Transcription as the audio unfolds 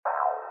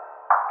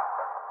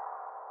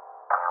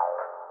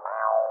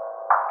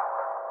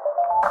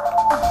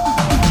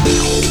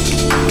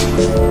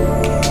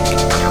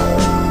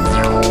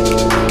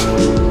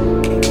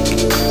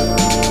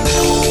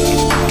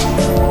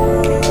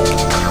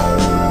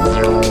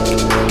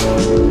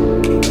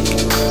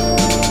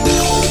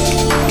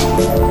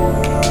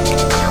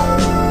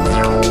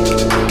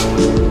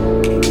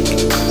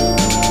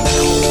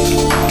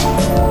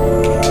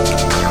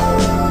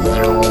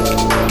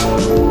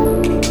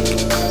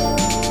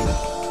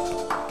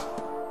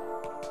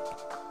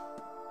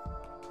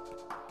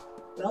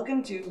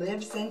Welcome to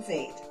Live Since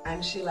 8.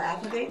 I'm Sheila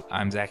Applegate.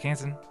 I'm Zach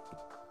Hansen.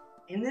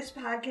 In this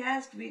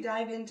podcast, we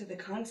dive into the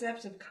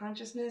concepts of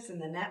consciousness in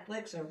the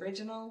Netflix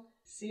original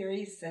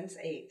series Sense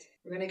 8.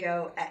 We're going to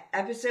go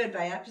episode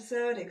by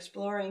episode,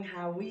 exploring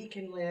how we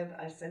can live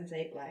a Sense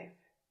 8 life.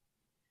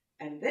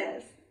 And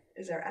this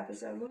is our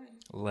episode 1.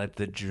 Let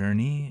the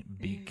journey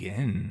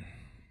begin.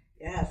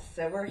 Yes,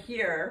 so we're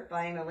here,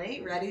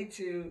 finally, ready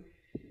to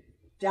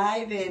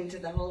dive into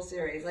the whole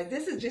series. Like,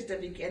 this is just a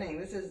beginning.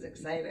 This is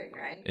exciting,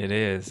 right? It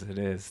is.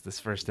 This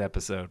first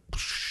episode.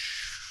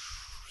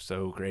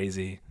 So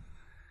crazy.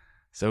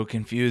 So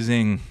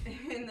confusing.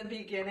 In the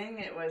beginning,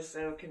 it was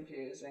so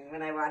confusing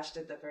when I watched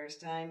it the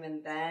first time.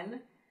 And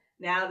then,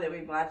 now that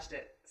we've watched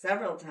it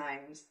several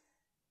times,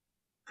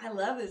 I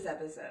love this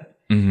episode.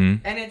 Mm-hmm.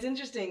 And it's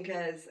interesting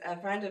because a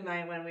friend of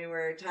mine, when we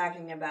were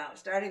talking about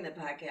starting the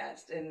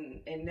podcast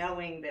and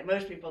knowing that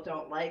most people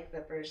don't like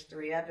the first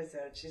 3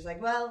 episodes, she's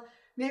like, well,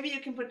 maybe you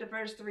can put the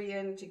first 3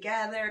 in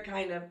together,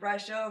 kind of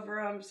brush over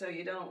them so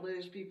you don't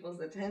lose people's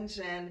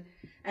attention.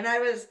 And I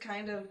was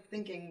kind of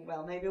thinking,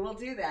 well, maybe we'll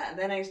do that. And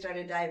then I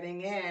started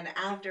diving in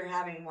after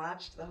having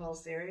watched the whole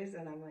series.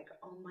 And I'm like,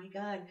 oh my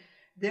God,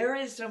 there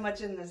is so much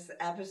in this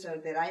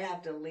episode that I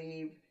have to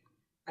leave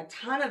a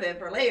ton of it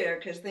for later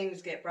because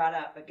things get brought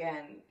up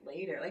again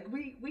later. Like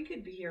we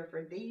could be here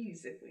for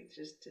days if we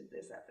just did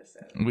this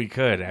episode. We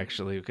could,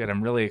 actually. We could.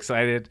 I'm really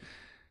excited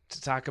to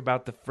talk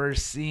about the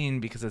first scene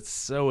because it's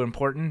so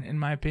important, in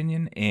my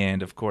opinion.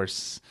 And, of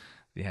course,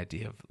 the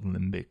idea of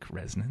limbic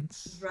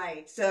resonance.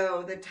 Right.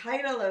 So the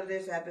title of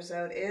this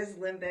episode is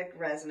Limbic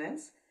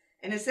Resonance.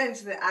 In a sense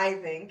that I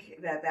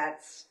think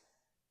that's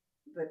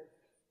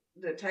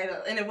the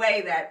title, in a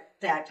way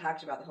that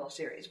talks about the whole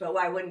series. But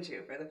why wouldn't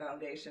you, for the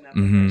foundation of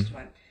the first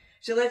one?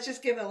 So let's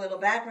just give a little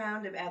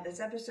background about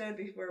this episode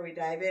before we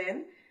dive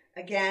in.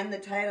 Again, the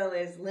title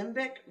is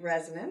Limbic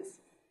Resonance.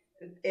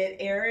 It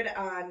aired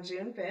on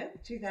June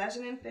 5th,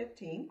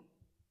 2015.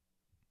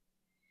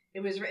 It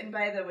was written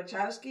by the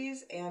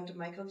Wachowskis and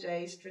Michael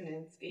J.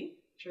 Straczynski.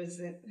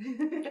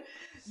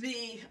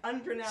 The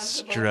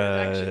unpronounceable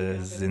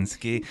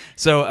Straczynski.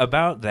 So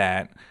about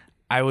that,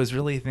 I was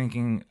really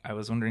thinking, I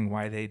was wondering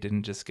why they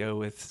didn't just go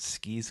with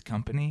Ski's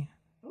Company.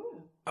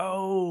 Ooh.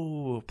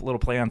 Oh, a little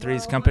play on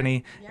Three's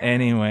Company. Yeah.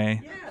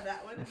 Anyway. Yeah,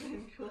 that would have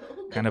been cool.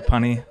 Kind of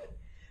punny.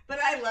 But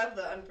I love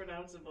the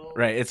unpronounceable.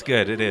 Right, it's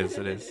good. It is.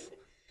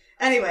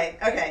 Anyway,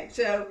 okay,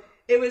 so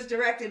it was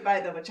directed by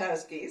the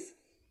Wachowskis.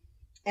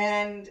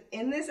 And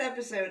in this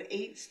episode,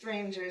 8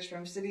 strangers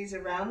from cities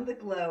around the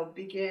globe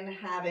begin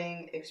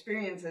having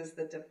experiences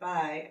that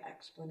defy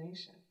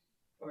explanation.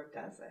 Or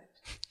does it?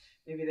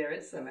 Maybe there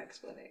is some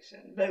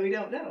explanation, but we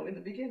don't know in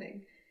the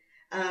beginning.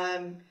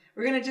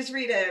 We're going to just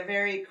read a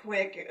very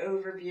quick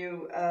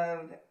overview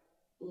of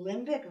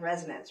limbic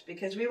resonance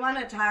because we want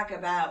to talk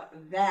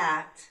about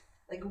that.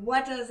 Like,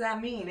 what does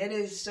that mean? It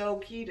is so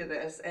key to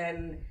this,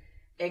 and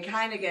it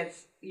kind of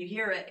gets, you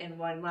hear it in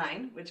one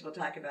line, which we'll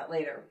talk about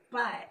later,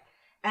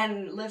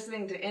 and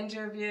listening to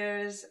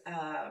interviews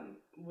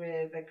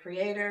with the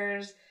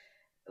creators,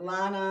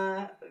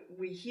 Lana,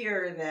 we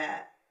hear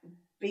that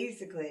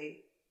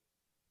basically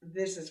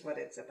this is what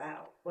it's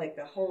about. Like,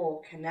 the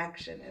whole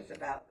connection is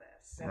about this.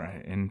 So.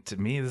 Right, and to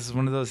me, this is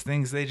one of those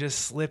things they just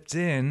slipped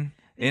in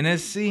a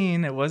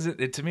scene.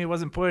 To me, it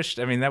wasn't pushed.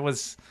 I mean, that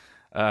was,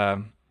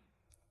 I've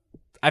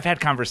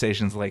had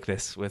conversations like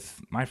this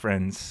with my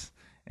friends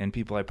and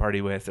people I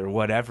party with or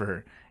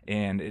whatever,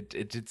 and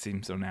it did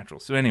seem so natural.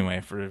 So anyway,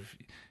 for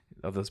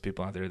of those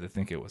people out there that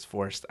think it was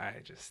forced, I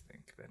just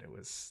think that it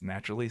was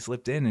naturally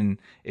slipped in. And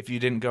if you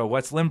didn't go,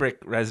 what's limbic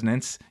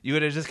resonance, you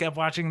would have just kept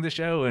watching the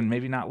show and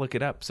maybe not look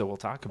it up. So we'll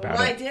talk about it.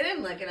 Well, I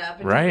didn't look it up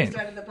until we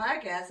started the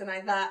podcast, and I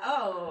thought,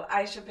 oh,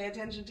 I should pay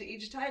attention to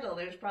each title.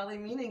 There's probably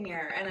meaning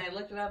here. And I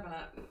looked it up, and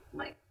I'm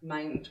like,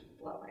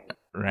 mind-blowing.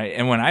 Right.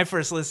 And when I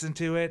first listened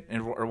to it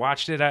or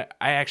watched it, I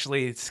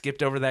actually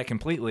skipped over that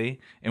completely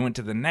and went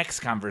to the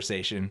next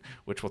conversation,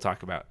 which we'll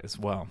talk about as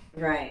well.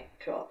 Right.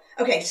 Cool.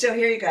 Okay, so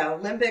here you go.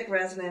 Limbic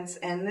resonance,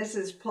 and this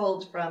is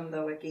pulled from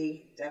the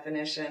wiki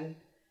definition.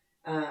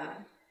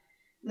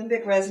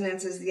 Limbic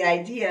resonance is the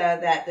idea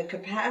that the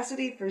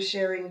capacity for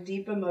sharing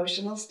deep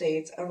emotional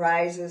states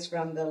arises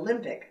from the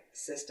limbic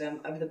system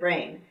of the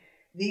brain.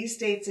 These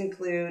states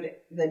include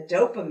the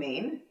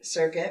dopamine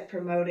circuit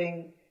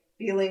promoting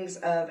feelings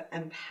of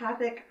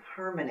empathic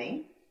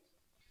harmony,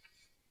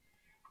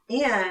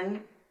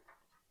 and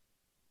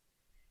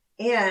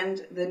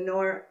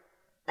the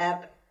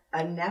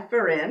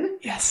norepinephrine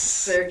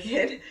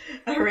circuit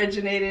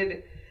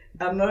originated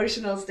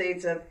emotional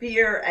states of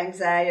fear,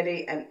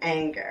 anxiety, and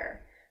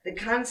anger. The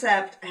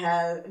concept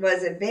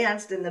was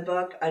advanced in the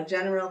book A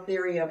General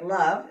Theory of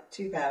Love,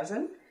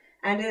 2000,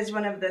 and is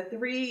one of the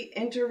 3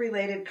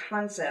 interrelated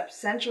concepts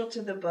central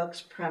to the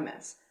book's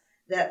premise,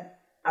 that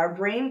our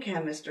brain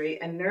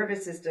chemistry and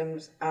nervous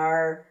systems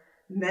are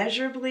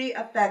measurably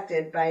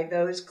affected by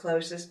those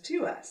closest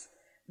to us,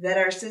 that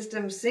our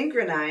systems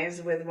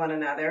synchronize with one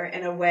another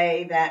in a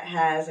way that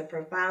has a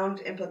profound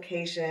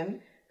implication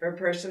for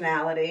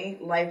personality,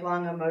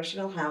 lifelong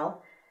emotional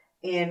health.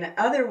 In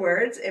other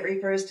words, it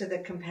refers to the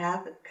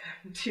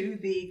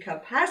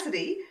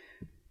capacity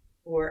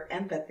for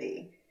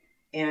empathy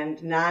and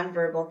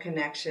nonverbal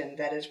connection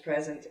that is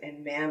present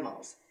in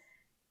mammals.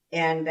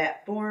 And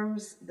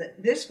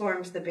this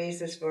forms the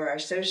basis for our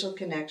social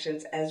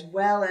connections, as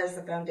well as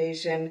the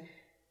foundation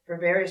for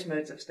various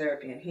modes of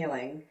therapy and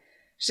healing.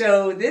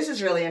 So this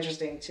is really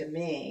interesting to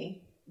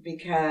me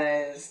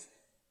because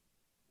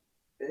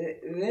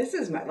this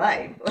is my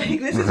life. Like,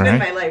 this has been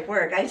my life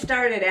work. I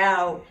started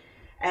out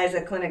as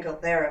a clinical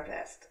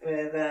therapist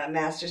with a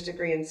master's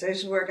degree in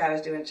social work. I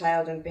was doing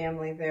child and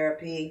family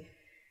therapy.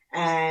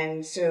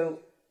 And so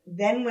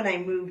then when I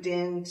moved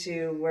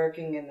into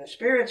working in the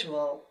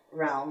spiritual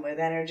realm with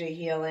energy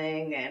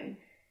healing and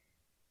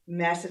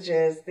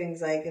messages,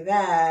 things like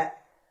that,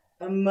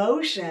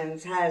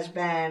 emotions has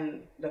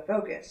been the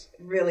focus,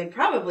 really,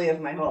 probably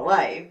of my whole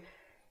life.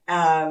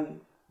 And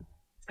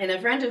a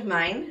friend of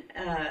mine,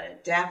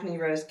 Daphne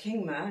Rose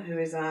Kingma, who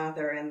is an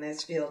author in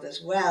this field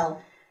as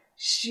well,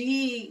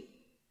 she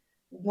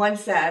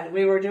once said,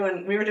 we were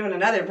doing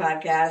another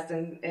podcast,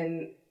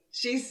 and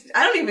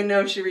I don't even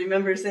know if she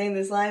remembers saying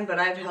this line, but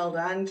I've held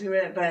on to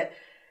it. But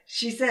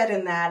she said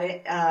in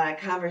that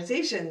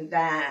conversation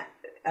that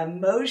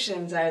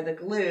emotions are the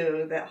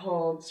glue that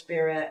hold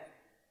spirit,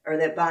 or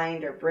that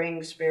bind or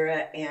bring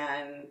spirit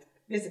and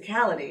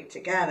physicality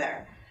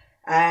together.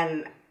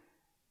 And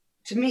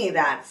to me,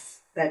 that's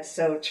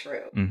so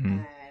true. Mm-hmm.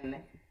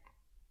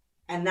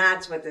 And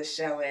that's what this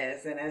show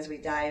is. And as we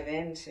dive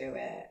into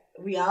it,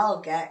 we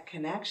all get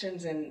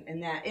connections,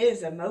 and that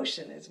is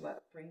emotion is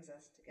what brings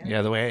us together.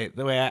 Yeah,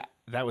 the way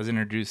that was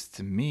introduced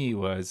to me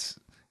was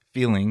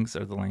feelings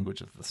are the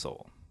language of the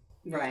soul.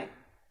 Right.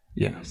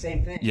 Yeah.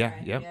 Same thing. Yeah,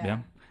 right? yeah.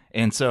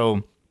 And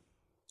so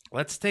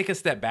let's take a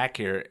step back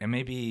here and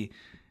maybe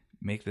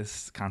make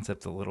this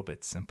concept a little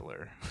bit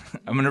simpler.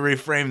 I'm going to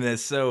reframe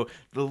this. So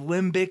the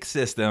limbic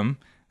system,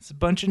 it's a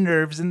bunch of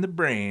nerves in the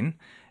brain,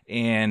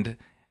 and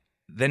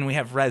then we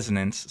have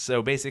resonance.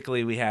 So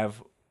basically we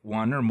have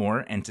one or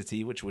more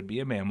entity, which would be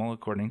a mammal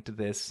according to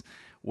this,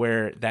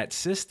 where that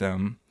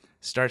system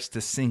starts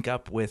to sync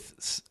up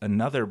with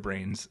another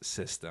brain's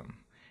system.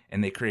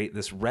 And they create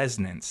this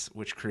resonance,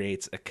 which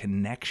creates a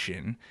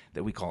connection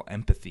that we call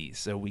empathy.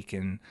 So we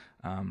can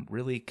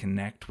really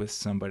connect with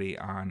somebody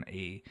on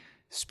a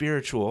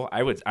spiritual,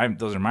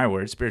 those are my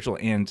words, spiritual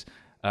and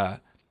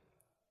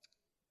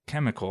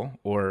chemical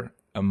or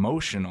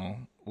emotional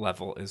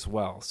level as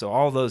well. So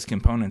all those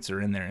components are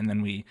in there. And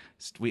then we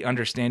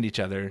understand each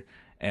other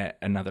at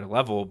another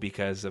level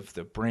because of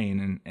the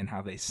brain and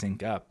how they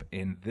sync up.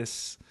 And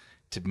this,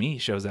 to me,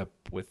 shows up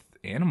with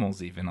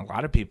animals even. A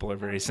lot of people are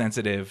very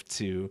sensitive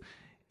to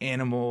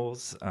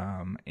animals,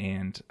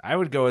 and I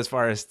would go as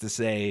far as to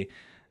say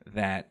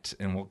that,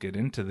 and we'll get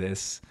into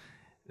this,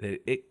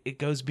 that it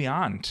goes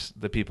beyond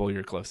the people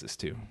you're closest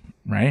to,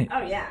 right?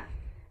 Oh, yeah.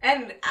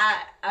 And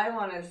I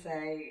want to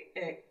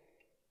say,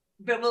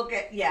 but we'll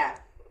get,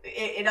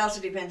 it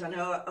also depends on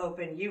how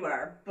open you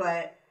are,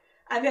 but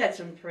I've had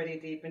some pretty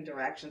deep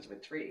interactions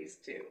with trees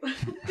too.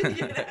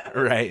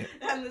 Right.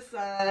 And the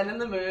sun and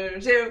the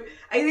moon. So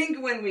I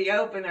think when we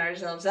open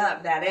ourselves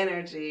up, that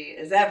energy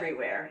is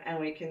everywhere and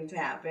we can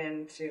tap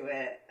into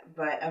it.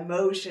 But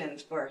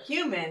emotions for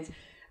humans,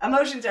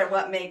 emotions are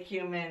what make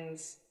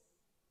humans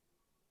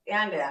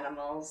and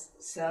animals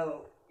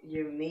so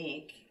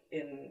unique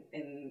in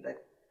the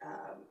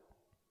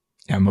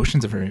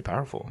emotions are very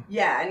powerful.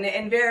 Yeah,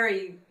 and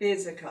very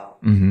physical.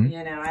 Mm-hmm.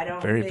 I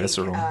don't very think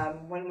visceral.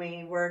 When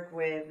we work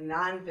with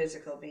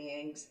non-physical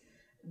beings,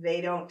 they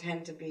don't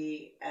tend to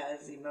be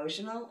as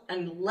emotional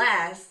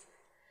unless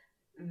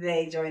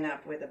they join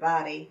up with the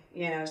body.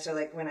 So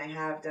like when I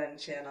have done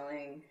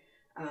channeling,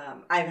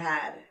 I've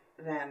had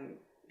them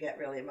get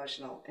really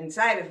emotional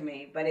inside of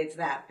me, but it's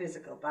that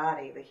physical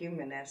body, the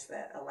humanness,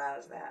 that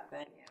allows that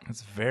venue.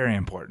 It's very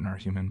important, our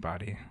human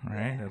body,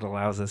 right? Yeah. It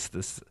allows us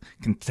this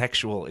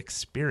contextual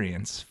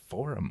experience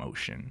for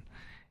emotion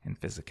and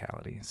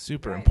physicality.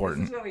 Super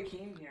important. This is what we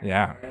came here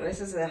Yeah. for. This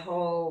is the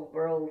whole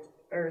world,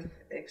 Earth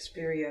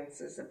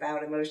experience is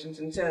about emotions.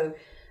 And so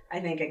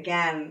I think,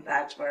 again,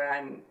 that's where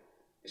I'm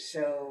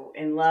so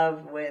in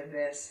love with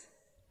this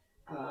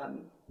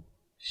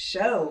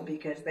show,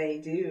 because they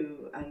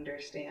do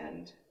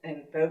understand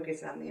and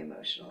focus on the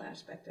emotional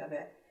aspect of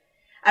it.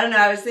 I don't know,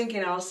 I was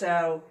thinking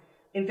also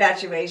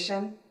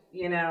infatuation,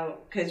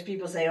 because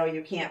people say, oh,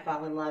 you can't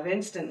fall in love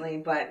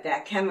instantly, but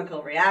that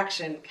chemical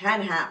reaction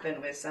can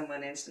happen with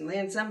someone instantly.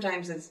 And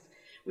sometimes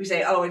we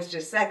say, oh, it's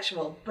just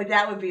sexual, but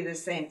that would be the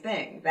same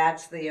thing.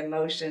 That's the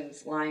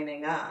emotions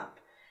lining up.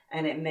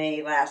 And it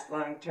may last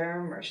long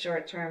term or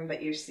short term,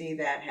 but you see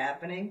that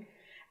happening.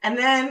 And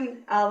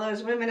then all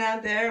those women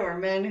out there, or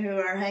men who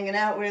are hanging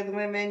out with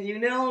women, you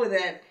know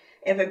that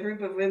if a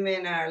group of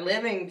women are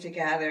living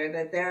together,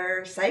 that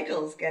their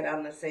cycles get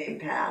on the same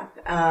path.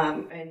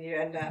 And you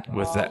end up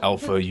with the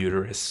alpha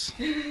uterus.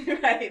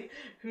 Right.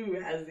 Who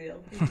has the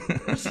alpha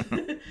uterus?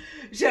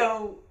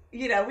 So,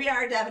 we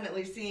are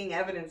definitely seeing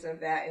evidence of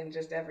that in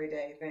just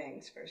everyday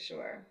things, for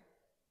sure.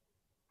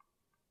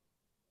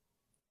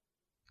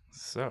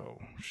 So,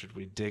 should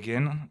we dig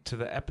in to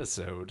the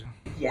episode?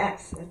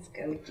 Yes, let's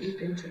go deep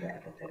into the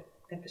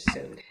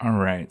episode. All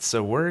right,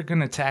 so we're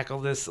going to tackle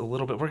this a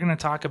little bit. We're going to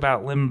talk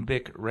about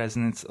limbic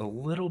resonance a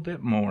little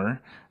bit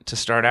more to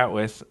start out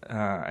with.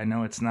 I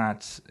know it's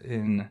not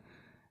in,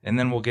 and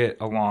then we'll get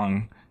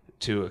along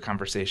to a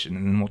conversation,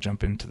 and then we'll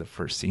jump into the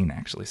first scene,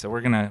 actually. So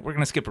we're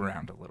gonna skip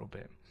around a little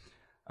bit.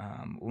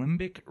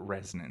 Limbic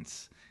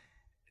resonance.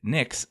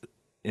 Nick's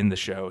in the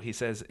show, he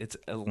says it's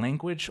a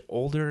language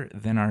older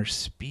than our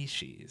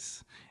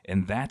species,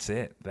 and that's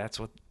it.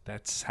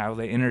 That's how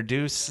they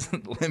introduce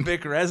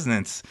limbic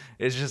resonance.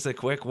 It's just a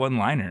quick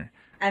one-liner.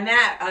 And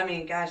that, I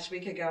mean, gosh,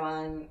 we could go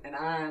on and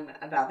on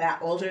about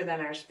that, older than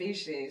our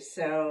species.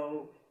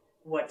 So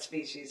what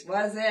species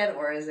was it,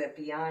 or is it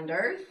beyond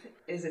Earth?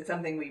 Is it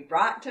something we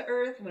brought to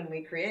Earth when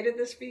we created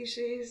the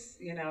species?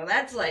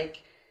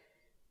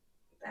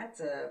 That's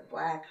a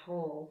black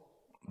hole.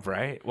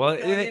 Right. Well,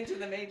 into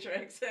the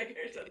Matrix.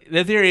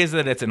 The theory is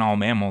that it's in all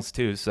mammals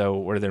too. So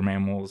were there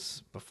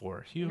mammals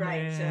before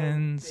humans?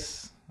 Right,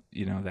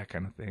 so, that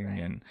kind of thing.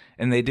 Right.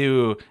 And they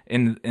do,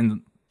 and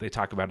they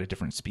talk about a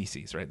different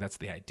species, right? That's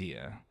the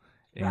idea.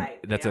 And right.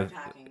 That's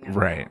talking about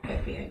right.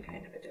 It being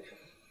kind of a different.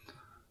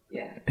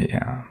 Yeah.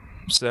 Yeah.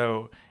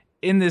 So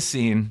in this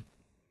scene,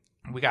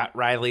 we got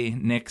Riley,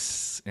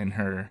 Nix, and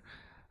her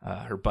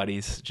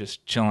buddies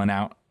just chilling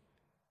out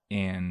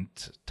and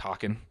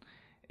talking.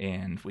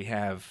 And we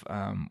have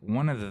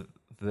one of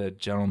the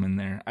gentlemen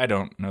there. I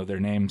don't know their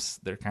names.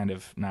 They're kind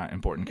of not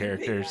important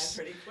characters.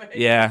 Pretty quick.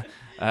 Yeah.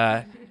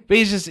 But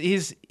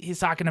he's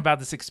talking about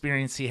this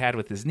experience he had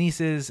with his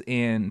nieces,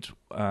 and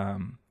I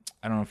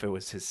don't know if it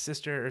was his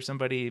sister or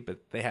somebody,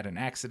 but they had an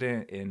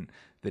accident, and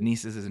the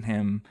nieces and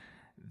him,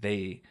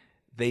 they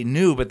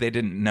knew, but they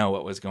didn't know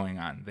what was going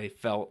on. They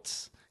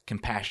felt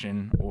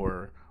compassion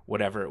or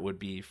whatever it would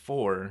be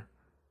for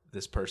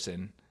this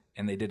person,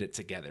 and they did it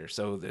together.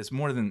 So there's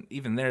more than,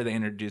 even there, they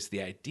introduced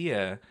the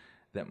idea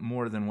that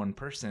more than one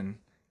person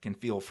can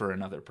feel for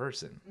another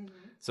person. Mm-hmm.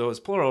 So it was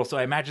plural. So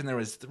I imagine there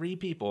was 3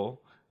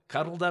 people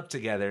cuddled up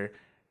together,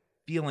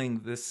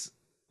 feeling this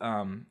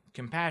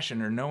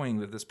compassion or knowing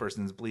that this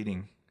person's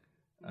bleeding.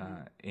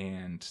 Mm-hmm.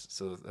 And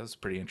so that was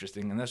pretty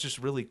interesting. And that's just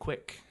really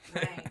quick.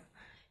 Right.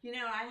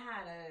 I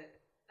had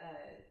a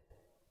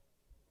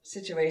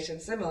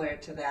situation similar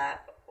to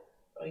that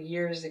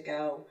years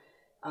ago.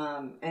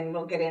 And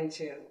we'll get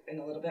into in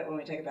a little bit when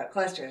we talk about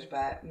clusters,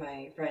 but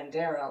my friend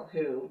Daryl,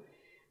 who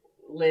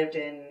lived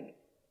in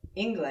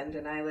England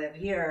and I live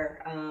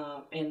here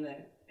in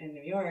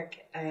New York,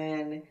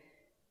 and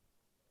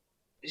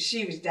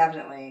she was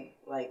definitely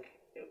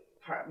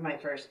my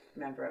first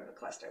member of the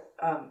cluster.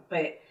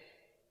 But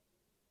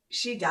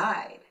she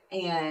died,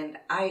 and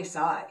I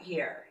saw it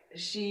here.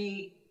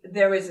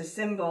 There was a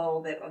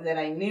symbol that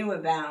I knew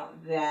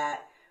about,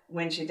 that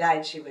when she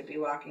died, she would be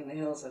walking the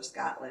hills of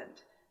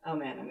Scotland. Oh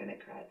man, I'm gonna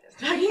cry just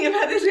talking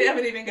about this. We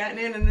haven't even gotten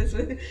in, and this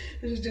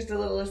was just a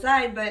little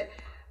aside, but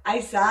I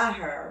saw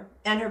her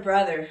and her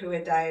brother, who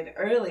had died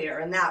earlier,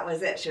 and that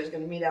was it. She was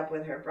gonna meet up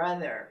with her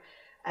brother,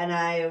 and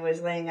I was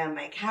laying on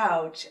my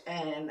couch,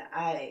 and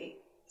I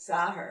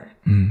saw her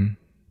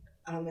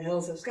on the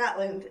hills of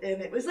Scotland,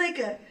 and it was like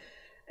an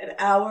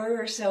hour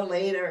or so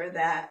later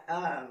that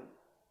I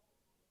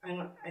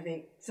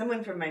think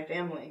someone from my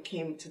family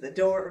came to the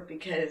door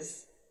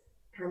because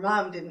her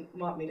mom didn't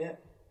want me to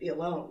be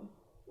alone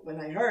when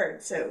I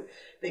heard. So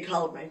they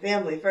called my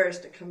family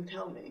first to come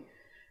tell me.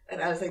 And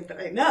I was like,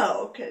 but I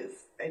know, because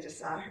I just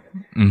saw her.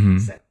 Mm-hmm.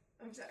 So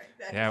I'm sorry.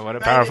 Yeah, what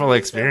a powerful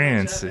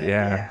experience. So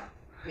yeah.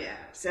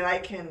 So I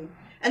can,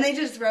 and they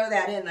just throw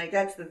that in.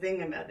 That's the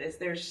thing about this.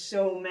 There's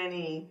so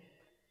many,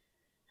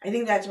 I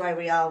think that's why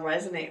we all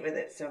resonate with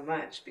it so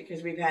much,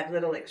 because we've had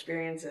little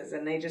experiences,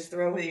 and they just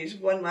throw these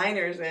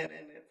one-liners in,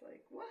 and it's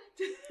like, what?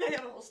 I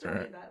have a whole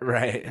story about it.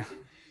 Right.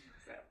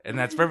 And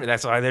that's perfect.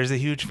 That's why there's a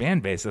huge fan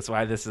base. That's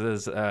why this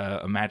is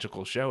a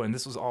magical show. And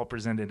this was all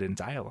presented in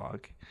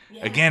dialogue.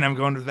 Yeah. Again, I'm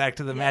going back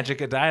to the magic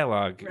of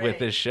dialogue with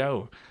this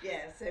show. Yeah,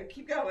 so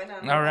keep going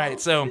on. All right.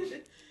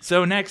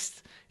 So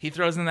next, he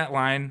throws in that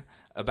line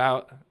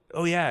about,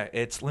 oh, yeah,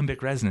 it's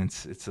limbic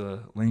resonance. It's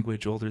a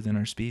language older than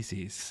our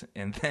species.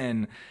 And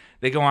then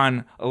they go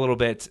on a little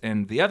bit,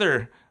 and the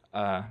other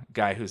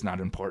guy who's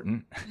not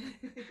important,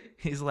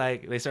 he's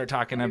like, they start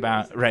talking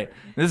about, right,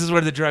 this is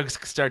where the drugs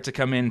start to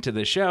come into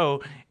the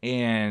show,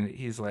 and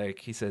he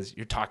says,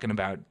 you're talking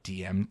about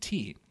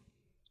DMT.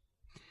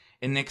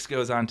 And Nix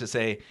goes on to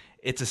say,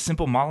 It's a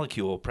simple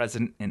molecule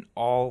present in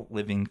all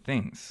living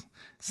things.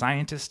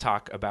 Scientists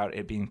talk about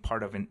it being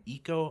part of an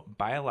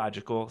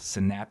eco-biological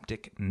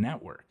synaptic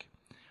network.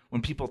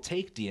 When people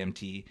take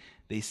DMT,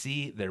 they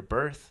see their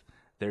birth,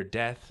 their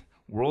death,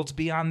 worlds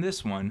beyond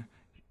this one.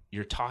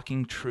 You're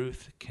talking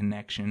truth,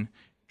 connection,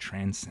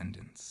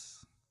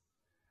 transcendence.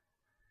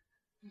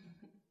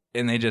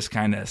 And they just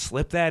kind of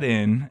slip that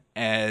in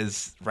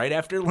as right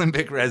after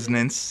Limbic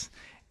Resonance,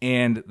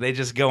 and they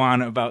just go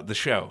on about the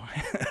show.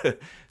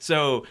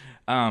 So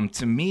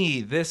to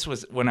me, this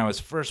was, when I was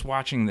first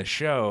watching the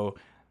show,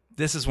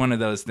 this is one of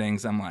those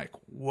things I'm like,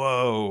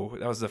 whoa,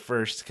 that was the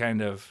first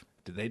kind of,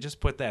 did they just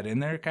put that in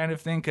there kind of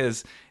thing?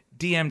 Because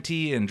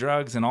DMT and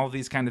drugs and all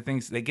these kind of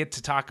things, they get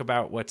to talk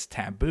about what's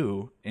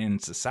taboo in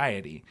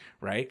society,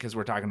 right? Because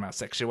we're talking about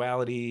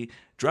sexuality.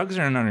 Drugs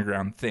are an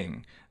underground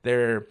thing.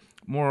 They're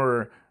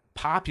more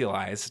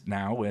popularized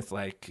now with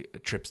like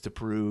trips to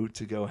Peru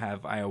to go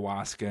have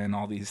ayahuasca and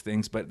all these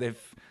things, but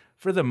they've,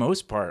 for the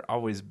most part,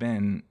 always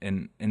been,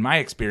 in my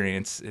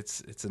experience,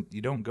 it's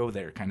you don't go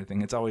there kind of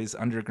thing. It's always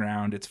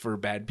underground. It's for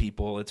bad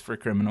people. It's for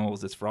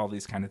criminals. It's for all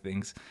these kind of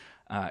things.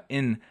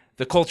 In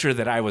the culture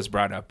that I was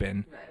brought up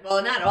in. Right.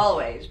 Well, not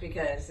always,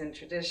 because in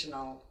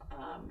traditional,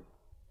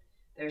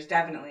 there's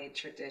definitely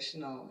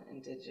traditional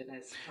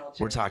indigenous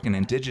culture. We're talking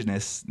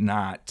indigenous,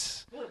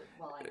 not. Well,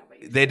 I know,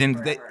 but they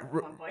didn't. They, at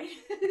one point.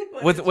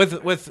 with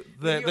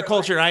the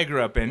culture I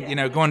grew up in,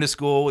 yeah. Going to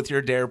school with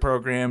your DARE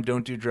program,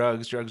 don't do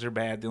drugs. Drugs are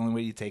bad. The only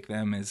way you take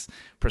them is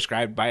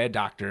prescribed by a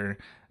doctor.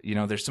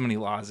 There's so many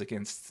laws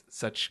against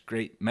such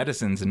great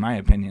medicines, in my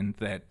opinion,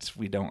 that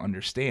we don't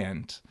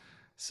understand.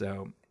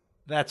 So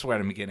that's what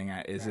I'm getting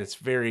at. Is right. It's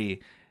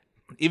very,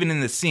 even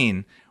in the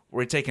scene,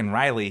 we're taking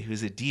Riley,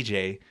 who's a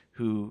DJ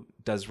who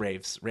does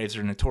raves. Raves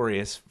are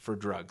notorious for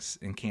drugs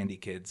and candy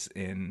kids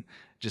and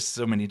just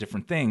so many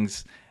different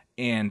things.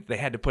 And they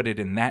had to put it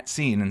in that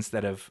scene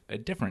instead of a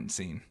different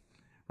scene,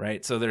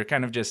 right? So they're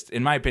kind of just,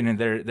 in my opinion,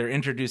 they're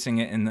introducing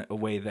it in a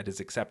way that is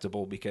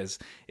acceptable, because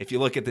if you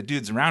look at the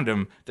dudes around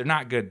them, they're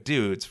not good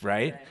dudes,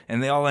 right?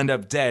 And they all end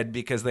up dead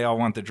because they all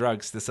want the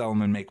drugs to sell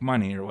them and make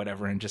money or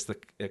whatever in just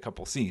a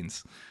couple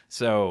scenes.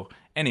 So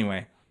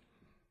anyway,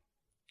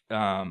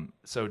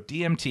 so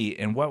DMT,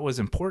 and what was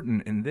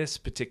important in this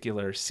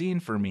particular scene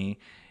for me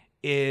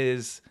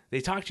is they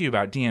talk to you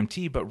about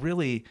DMT, but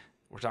really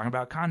we're talking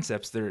about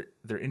concepts. They're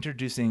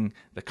introducing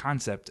the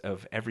concept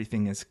of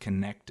everything is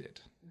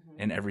connected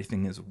and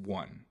everything is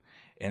one.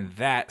 And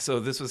so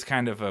this was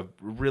kind of a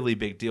really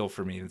big deal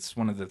for me. It's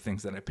one of the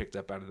things that I picked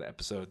up out of the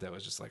episode that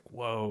was just like,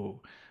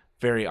 whoa,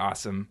 very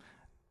awesome.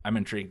 I'm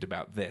intrigued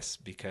about this,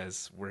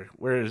 because where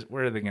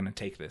are they going to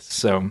take this?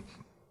 So.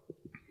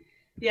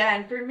 Yeah,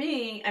 and for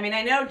me, I mean,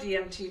 I know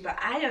DMT, but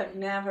I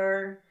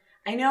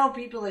know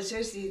people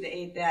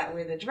associate that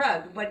with a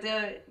drug, but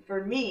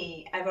for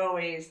me, I've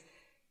always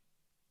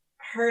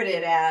heard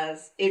it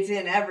as it's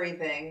in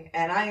everything,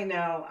 and I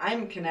know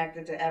I'm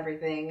connected to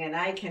everything, and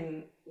I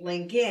can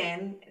link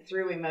in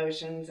through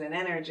emotions and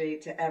energy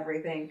to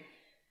everything.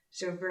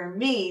 So for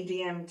me,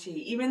 DMT,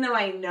 even though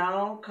I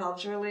know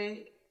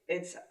culturally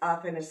it's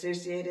often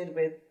associated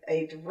with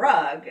a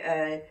drug,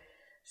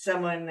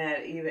 someone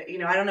that either,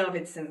 I don't know if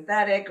it's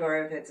synthetic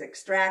or if it's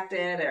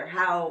extracted or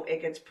how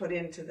it gets put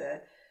into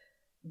the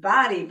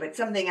body, but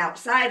something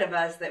outside of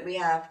us that we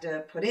have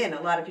to put in.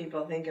 A lot of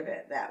people think of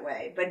it that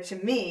way. But to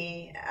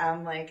me,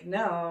 I'm like,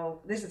 no,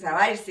 this is how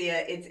I see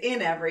it. It's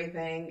in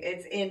everything.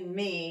 It's in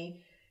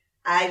me.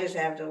 I just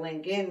have to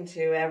link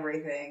into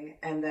everything,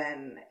 and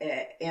then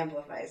it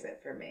amplifies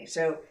it for me.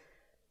 So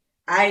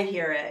I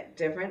hear it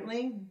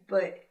differently,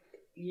 but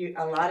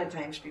a lot of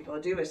times people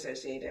do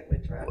associate it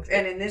with drugs.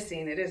 And in this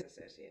scene, it is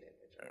associated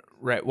with drugs.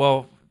 Right.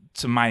 Well,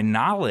 to my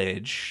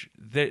knowledge,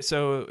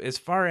 so as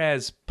far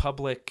as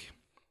public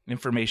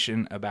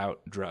information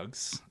about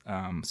drugs,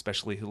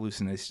 especially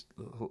hallucinogens.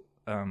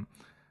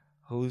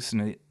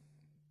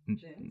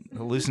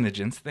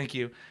 Thank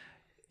you.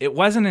 It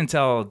wasn't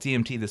until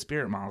DMT, the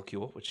Spirit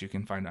Molecule, which you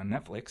can find on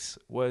Netflix,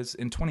 was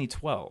in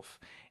 2012.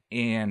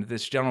 And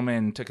this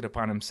gentleman took it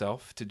upon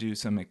himself to do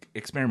some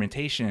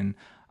experimentation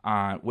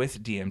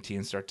with DMT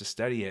and start to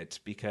study it,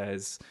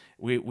 because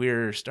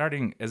we're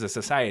starting, as a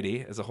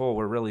society, as a whole,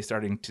 we're really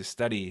starting to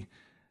study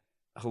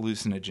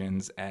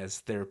hallucinogens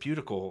as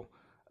therapeutical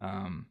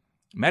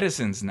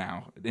medicines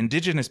now.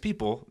 Indigenous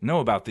people know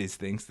about these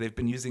things. They've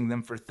been using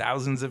them for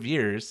thousands of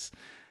years,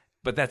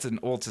 but that's an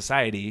old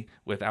society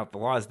without the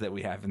laws that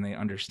we have, and they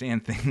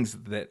understand things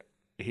that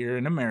here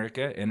in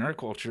America, in our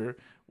culture,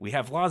 we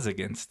have laws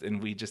against,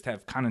 and we just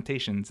have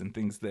connotations and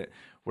things that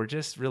we're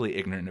just really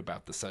ignorant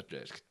about the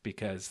subject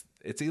because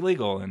it's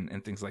illegal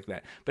and things like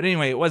that. But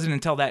anyway, it wasn't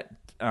until that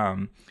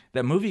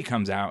movie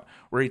comes out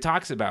where he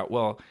talks about,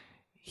 well,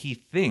 he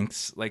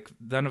thinks like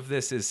none of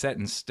this is set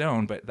in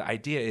stone, but the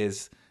idea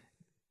is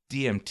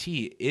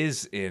DMT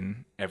is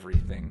in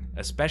everything,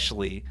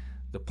 especially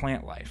the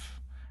plant life.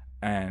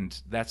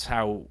 And that's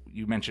how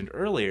you mentioned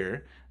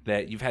earlier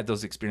that you've had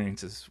those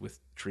experiences with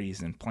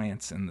trees and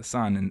plants and the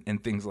sun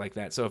and things like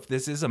that. So if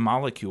this is a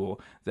molecule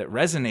that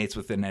resonates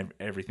within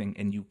everything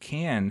and you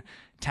can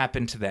tap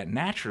into that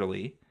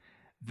naturally,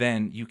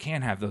 then you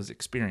can have those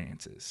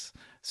experiences.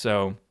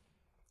 So,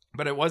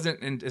 but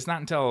it's not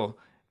until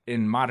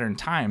in modern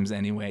times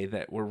anyway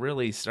that we're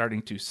really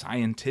starting to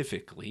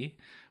scientifically,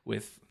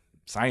 with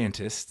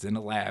scientists in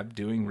a lab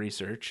doing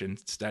research and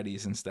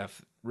studies and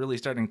stuff, really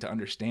starting to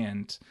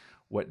understand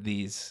what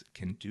these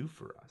can do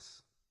for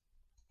us,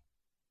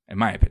 in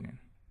my opinion.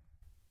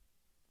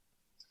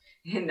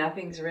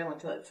 Nothing's real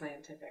until it's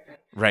scientific.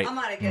 Right. I'm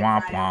not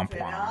against science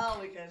at all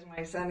because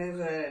my son is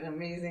an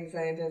amazing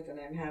scientist and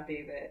I'm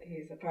happy that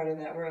he's a part of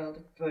that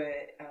world.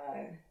 But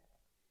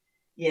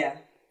yeah,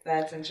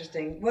 that's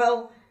interesting.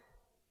 Well,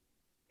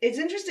 it's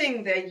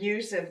interesting the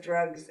use of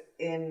drugs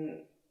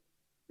in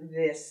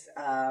this.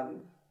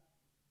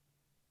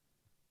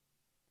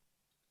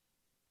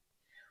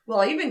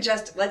 Well, even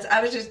just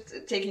I was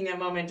just taking a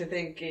moment to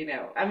think,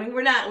 I mean,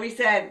 we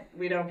said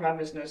we don't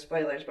promise no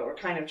spoilers, but we're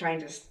kind of trying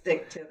to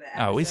stick to the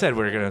episode. Oh, we said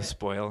we're going to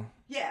spoil.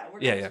 Yeah, we're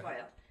going to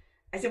spoil.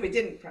 I said we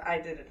didn't, I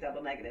did a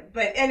double negative.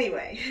 But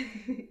anyway,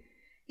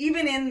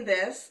 even in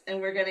this,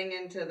 and we're getting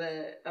into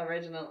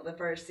the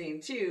first scene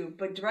too,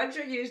 but drugs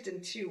are used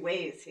in two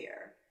ways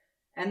here.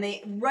 And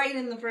right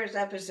in the first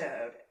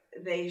episode,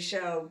 they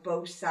show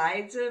both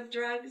sides of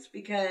drugs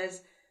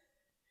because...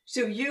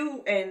 So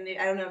you, and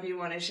I don't know if you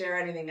want to share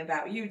anything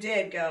about, you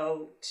did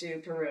go to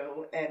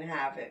Peru and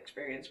have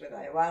experience with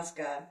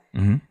ayahuasca.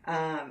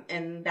 Mm-hmm.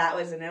 And that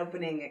was an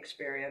opening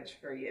experience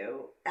for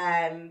you.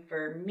 And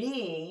for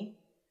me,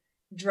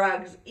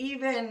 drugs,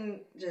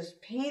 even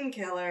just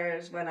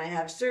painkillers, when I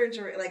have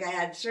surgery, like I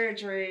had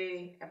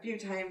surgery a few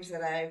times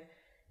that I've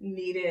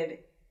needed,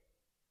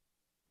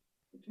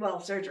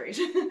 surgeries.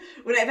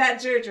 When I've had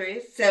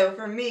surgeries. So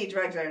for me,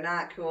 drugs are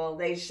not cool.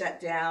 They shut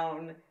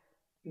down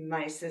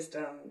my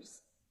systems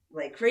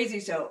like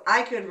crazy, so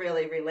I could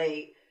really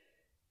relate,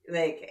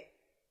 like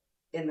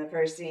in the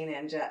first scene,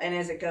 and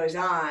as it goes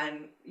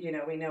on,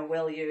 we know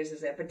Will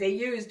uses it, but they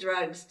use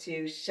drugs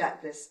to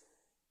shut this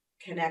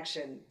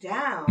connection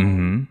down.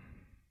 Mm-hmm.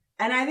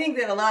 And I think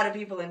that a lot of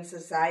people in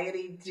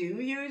society do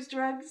use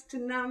drugs to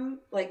numb,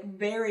 like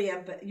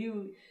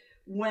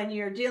when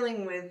you're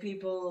dealing with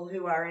people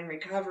who are in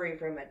recovery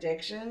from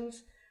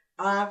addictions,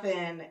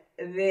 often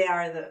they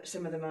are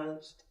some of the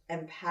most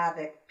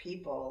empathic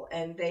people,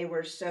 and they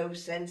were so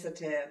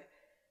sensitive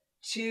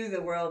to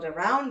the world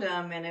around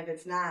them, and if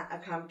it's not a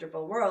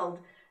comfortable world,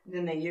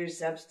 then they use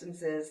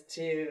substances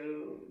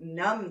to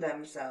numb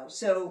themselves.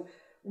 So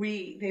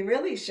they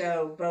really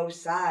show both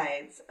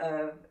sides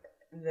of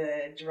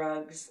the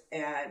drugs,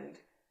 and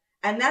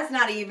that's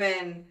not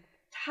even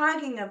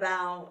talking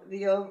about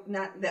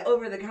not the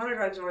over-the-counter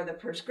drugs or the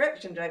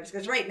prescription drugs,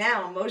 because right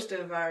now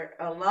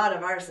a lot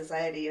of our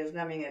society is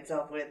numbing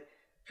itself with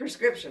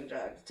prescription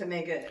drugs to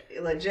make it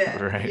legit,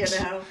 right?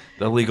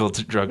 The legal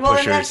drug pushers. Well,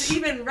 and that's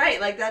even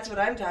right. Like that's what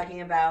I'm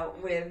talking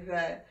about with,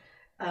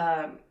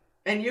 and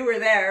you were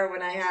there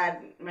when I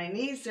had my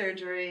knee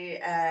surgery,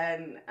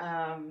 and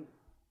I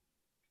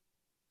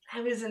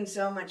was in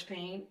so much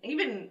pain.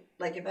 Even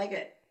like if I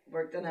get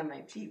work done on my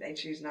teeth, I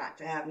choose not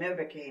to have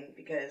Novocaine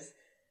because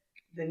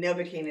the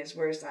Novocaine is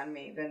worse on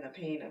me than the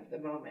pain of the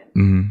moment.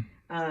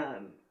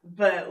 Mm-hmm.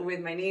 But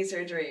with my knee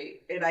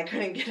surgery, and I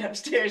couldn't get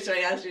upstairs, so I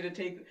asked you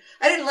to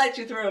I didn't let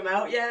you throw them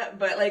out yet,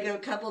 but like a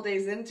couple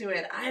days into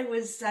it, I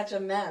was such a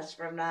mess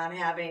from not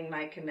having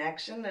my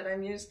connection that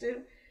I'm used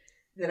to,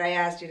 that I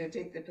asked you to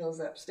take the pills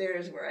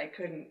upstairs where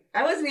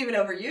I wasn't even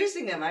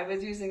overusing them. I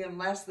was using them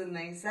less than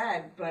they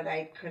said, but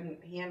I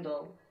couldn't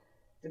handle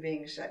the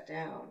being shut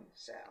down.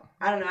 So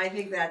I don't know. I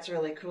think that's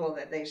really cool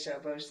that they show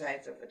both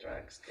sides of the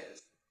drugs.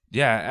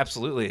 Yeah,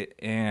 absolutely.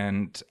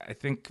 And I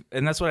think,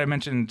 and that's what I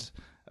mentioned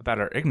about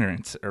our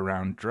ignorance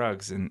around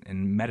drugs and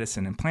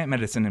medicine, and plant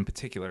medicine in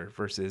particular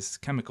versus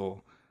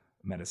chemical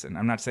medicine.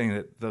 I'm not saying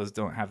that those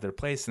don't have their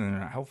place and they're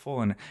not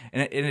helpful. And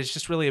it's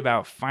just really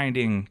about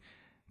finding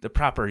the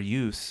proper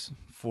use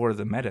for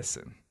the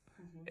medicine.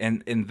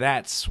 Mm-hmm. And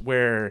that's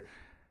where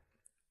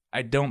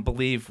I don't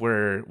believe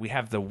where we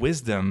have the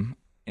wisdom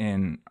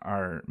in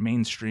our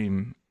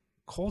mainstream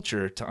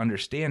culture to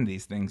understand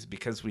these things,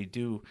 because we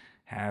do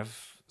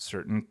have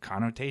certain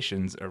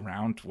connotations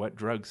around what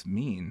drugs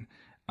mean.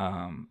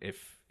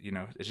 If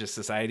it's just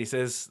society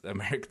says,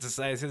 American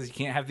society says you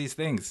can't have these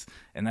things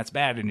and that's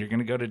bad and you're going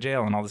to go to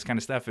jail and all this kind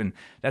of stuff. And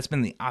that's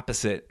been the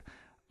opposite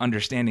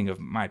understanding of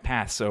my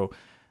past. So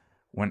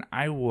when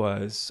I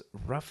was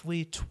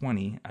roughly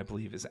 20, I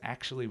believe is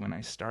actually when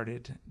I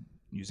started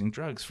using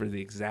drugs for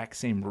the exact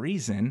same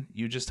reason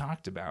you just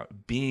talked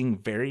about, being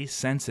very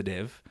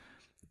sensitive.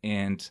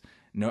 And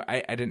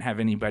I didn't have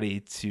anybody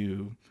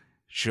to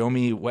show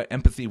me what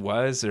empathy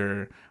was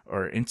or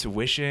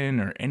intuition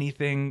or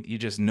anything. You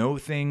just know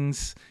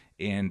things,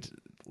 and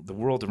the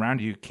world around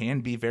you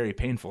can be very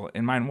painful,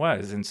 and mine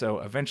was. And so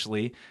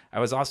eventually I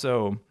was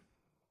also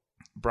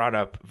brought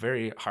up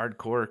very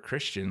hardcore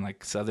Christian,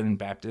 like Southern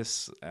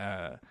Baptist,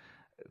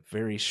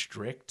 very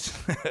strict.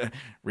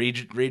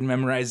 read and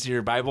memorize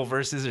your Bible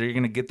verses or you're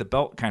going to get the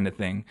belt kind of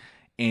thing.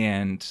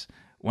 And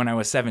when I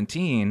was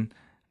 17,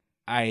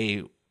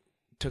 I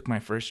took my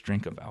first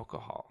drink of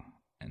alcohol.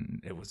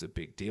 And it was a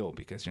big deal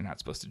because you're not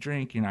supposed to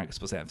drink. You're not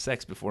supposed to have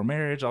sex before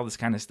marriage, all this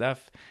kind of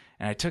stuff.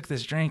 And I took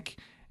this drink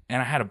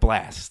and I had a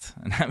blast.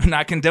 And I'm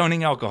not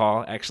condoning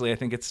alcohol. Actually, I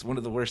think it's one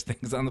of the worst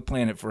things on the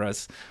planet for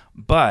us.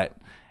 But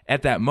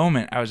at that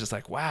moment, I was just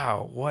like,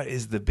 wow, what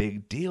is the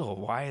big deal?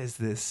 Why is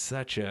this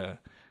such a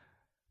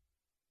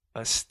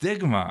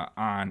stigma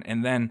on?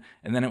 And then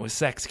it was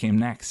sex came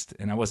next,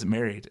 and I wasn't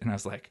married. And I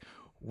was like,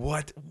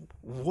 what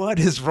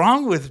is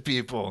wrong with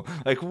people?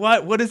 Like,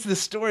 what is the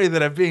story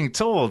that I'm being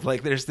told?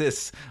 Like, there's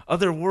this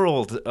other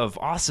world of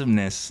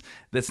awesomeness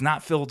that's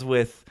not filled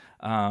with,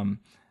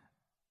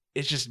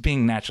 it's just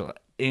being natural.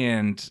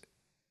 And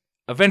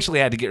eventually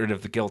I had to get rid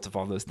of the guilt of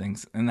all those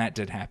things. And that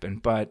did happen.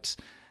 But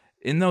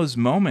in those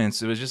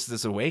moments, it was just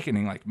this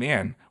awakening, like,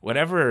 man,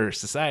 whatever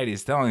society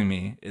is telling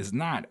me is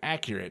not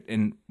accurate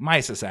in my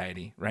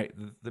society, right?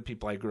 The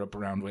people I grew up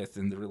around with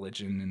and the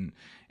religion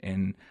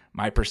and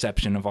my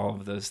perception of all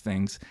of those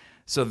things.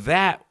 So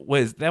that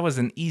was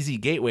an easy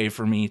gateway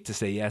for me to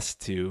say yes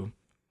to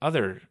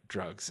other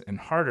drugs and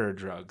harder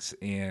drugs.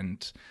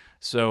 And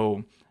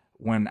so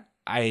when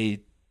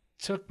I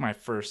took my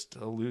first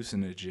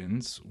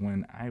hallucinogens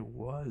when I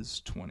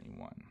was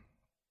 21,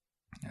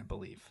 I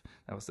believe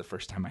that was the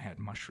first time I had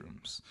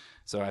mushrooms.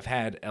 So I've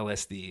had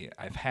LSD,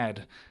 I've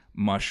had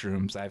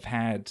mushrooms, I've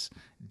had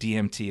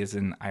DMT as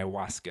in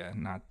ayahuasca,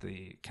 not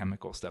the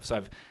chemical stuff.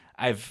 So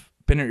I've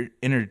been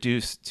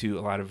introduced to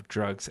a lot of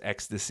drugs,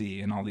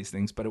 ecstasy and all these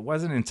things, but it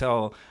wasn't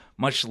until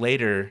much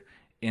later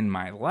in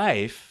my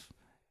life,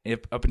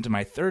 up into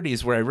my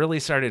 30s, where I really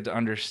started to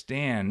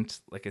understand,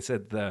 like I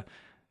said, the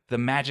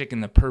magic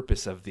and the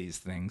purpose of these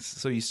things.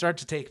 So you start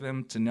to take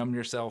them to numb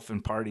yourself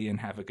and party and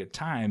have a good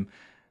time.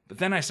 But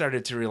then I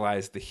started to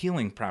realize the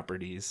healing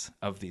properties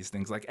of these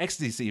things. Like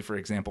ecstasy, for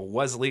example,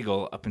 was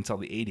legal up until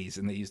the 80s,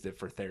 and they used it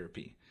for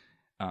therapy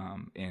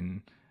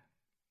in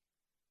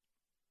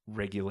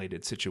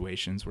regulated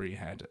situations where you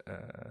had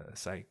a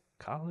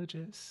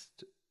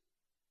psychologist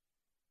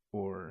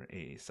or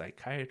a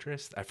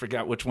psychiatrist. I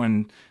forgot which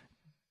one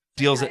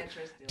deals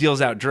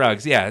out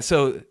drugs. Yeah,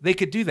 so they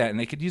could do that, and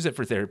they could use it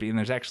for therapy, and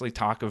there's actually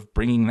talk of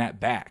bringing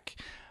that back.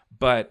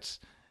 But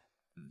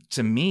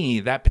to me,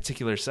 that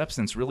particular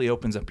substance really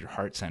opens up your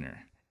heart center,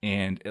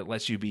 and it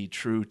lets you be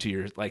true to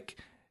your, like,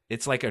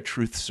 it's like a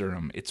truth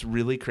serum. It's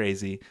really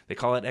crazy. They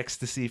call it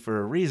ecstasy for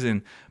a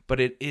reason, but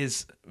it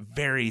is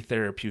very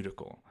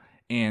therapeutical.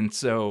 And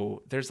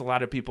so there's a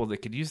lot of people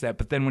that could use that.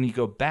 But then when you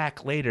go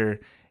back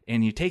later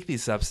and you take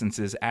these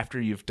substances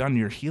after you've done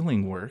your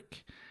healing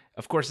work,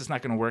 of course, it's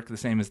not going to work the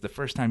same as the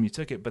first time you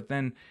took it. But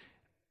then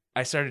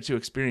I started to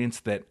experience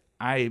that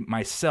I,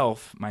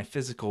 myself, my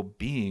physical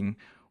being,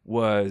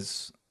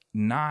 was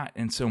not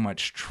in so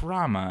much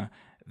trauma,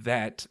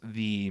 that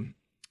the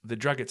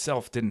drug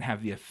itself didn't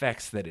have the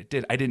effects that it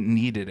did. I didn't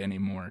need it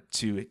anymore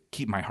to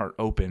keep my heart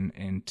open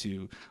and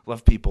to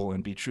love people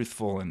and be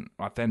truthful and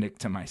authentic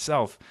to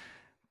myself.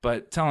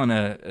 But telling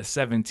a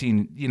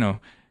 17,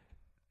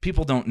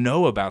 people don't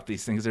know about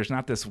these things. There's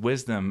not this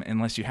wisdom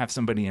unless you have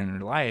somebody in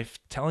your life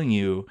telling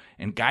you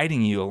and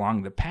guiding you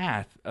along the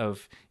path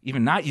of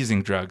even not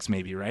using drugs,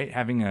 maybe, right?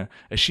 Having a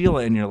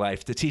Sheila in your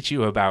life to teach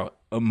you about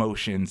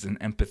emotions and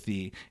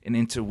empathy and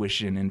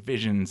intuition and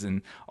visions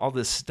and all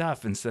this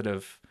stuff instead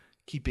of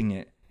keeping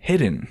it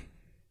hidden.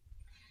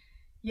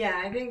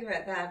 Yeah, I think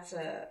that's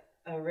a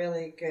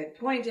really good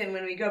point. And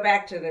when we go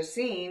back to the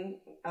scene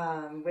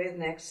with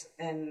Nix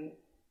and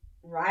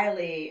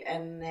Riley,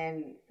 and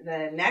then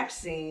the next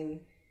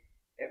scene,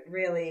 it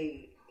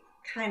really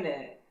kind of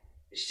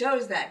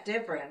shows that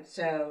difference.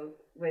 So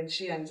when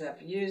she ends up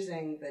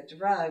using the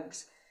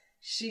drugs,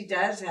 she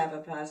does have a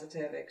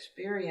positive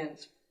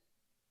experience,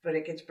 but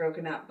it gets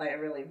broken up by a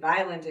really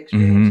violent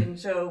experience. Mm-hmm. And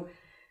so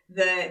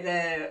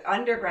the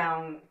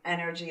underground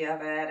energy of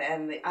it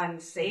and the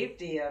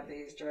unsafety of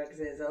these drugs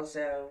is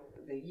also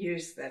the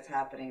use that's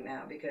happening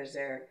now, because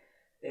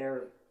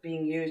they're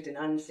being used in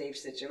unsafe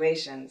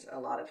situations a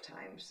lot of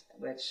times,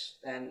 which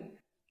then...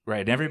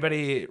 Right.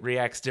 Everybody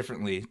reacts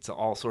differently to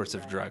all sorts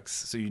of drugs,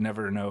 so you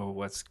never know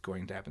what's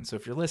going to happen. So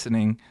if you're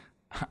listening,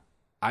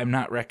 I'm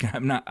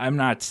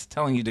not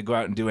telling you to go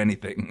out and do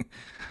anything.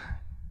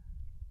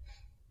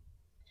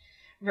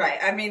 Right.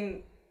 I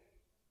mean,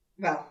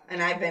 well,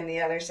 and I've been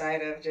the other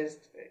side of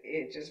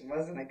it just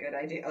wasn't a good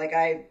idea. Like,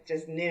 I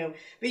just knew.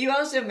 But you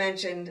also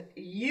mentioned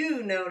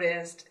you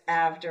noticed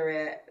after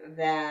it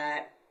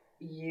that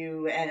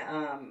you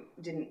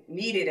didn't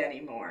need it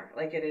anymore.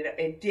 Like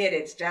it did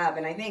its job.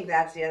 And I think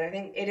that's the other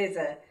thing.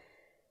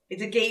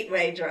 It's a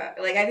gateway drug.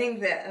 Like, I think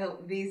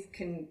that these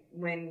can,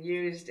 when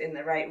used in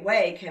the right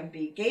way, can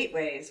be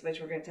gateways, which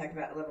we're going to talk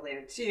about a little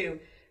later too.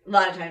 A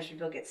lot of times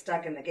people get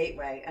stuck in the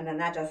gateway, and then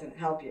that doesn't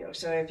help you.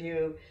 So if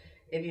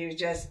you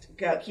just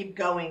keep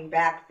going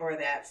back for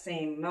that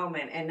same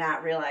moment and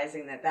not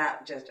realizing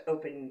that just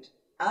opened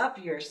up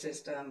your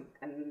system,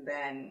 and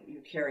then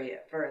you carry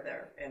it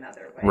further in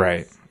other ways.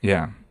 Right.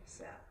 Yeah.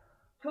 So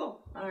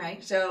cool. All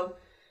right. So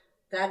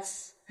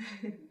that's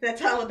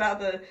that's all about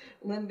the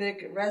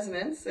limbic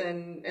resonance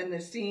and the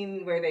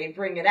scene where they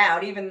bring it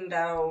out, even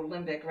though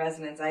limbic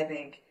resonance, I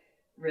think,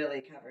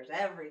 really covers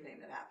everything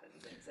that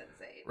happens in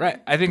Sense8.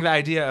 Right. I think the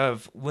idea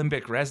of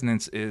limbic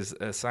resonance is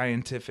a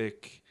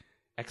scientific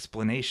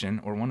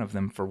explanation, or one of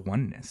them, for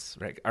oneness.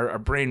 Right. Our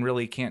brain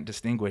really can't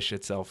distinguish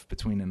itself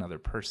between another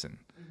person.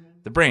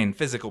 The brain,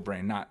 physical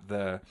brain, not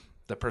the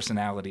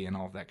personality and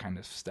all of that kind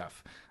of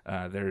stuff.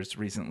 There's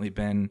recently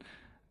been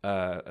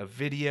a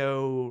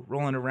video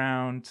rolling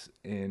around,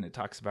 and it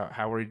talks about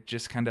how we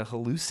just kind of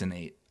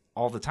hallucinate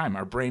all the time.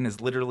 Our brain is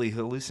literally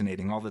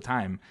hallucinating all the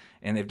time,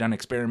 and they've done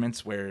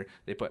experiments where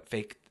they put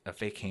a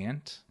fake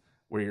hand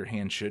where your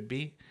hand should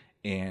be,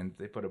 and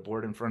they put a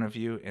board in front of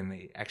you, and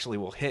they actually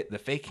will hit the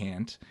fake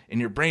hand, and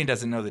your brain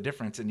doesn't know the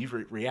difference, and you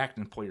react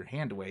and pull your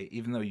hand away,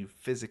 even though you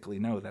physically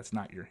know that's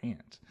not your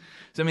hand.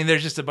 So, I mean,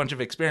 there's just a bunch of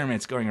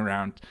experiments going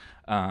around,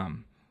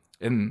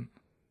 and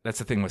that's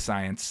the thing with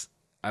science.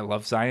 I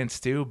love science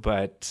too,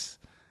 but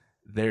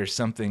there's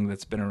something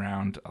that's been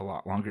around a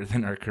lot longer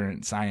than our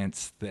current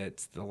science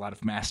that a lot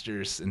of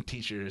masters and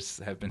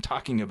teachers have been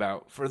talking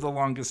about for the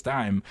longest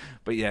time,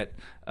 but yet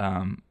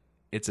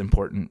it's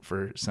important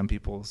for some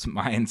people's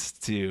minds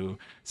to,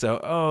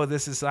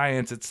 this is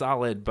science, it's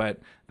solid, but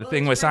the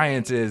thing with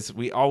science is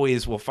we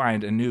always will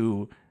find a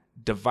new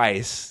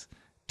device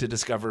to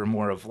discover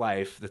more of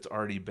life that's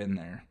already been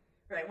there.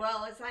 Right.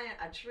 Well,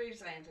 a true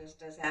scientist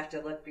does have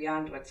to look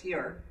beyond what's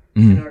here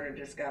in order to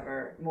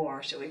discover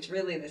more. So it's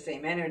really the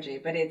same energy,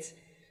 but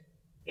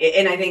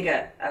and I think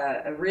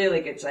a really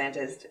good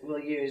scientist will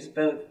use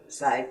both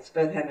sides,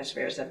 both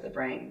hemispheres of the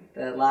brain,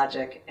 the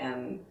logic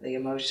and the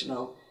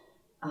emotional,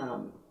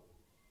 in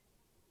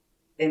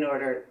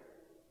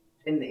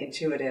the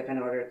intuitive, in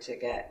order to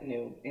get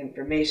new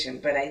information.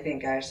 But I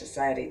think our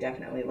society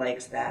definitely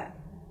likes that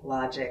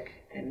logic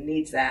and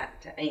needs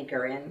that to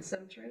anchor in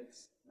some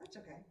truths. That's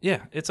okay.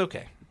 Yeah, it's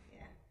okay.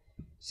 Yeah.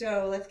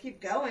 So let's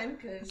keep going.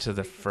 To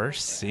the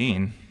first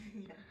scene.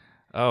 Yeah.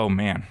 Oh,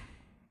 man.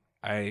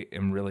 I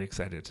am really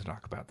excited to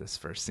talk about this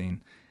first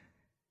scene.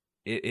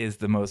 It is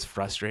the most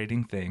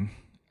frustrating thing,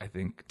 I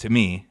think, to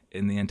me,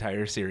 in the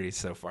entire series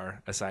so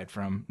far, aside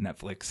from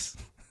Netflix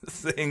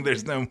saying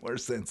there's no more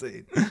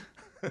Sense8.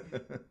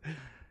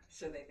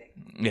 So they think.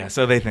 Yeah,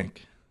 so they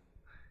think.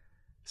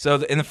 So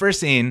in the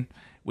first scene,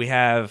 we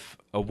have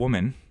a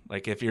woman.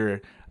 Like, if you're...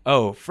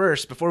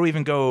 first, before we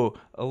even go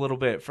a little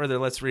bit further,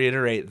 let's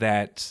reiterate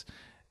that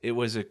it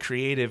was a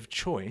creative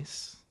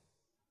choice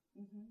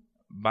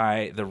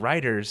by the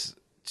writers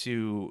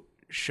to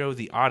show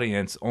the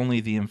audience only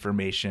the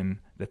information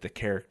that the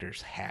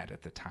characters had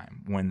at the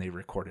time when they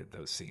recorded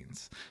those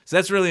scenes. So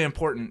that's really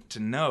important to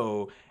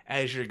know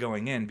as you're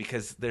going in,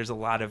 because there's a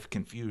lot of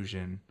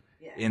confusion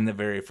in the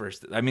very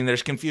first... I mean,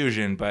 there's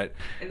confusion, but...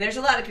 And there's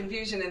a lot of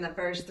confusion in the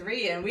first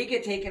three, and we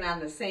get taken on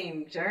the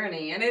same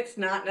journey, and it's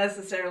not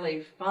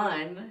necessarily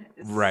fun.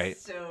 Right.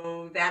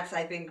 So that's,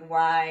 I think,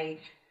 why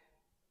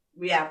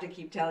we have to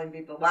keep telling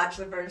people, watch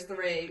the first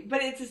three.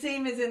 But it's the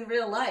same as in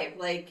real life.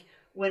 Like,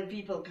 when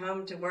people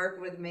come to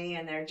work with me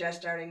and they're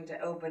just starting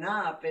to open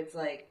up, it's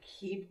like,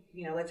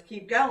 let's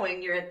keep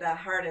going. You're at the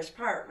hardest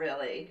part,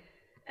 really.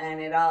 And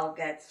it all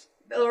gets...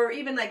 Or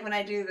even like when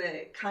I do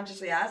the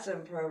Consciously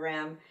Awesome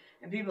program...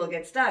 and people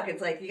get stuck, it's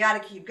like, you got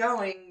to keep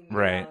going.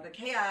 Right. The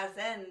chaos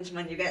ends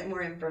when you get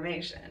more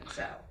information.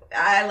 So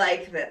I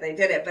like that they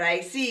did it, but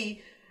I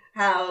see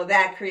how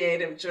that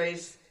creative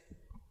choice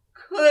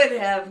could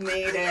have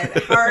made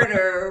it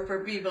harder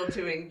for people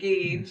to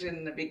engage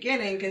in the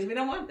beginning, because we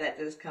don't want that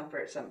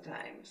discomfort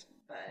sometimes.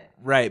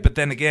 Right, but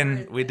then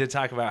again, we did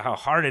talk about how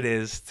hard it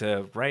is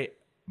to write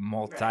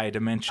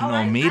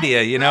multi-dimensional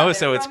media,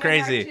 so it's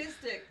crazy.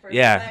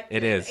 Yeah,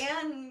 it is.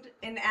 And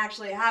in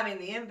actually having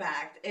the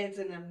impact, it's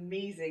an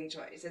amazing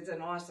choice. It's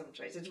an awesome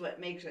choice. It's what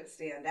makes it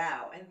stand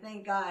out. And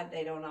thank God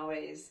they don't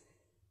always,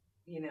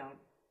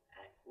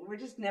 we're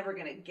just never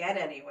going to get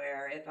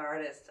anywhere if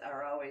artists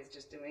are always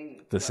just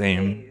doing the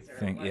same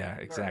thing. Yeah,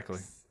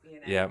 exactly.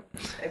 Yeah.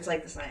 It's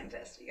like the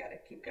scientist. You got to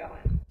keep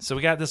going. So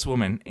we got this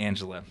woman,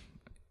 Angela.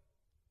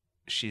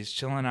 She's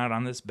chilling out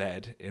on this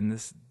bed in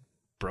this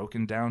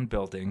broken down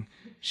building.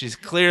 She's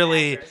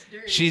clearly,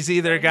 she's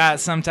either got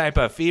some type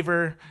of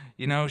fever,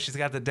 she's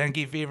got the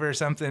dengue fever or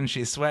something,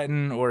 she's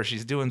sweating, or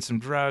she's doing some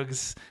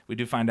drugs. We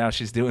do find out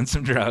she's doing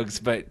some drugs,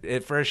 but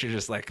at first you're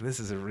just like, this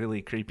is a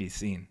really creepy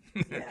scene.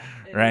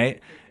 Right?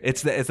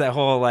 It's that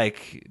whole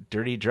like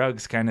dirty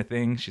drugs kind of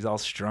thing. She's all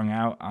strung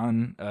out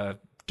on a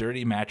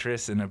dirty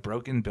mattress in a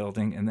broken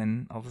building, and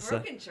then all of a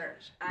sudden... Broken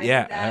church. I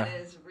think that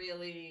is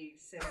really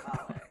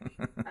symbolic.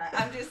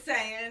 I'm just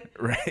saying.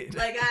 Right.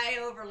 Like, I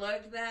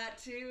overlooked that,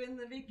 too, in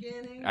the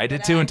beginning. I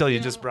did, too, until you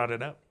just brought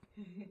it up.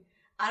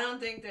 I don't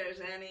think there's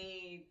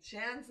any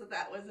chance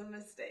that was a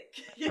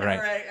mistake. Right.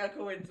 Or a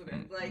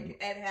coincidence.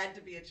 Like, it had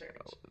to be a church.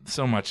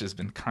 So much has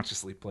been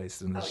consciously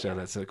placed in this show.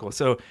 That's so cool.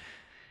 So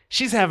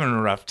she's having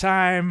a rough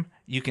time.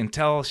 You can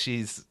tell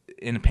she's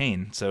in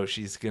pain, so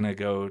she's gonna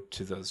go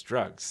to those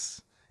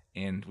drugs.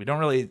 And we don't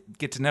really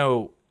get to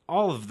know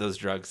all of those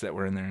drugs that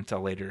were in there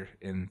until later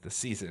in the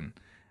season.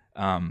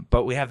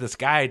 But we have this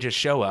guy just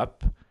show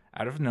up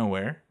out of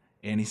nowhere,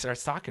 and he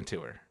starts talking to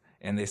her.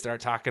 And they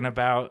start talking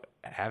about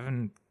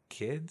having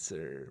kids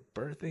or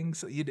birthing.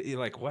 So you're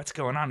like, what's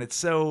going on? It's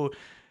so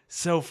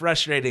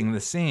frustrating, the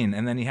scene.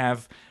 And then you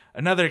have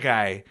another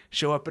guy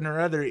show up in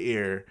her other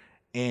ear,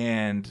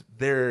 and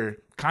they're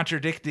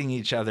contradicting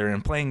each other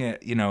and playing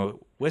it,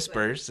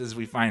 Whispers, as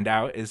we find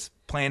out, is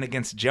playing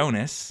against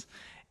Jonas.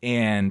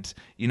 And,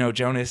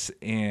 Jonas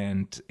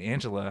and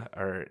Angela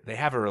they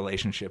have a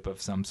relationship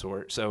of some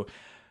sort. So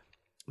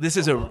this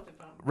is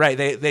right.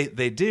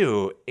 They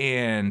do.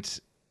 And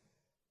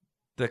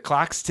the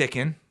clock's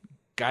ticking.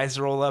 Guys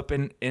roll up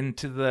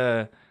into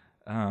the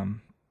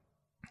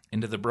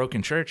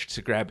broken church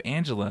to grab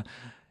Angela.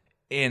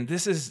 And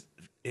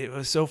it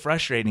was so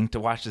frustrating to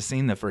watch the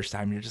scene the first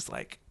time. You're just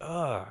like,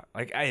 oh,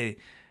 like I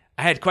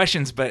had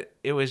questions, but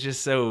it was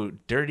just so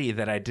dirty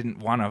that I didn't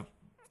want to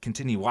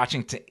continue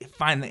watching to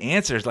find the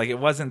answers. Like, it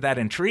wasn't that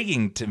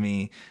intriguing to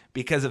me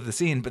because of the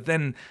scene. But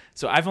then,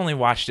 so I've only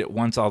watched it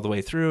once all the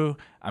way through.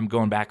 I'm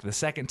going back the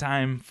second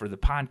time for the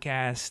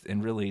podcast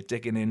and really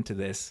digging into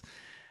this.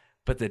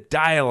 But the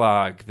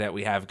dialogue that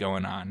we have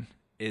going on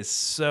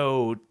is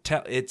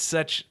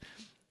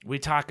we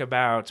talk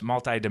about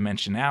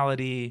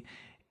multidimensionality,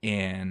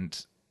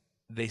 and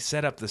they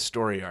set up the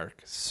story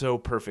arc so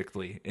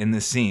perfectly in the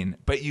scene,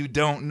 but you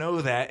don't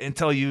know that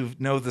until you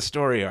know the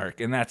story arc.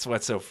 And that's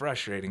what's so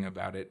frustrating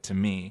about it to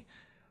me,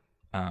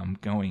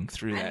 going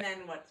through that. And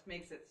then what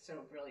makes it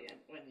so brilliant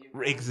when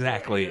you...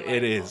 Exactly,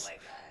 it is. Oh my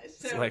gosh.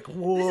 It's So like,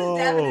 whoa. This is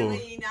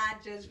definitely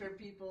not just for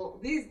people.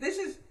 This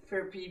is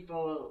for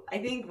people, I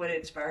think, what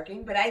it's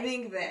sparking. But I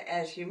think that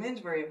as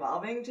humans, we're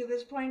evolving to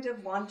this point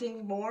of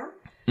wanting more.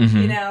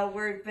 Mm-hmm.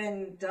 We've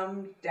been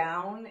dumbed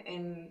down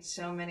in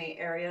so many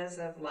areas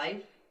of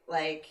life.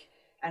 Like,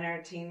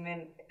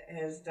 entertainment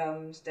has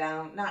dumbed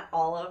down, not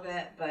all of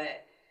it,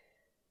 but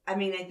I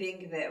mean, I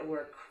think that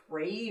we're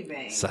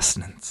craving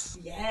sustenance.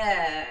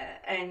 Yeah.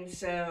 And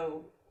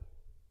so,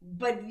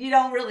 but you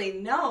don't really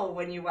know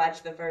when you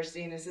watch the first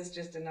scene, is this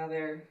just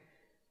another,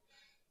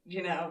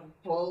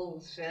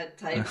 bullshit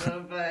type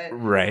of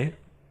right.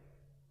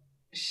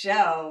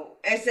 show,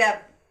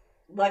 except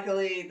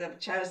luckily the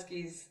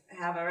Wachowskis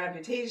have a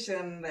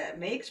reputation that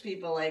makes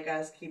people like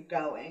us keep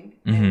going.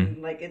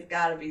 Mm-hmm. And it's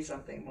got to be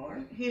something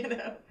more,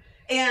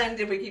 And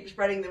if we keep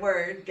spreading the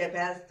word, get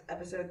past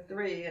episode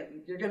 3, and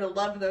you're going to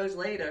love those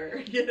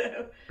later,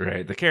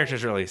 Right. The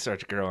characters really start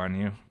to grow on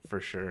you,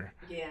 for sure.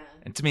 Yeah.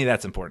 And to me,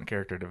 that's important.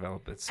 Character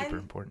development is super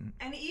important.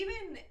 And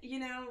even,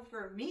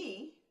 for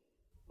me,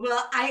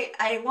 well,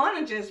 I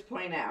want to just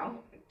point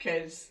out,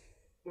 because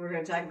we're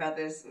going to talk about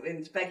this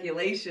in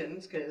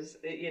speculations, because,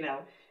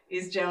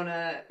 is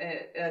Jonah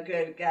a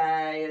good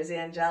guy? Is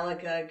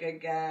Angelica a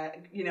good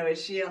guy?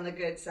 Is she on the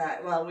good side?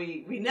 Well,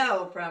 we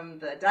know from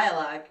the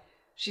dialogue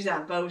she's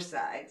on both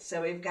sides.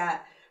 So we've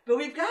got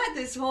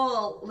this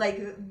whole,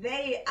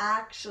 they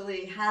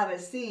actually have a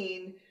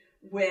scene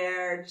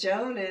where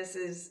Jonas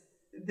is,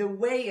 the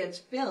way it's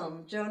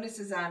filmed, Jonas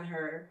is on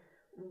her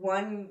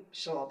one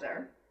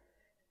shoulder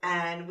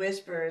and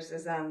Whispers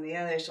is on the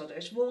other shoulder.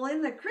 Well,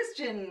 in the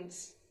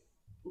Christians'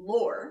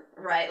 lore,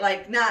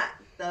 right? Not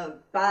the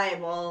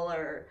Bible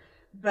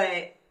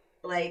but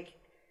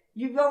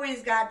you've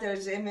always got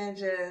those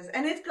images,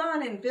 and it's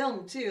gone in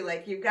film too.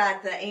 You've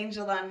got the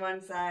angel on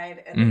one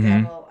side and the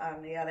Mm-hmm. devil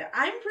on the other.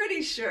 I'm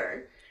pretty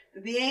sure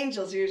that the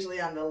angel's usually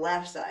on the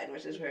left side,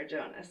 which is where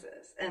Jonas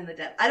is, and the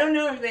devil. I don't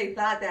know if they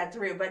thought that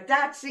through, but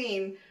that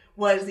scene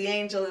was the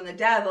angel and the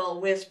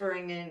devil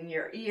whispering in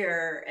your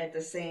ear at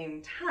the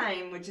same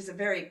time, which is a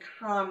very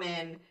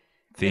common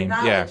theme,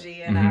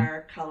 mythology in Mm-hmm.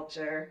 our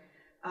culture.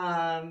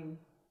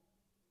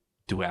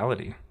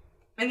 Duality.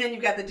 And then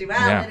you've got the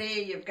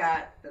duality, you've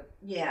got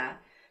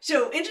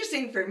So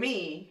interesting for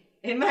me,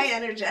 in my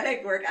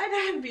energetic work, I've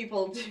had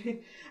people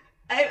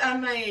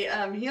on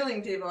my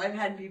healing table, I've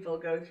had people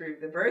go through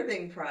the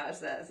birthing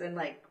process and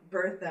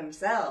birth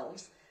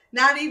themselves.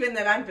 Not even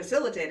that I'm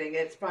facilitating,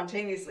 it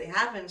spontaneously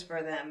happens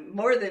for them.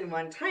 More than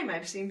one time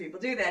I've seen people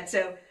do that.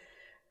 So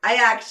I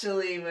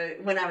actually,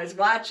 when I was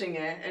watching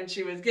it and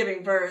she was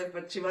giving birth,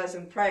 but she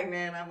wasn't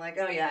pregnant, I'm like,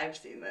 oh yeah, I've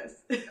seen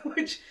this.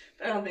 Which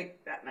I don't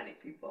think that many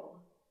people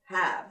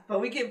have. But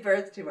we give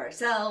birth to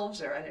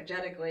ourselves or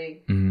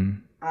energetically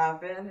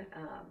often.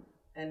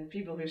 And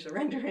people who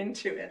surrender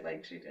into it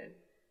like she did.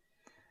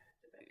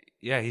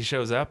 Yeah, he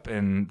shows up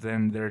and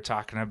then they're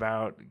talking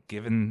about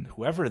giving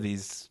whoever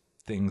these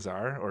things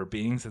are or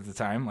beings at the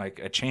time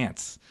a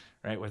chance,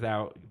 right?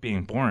 Without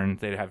being born,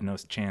 they'd have no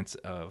chance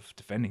of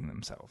defending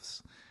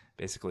themselves,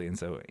 basically. And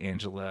so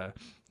Angela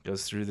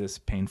goes through this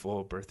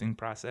painful birthing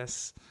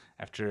process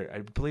after, I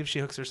believe she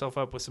hooks herself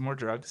up with some more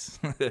drugs.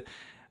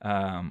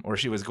 Or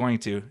she was going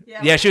to.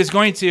 Yeah, she was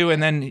going to,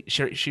 and then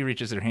she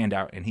reaches her hand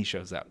out and he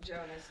shows up.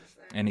 Jonas is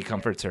there. And he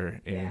comforts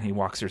her and he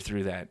walks her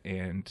through that,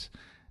 and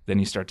then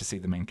you start to see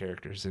the main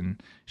characters,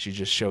 and she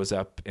just shows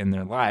up in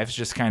their lives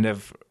just kind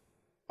of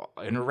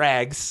in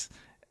rags,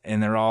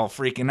 and they're all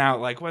freaking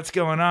out, like, what's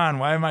going on?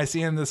 Why am I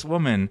seeing this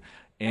woman?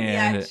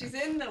 And yeah, she's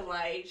in the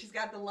white. She's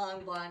got the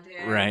long blonde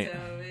hair. Right.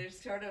 So there's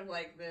sort of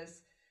like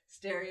this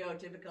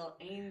stereotypical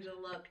angel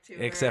look to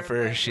her. Except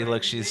for but she when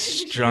looks, she's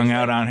strung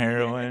out on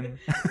heroin.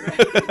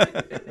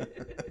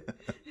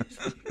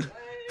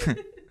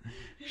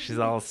 She's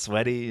all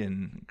sweaty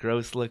and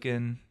gross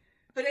looking.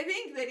 But I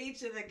think that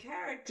each of the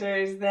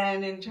characters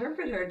then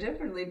interpret her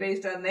differently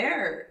based on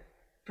their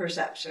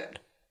perception.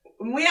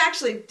 We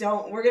actually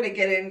don't, we're going to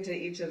get into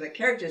each of the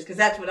characters because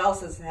that's what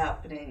else is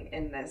happening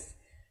in this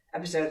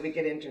episode. We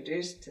get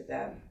introduced to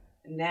them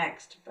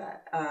next,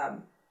 but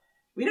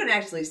we don't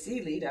actually see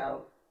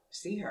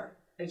her.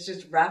 It's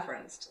just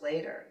referenced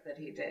later that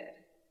he did,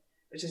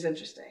 which is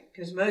interesting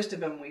because most of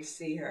them we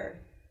see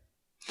her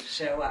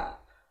show up.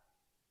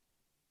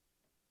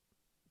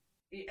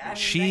 I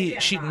mean,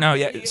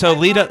 So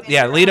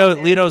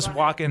Leto's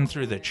walking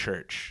through the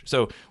church.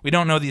 So we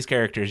don't know these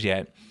characters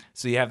yet.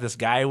 So you have this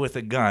guy with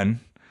a gun,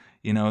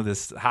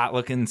 this hot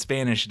looking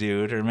Spanish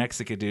dude or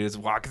Mexican dude is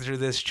walking through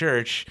this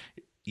church.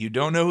 You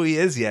don't know who he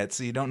is yet,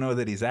 so you don't know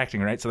that he's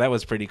acting, right? So that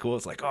was pretty cool.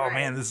 It's like, oh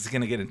man, this is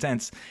going to get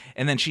intense.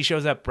 And then she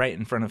shows up right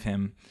in front of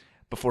him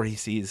before he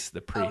sees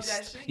the priest.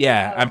 Does she?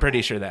 Yeah, Okay. I'm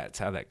pretty sure that's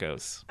how that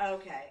goes.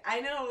 Okay.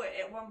 I know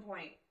at one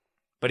point.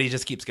 But he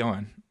just keeps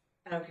going.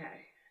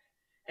 Okay.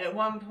 At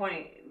one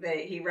point,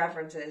 he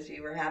references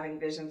you were having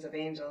visions of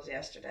angels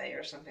yesterday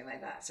or something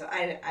like that. So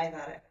I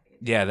thought it.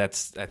 Yeah,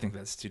 I think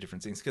that's two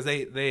different things because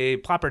they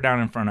plop her down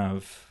in front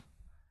of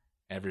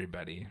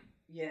everybody.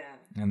 Yeah.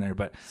 In there,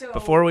 but So,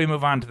 before we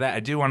move on to that, I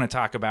do want to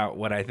talk about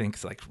what I think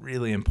is like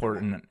really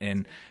important.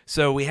 And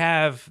so we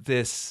have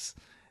this.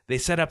 They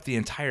set up the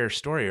entire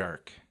story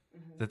arc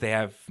that they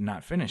have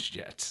not finished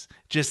yet,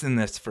 just in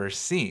this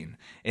first scene,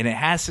 and it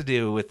has to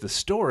do with the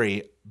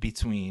story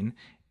between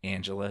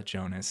Angela,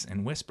 Jonas,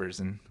 and Whispers,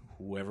 and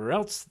whoever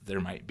else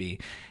there might be.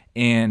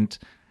 And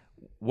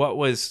what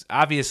was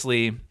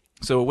obviously,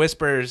 so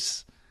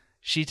Whispers,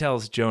 she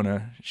tells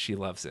Jonah she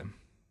loves him.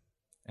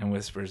 And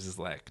Whispers is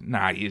like,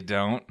 nah, you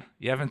don't.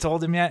 You haven't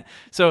told him yet?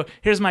 So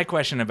here's my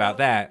question about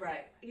that.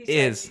 Right.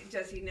 Does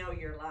he know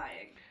you're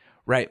lying?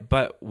 Right,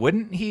 but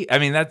wouldn't he? I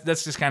mean,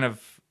 that's just kind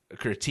of a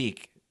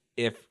critique.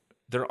 If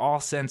they're all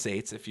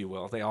sensates, if you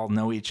will, they all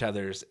know each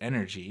other's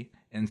energy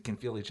and can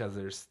feel each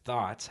other's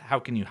thoughts, how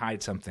can you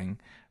hide something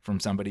from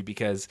somebody?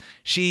 Because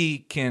she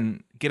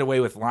can get away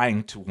with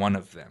lying to one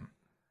of them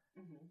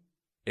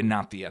and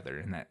not the other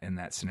in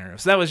that scenario.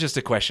 So that was just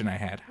a question I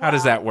had. How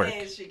does that work?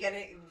 Is she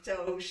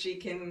so she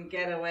can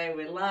get away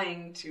with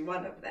lying to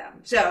one of them.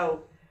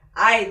 So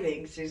I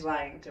think she's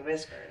lying to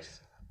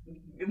Whispers.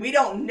 We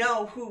don't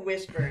know who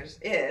Whispers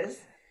is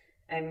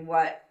and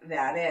what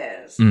that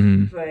is,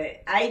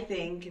 but I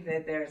think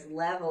that there's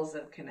levels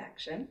of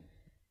connection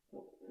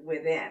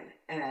within,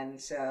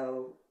 and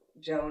so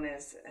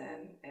Jonas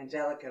and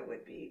Angelica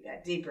would be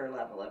that deeper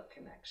level of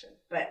connection.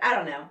 But I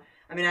don't know.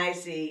 I mean,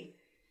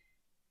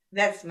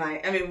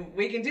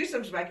 we can do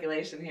some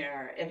speculation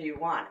here if you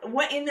want.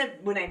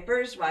 When I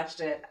first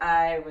watched it,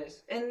 I'm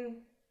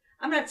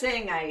not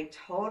saying I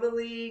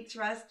totally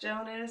trust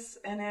Jonas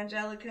and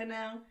Angelica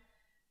now,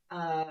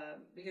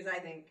 because I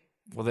think.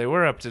 Well, they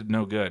were up to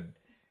no good,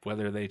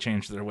 whether they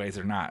changed their ways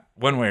or not.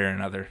 One way or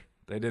another,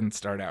 they didn't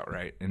start out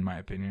right, in my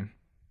opinion.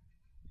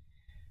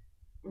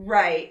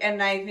 Right,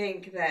 and I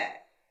think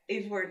that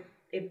if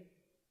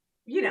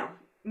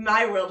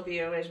my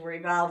worldview is we're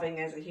evolving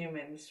as a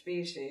human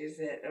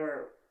species,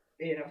 or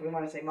if we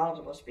want to say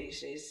multiple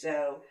species.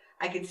 So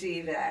I could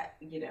see that,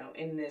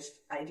 in this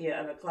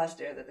idea of a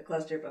cluster, that the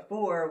cluster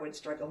before would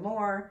struggle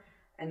more,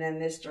 and then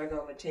this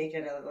struggle would take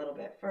it a little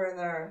bit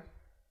further.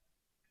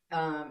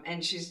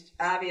 And she's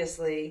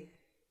obviously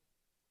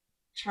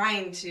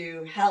trying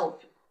to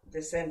help the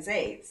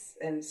sensates,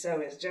 and so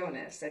is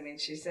Jonas. I mean,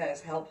 she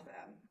says, help them.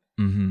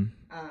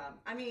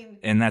 Mm-hmm.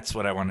 And that's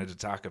what I wanted to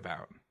talk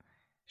about.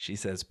 She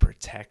says,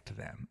 protect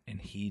them, and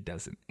he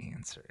doesn't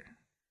answer.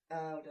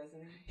 Oh,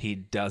 doesn't he? He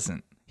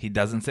doesn't. He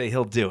doesn't say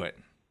he'll do it.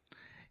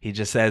 He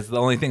just says, the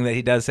only thing that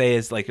he does say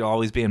is, like, you'll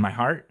always be in my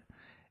heart.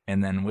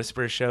 And then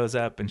Whisper shows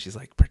up, and she's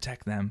like,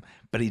 protect them.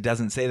 But he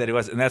doesn't say that he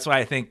was. And that's why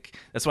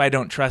I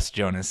don't trust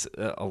Jonas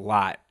a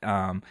lot.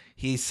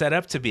 He's set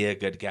up to be a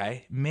good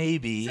guy.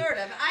 Maybe. Sort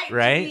of.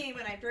 Right? To me,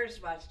 when I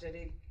first watched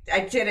it,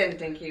 I didn't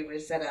think he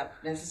was set up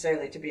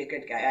necessarily to be a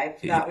good guy.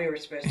 I thought we were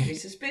supposed to be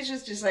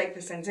suspicious, just like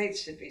the sensates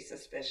should be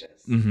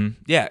suspicious. Mm-hmm.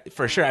 Yeah,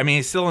 for sure. I mean,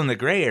 he's still in the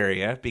gray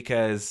area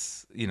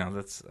because,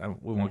 that's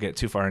we won't get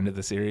too far into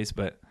the series,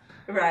 but...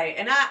 Right,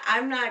 and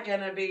I'm not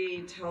going to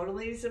be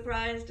totally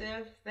surprised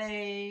if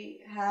they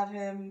have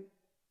him...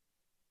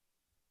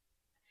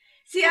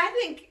 See, I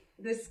think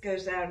this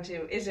goes down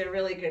to, is there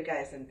really good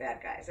guys and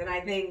bad guys? And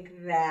I think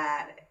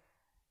that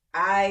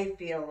I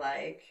feel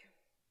like,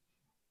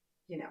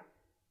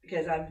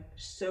 because I'm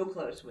so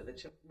close with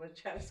the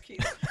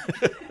Wachowskis.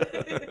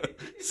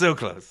 So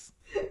close.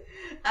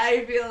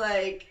 I feel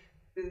like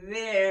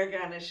they're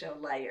going to show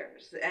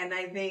layers. And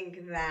I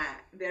think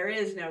that there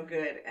is no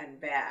good and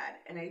bad.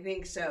 And I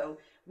think so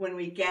when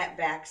we get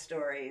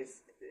backstories,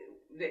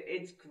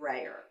 it's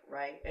grayer,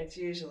 right? It's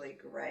usually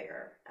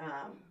grayer.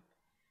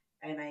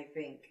 And I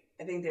think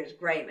there's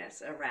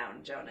grayness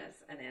around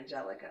Jonas and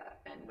Angelica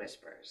and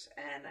Whispers.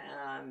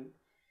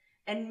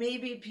 And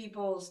maybe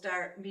people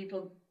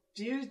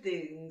do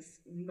things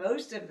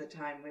most of the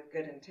time with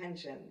good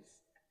intentions,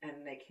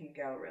 and they can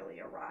go really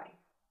awry.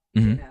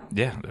 Mm-hmm. You know?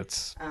 Yeah,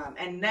 that's.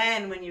 And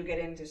then when you get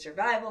into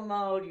survival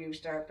mode, you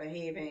start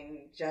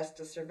behaving just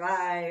to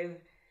survive.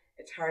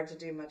 It's hard to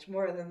do much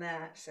more than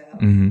that. So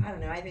Mm-hmm. I don't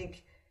know. I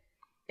think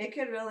it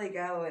could really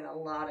go in a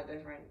lot of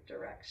different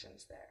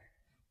directions there.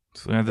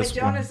 So but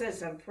Jonas has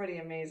some pretty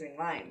amazing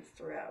lines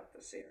throughout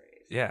the series.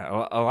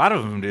 Yeah, a lot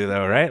of them do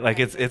though, right? Like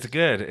it's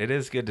good. It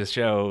is good to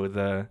show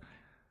the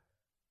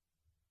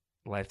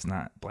life's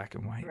not black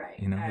and white. Right.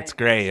 You know, it's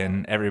gray,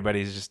 and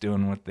everybody's just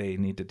doing what they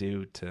need to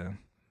do to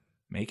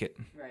make it.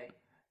 Right.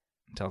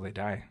 Until they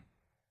die,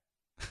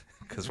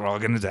 because we're all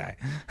gonna die.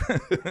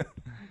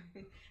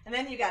 And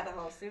then you got the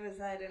whole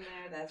suicide in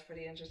there. That's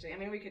pretty interesting. I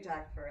mean, we could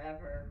talk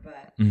forever,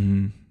 but.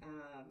 Mm-hmm.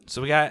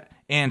 So we got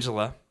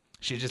Angela.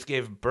 She just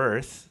gave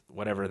birth,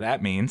 whatever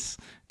that means,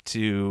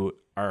 to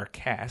our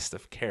cast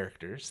of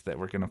characters that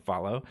we're going to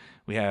follow.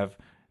 We have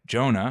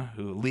Jonah,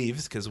 who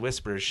leaves because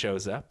Whispers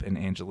shows up, and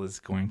Angela's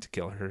going to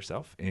kill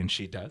herself, and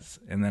she does.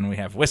 And then we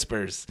have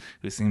Whispers,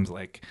 who seems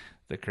like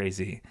the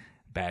crazy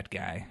bad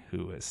guy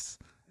who is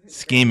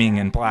scheming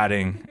and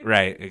plotting.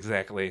 Right,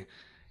 exactly.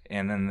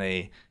 And then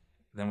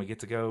we get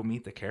to go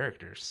meet the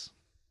characters.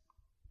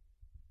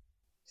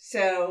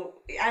 So,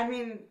 I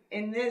mean,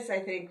 in this, I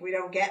think we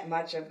don't get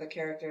much of the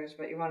characters,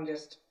 but you want to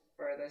just,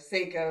 for the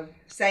sake of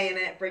saying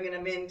it, bringing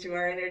them into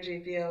our energy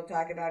field,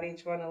 talk about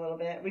each one a little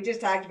bit. We just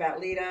talked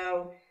about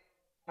Leto.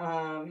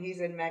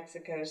 He's in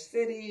Mexico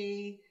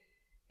City,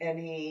 and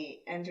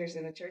he enters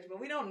in the church, but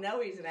we don't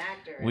know he's an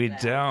actor. We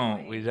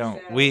don't. So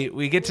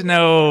we get to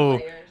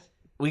know.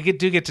 We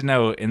do get to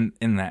know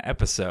in that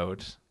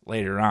episode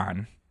later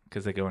on,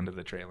 because they go into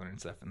the trailer and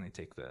stuff, and they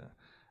take the.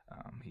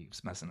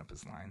 He's messing up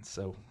his lines.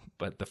 So,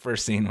 but the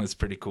first scene was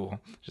pretty cool.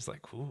 Just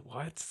like,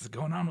 what's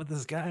going on with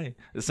this guy?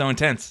 It's so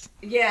intense.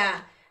 Yeah.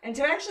 And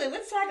so actually,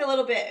 let's talk a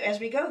little bit, as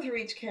we go through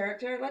each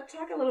character, let's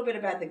talk a little bit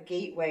about the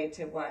gateway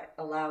to what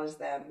allows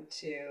them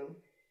to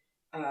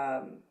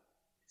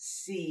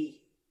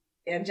see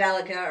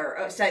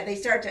Angelica, so they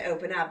start to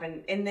open up,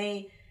 and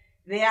they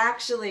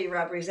actually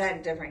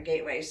represent different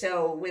gateways.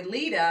 So with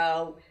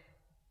Leto,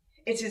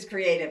 it's his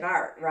creative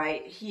art,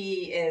 right?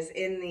 He is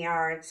in the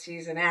arts.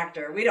 He's an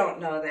actor. We don't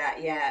know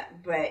that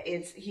yet, but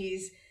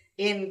he's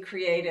in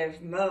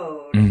creative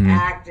mode,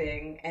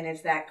 acting, and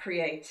it's that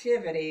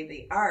creativity,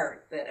 the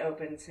art, that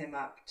opens him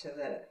up to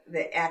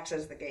that acts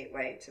as the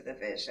gateway to the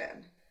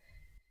vision.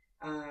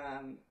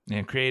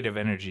 And creative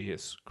energy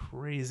is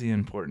crazy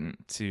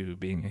important to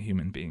being a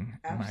human being,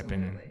 in my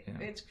opinion. Yeah.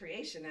 It's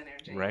creation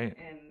energy, right?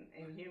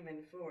 In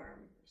human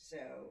form. So,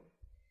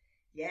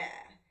 yeah.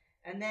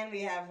 And then we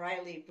have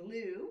Riley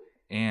Blue.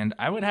 And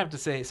I would have to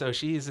say, so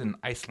she's an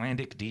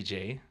Icelandic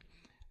DJ.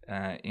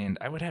 And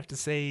I would have to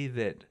say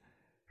that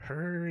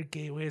her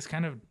gateway is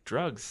kind of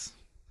drugs.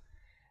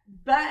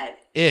 But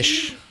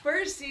Ish.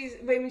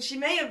 She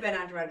may have been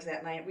on drugs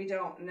that night. We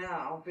don't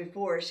know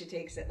before she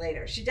takes it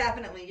later. She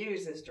definitely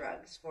uses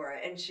drugs for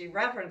it. And she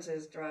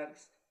references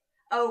drugs.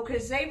 Oh,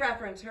 because they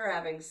reference her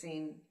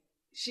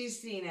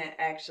she's seen it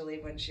actually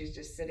when she's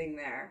just sitting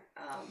there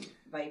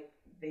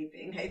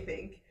vaping, I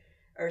think.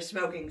 Or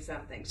smoking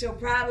something. So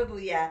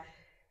probably, yeah.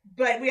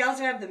 But we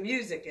also have the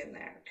music in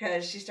there,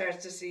 because she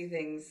starts to see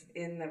things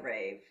in the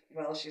rave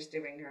while she's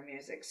doing her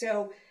music.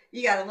 So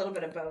you got a little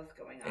bit of both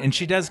going on. And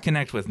she does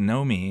connect with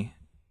Nomi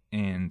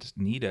and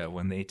Nita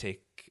when they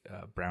take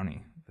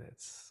Brownie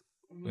that's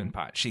in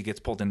pot. She gets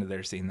pulled into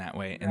their scene that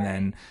way. Right. And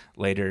then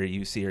later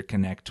you see her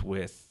connect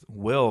with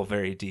Will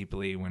very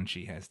deeply when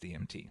she has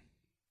DMT.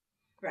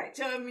 Right.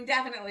 So, I mean,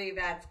 definitely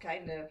that's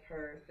kind of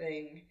her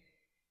thing.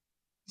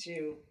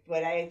 Too,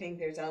 but I think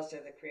there's also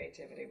the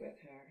creativity with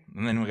her.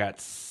 And then we got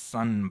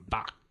Sun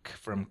Bak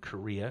from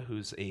Korea,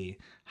 who's a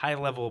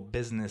high-level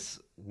business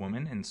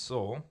woman in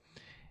Seoul.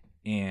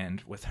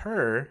 And with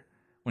her,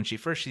 when she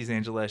first sees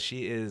Angela,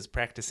 she is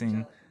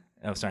practicing...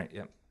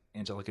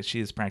 Angelica. She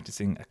is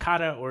practicing a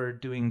kata or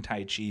doing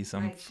Tai Chi.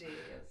 Tai Chi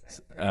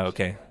is...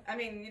 okay. I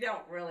mean, you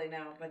don't really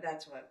know, but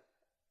that's what...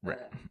 Right.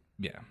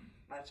 Yeah.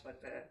 That's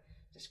what the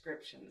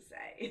descriptions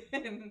say.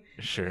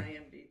 Sure.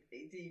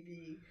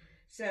 IMDb.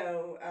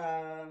 So,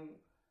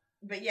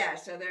 but yeah,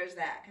 so there's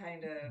that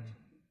kind of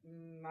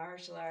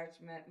martial arts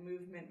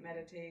movement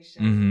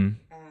meditation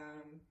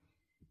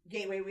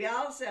gateway. We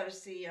also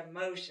see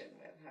emotion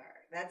with her.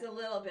 That's a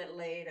little bit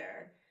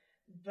later,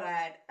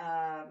 but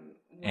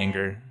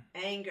anger.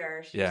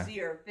 You see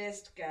her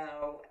fist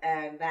go,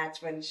 and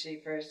that's when she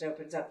first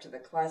opens up to the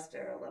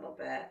cluster a little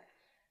bit.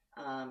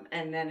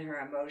 And then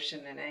her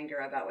emotion and anger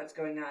about what's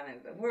going on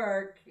in the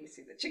work. You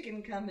see the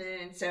chicken come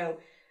in, so.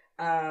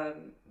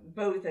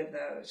 Both of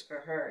those for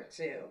her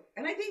too,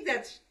 and I think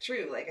that's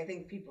true. Like, I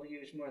think people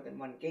use more than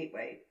one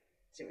gateway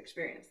to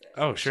experience this.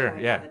 Oh, sure,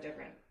 yeah. All the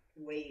different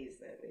ways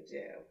that we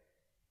do.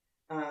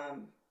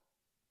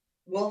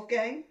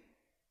 Wolfgang,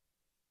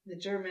 the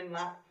German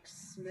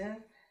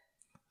locksmith.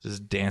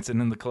 Just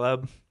dancing in the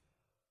club.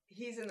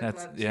 He's in the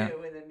club too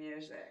with the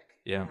music.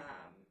 Yeah.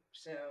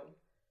 So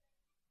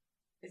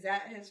is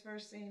that his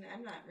first scene?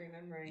 I'm not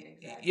remembering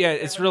exactly. Yeah,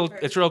 it's real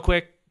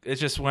quick.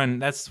 It's just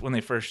that's when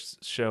they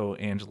first show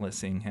Angela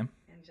seeing him.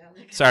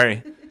 Angelica.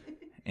 Sorry.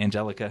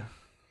 Angelica.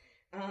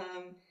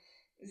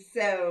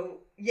 So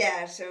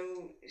his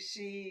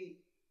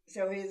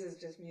is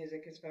just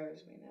music as far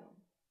as we know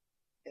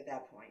at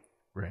that point.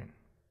 Right.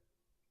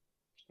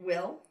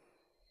 Will,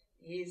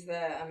 he's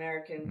the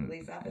American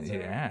police officer.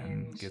 Yeah,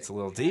 and gets a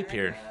little deep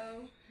here.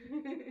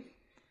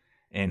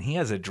 And he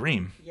has a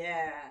dream.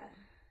 Yeah.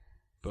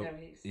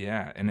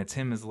 And it's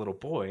him as a little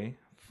boy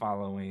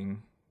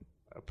following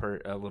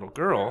a little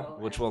girl,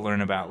 which we'll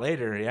learn about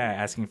later. Yeah,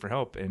 asking for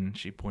help, and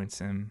she points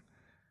him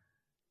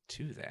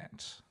to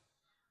that.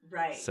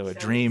 Right. So a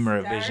dream or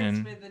a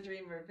vision. With a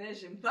dream or a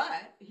vision,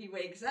 but he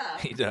wakes up.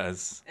 He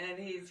does. And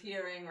he's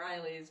hearing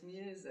Riley's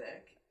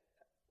music.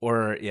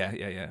 Or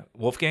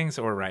Wolfgang's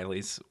or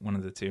Riley's, one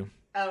of the two.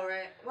 Oh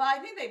right. Well, I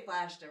think they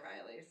flash to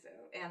Riley,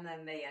 and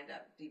then they end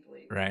up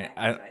deeply. Right.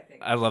 Connected,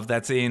 I love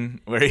that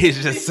scene where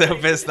he's just so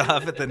pissed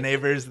off at the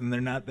neighbors and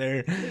they're not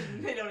there.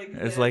 They don't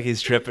exist. It's like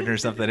he's tripping or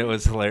something. It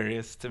was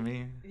hilarious to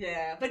me.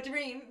 Yeah, but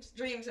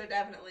dreams are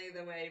definitely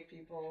the way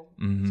people.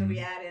 Mm-hmm. So we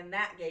add in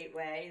that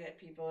gateway that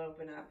people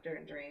open up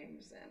during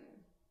dreams,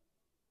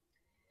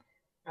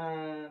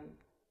 and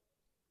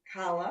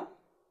Kala,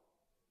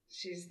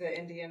 she's the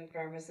Indian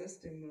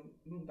pharmacist in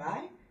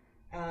Mumbai.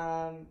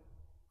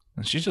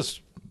 And she's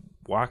just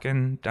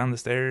walking down the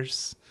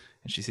stairs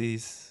and she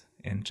sees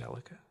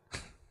Angelica.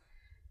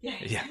 Yeah.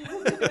 Yeah.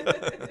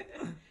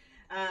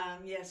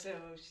 So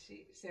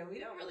we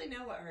don't really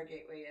know what her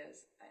gateway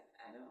is. I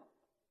don't.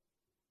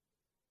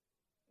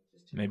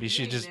 Maybe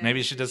she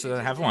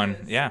doesn't have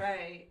one. Yeah.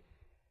 Right.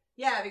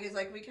 Yeah, because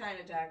like we kind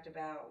of talked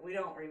about, we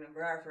don't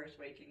remember our first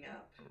waking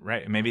up.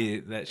 Right. Maybe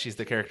that she's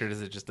the character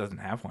that just doesn't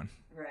have one.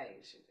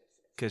 Right.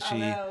 Because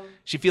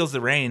she feels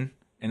the rain.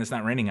 And it's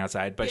not raining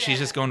outside, but she's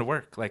just going to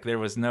work. Like there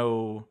was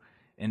no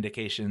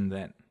indication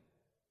that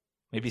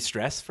maybe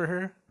stress for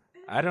her.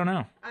 I don't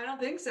know. I don't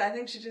think so. I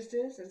think she just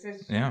is.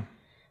 Yeah.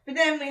 But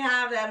then we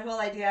have that whole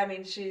idea. I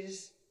mean,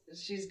 she's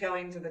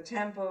going to the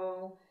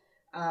temple,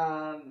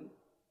 talking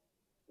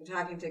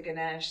to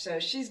Ganesh. So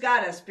she's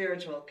got a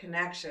spiritual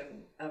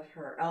connection of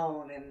her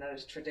own in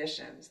those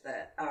traditions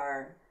that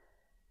are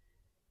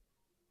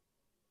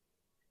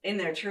in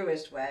their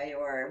truest way,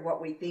 or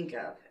what we think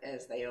of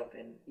as they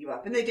open you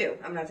up. And they do.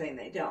 I'm not saying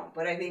they don't,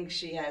 but I think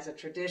she has a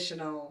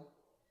traditional,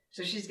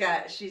 so she's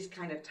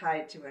kind of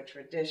tied to a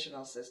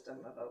traditional system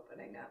of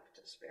opening up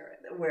to spirit,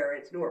 where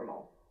it's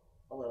normal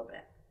a little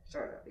bit,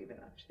 sort of, even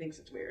though she thinks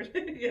it's weird,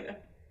 you know.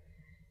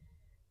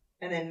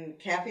 And then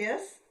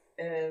Capheus,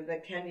 the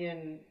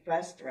Kenyan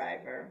bus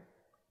driver.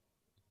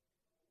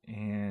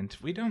 And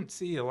we don't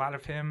see a lot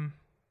of him.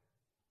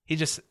 He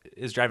just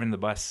is driving the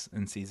bus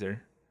and sees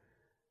her.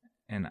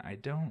 And I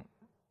don't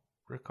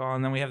recall.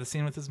 And then we have the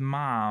scene with his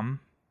mom.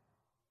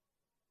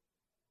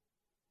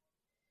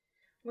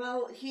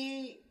 Well,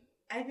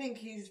 I think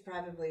he's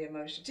probably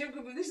emotional too.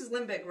 This is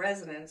limbic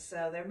resonance,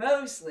 so they're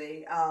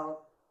mostly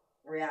all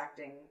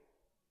reacting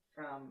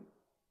from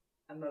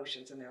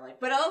emotions in their life.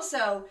 But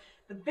also,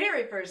 the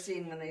very first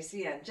scene when they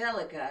see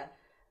Angelica,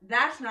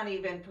 that's not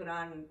even put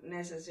on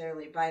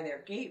necessarily by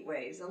their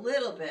gateways. A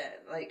little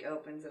bit like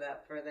opens it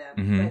up for them,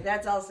 mm-hmm. but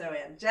that's also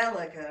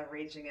Angelica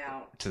reaching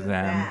out to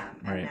them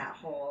right. And that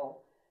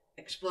whole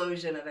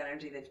explosion of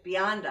energy that's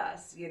beyond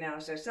us, you know.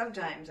 So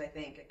sometimes I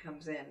think it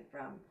comes in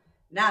from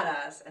not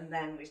us, and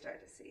then we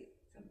start to see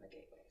some of the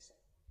gateways.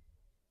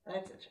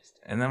 That's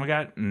interesting. And then we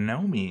got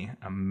Nomi,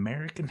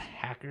 American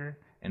hacker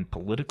and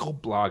political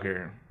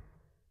blogger.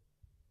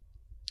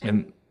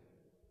 And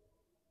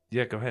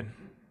yeah, go ahead.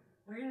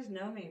 Where does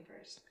Nomi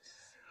first?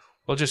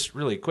 Well, just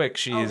really quick,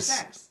 she's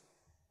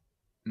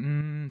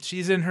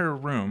in her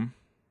room.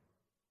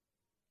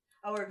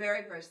 Oh, her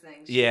very first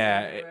thing.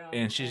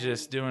 And she's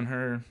just doing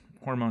her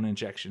hormone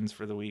injections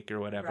for the week or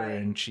whatever, right.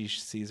 And she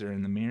sees her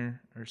in the mirror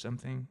or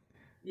something.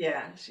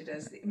 Yeah, she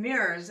does.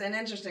 Mirrors, and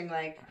interesting,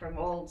 like from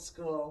old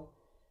school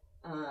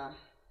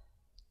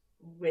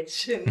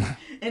witch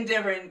and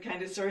different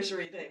kind of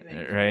sorcery type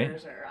things. Right.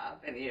 Mirrors are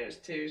often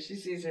used too. She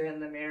sees her in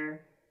the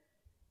mirror.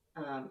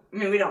 I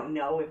mean, we don't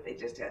know if they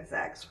just had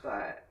sex,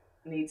 but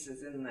Neitz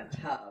is in the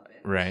tub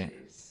and right.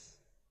 She's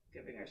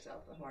giving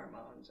herself the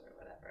hormones or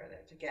whatever.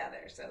 They're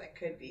together, so that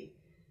could be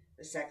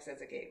the sex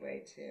as a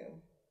gateway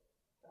too.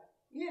 But,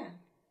 yeah.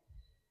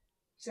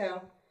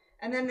 So,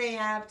 and then they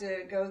have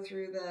to go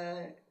through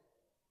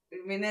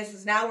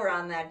now we're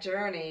on that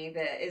journey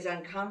that is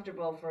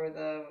uncomfortable for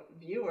the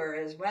viewer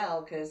as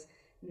well, because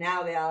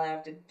now they all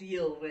have to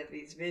deal with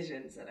these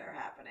visions that are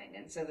happening.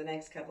 And so the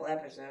next couple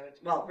episodes,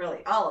 well, really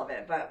all of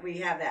it, but we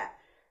have that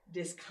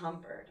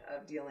discomfort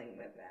of dealing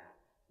with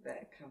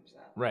that comes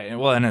up. Right.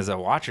 And as a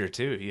watcher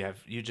too,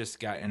 you just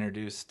got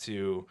introduced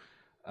to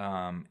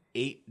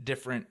 8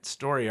 different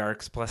story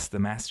arcs plus the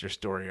master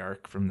story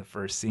arc from the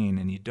first scene,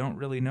 and you don't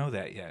really know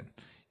that yet.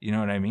 You know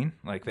what I mean?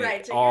 Like they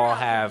right, so all you're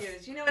have.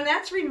 confused. And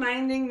that's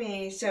reminding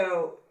me.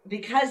 So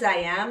because I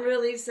am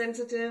really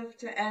sensitive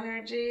to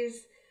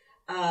energies,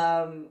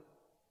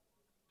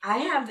 I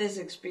have this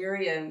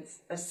experience,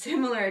 a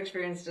similar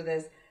experience to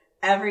this,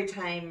 every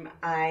time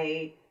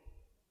I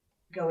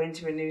go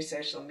into a new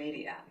social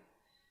media.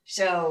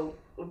 So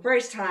the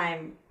first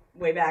time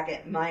way back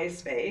at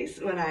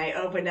MySpace, when I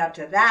opened up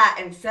to that,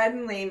 and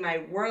suddenly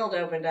my world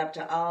opened up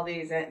to all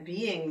these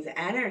beings'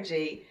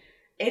 energy,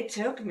 it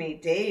took me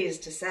days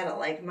to settle.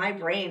 Like my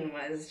brain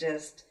was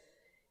just,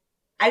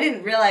 I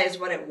didn't realize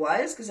what it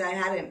was because I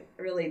hadn't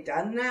really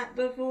done that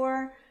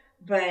before.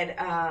 But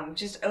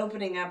just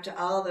opening up to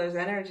all those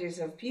energies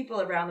of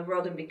people around the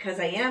world, and because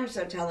I am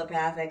so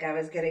telepathic, I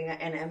was getting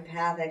and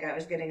empathic. I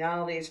was getting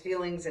all these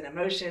feelings and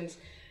emotions.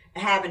 It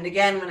happened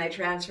again when I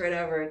transferred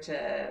over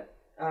to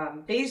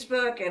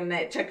Facebook, and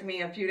it took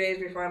me a few days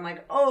before I'm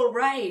like, oh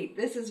right,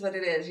 this is what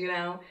it is,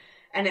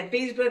 And at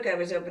Facebook, I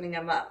was opening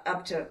them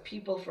up to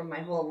people from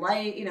my whole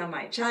life,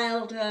 my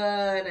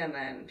childhood, and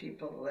then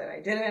people that I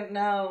didn't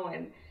know,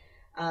 and.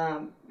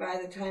 By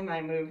the time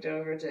I moved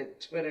over to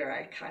Twitter,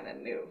 I kind of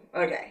knew.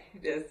 Okay,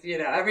 just,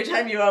 every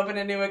time you open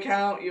a new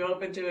account, you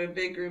open to a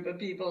big group of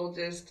people,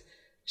 just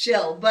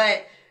chill.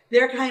 But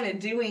they're kind of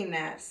doing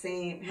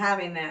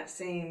having that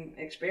same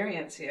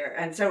experience here.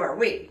 And so are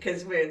we,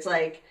 because it's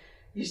like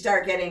you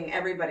start getting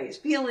everybody's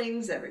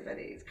feelings,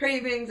 everybody's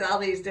cravings, all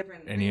these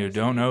different and you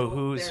don't know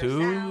who's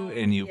who,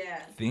 and you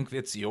think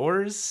it's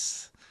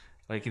yours.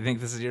 Like, you think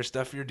this is your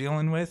stuff you're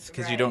dealing with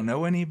because you don't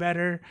know any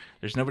better.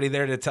 There's nobody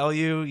there to tell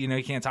you.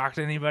 You can't talk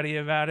to anybody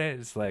about it.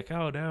 It's like,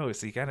 oh, no.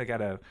 So you kind of got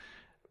to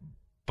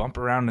bump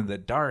around in the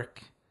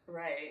dark.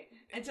 Right.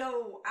 And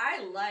so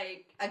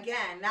I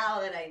again,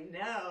 now that I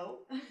know,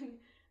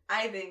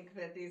 I think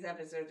that these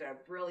episodes are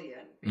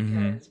brilliant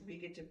because we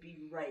get to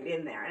be right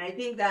in there. And I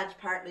think that's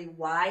partly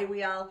why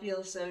we all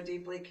feel so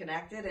deeply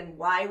connected and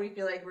why we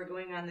feel like we're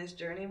going on this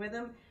journey with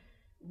them.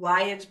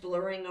 Why it's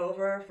blurring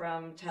over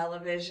from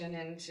television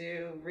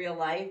into real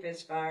life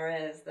as far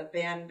as the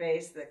fan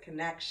base, the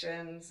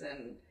connections,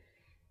 and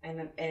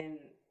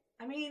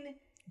I mean...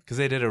 Because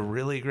they did a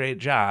really great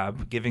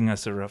job giving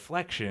us a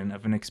reflection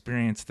of an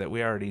experience that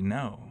we already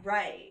know.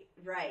 Right.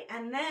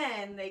 And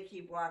then they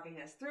keep walking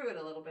us through it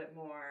a little bit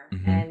more.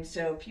 And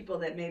so people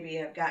that maybe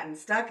have gotten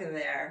stuck in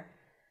there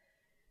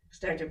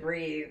start to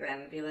breathe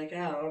and be like,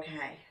 oh,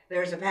 okay,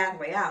 there's a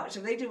pathway out. So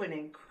they do an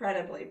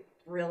incredibly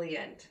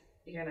brilliant...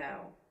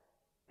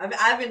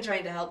 I've been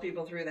trying to help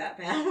people through that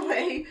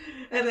pathway,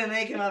 and then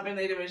they come up and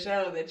they do a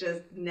show that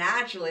just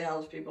naturally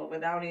helps people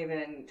without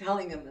even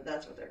telling them that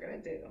that's what they're going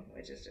to do,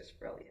 which is just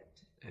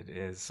brilliant. It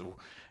is. So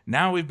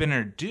now we've been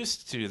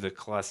introduced to the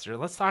cluster.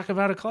 Let's talk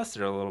about a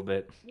cluster a little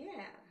bit.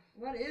 Yeah.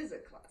 What is a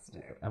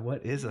cluster?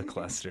 What is a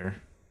cluster?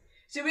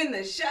 So in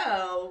the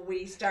show,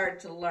 we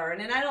start to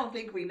learn, and I don't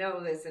think we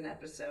know this in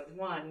episode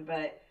 1,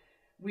 but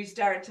we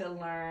start to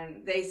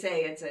learn, they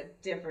say it's a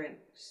different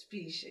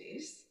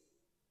species.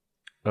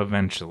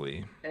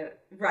 Eventually.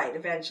 Right,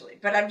 eventually.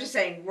 But I'm just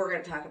saying we're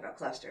going to talk about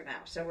cluster now.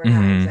 So we're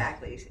not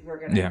exactly, we're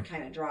going to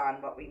kind of draw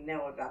on what we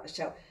know about the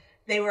show.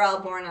 They were all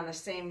born on the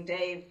same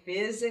day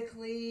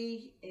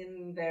physically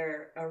in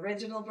their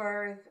original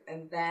birth,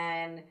 and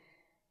then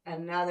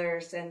another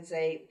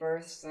sensate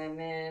births them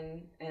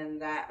in,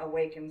 and that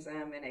awakens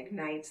them and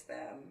ignites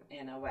them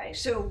in a way.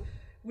 So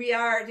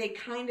they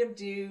kind of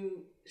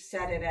do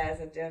set it as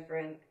a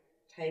different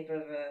type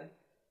of a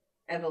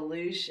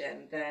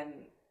evolution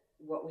than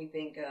what we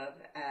think of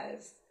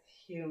as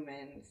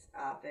humans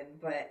often,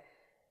 but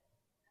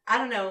I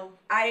don't know.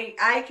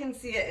 I can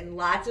see it in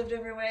lots of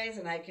different ways,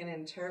 and I can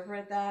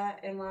interpret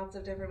that in lots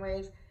of different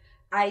ways.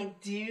 I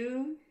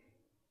do.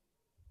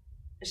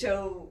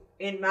 So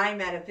in my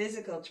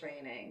metaphysical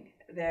training,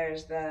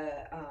 there's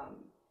the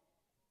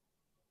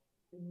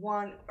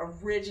one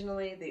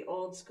originally, the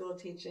old school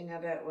teaching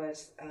of it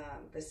was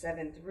the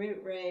seventh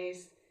root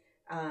race.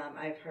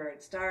 I've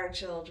heard star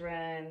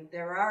children.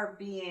 There are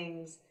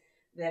beings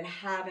that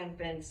haven't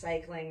been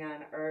cycling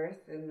on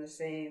Earth in the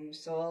same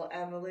soul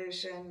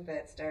evolution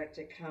that start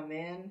to come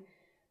in.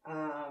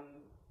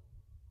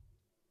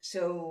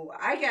 So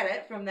I get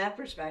it from that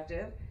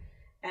perspective.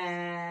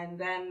 And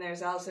then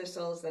there's also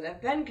souls that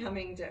have been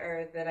coming to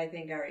Earth that I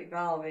think are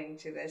evolving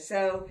to this.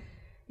 So,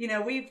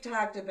 we've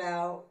talked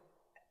about,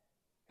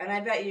 and I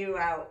bet you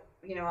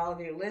all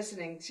of you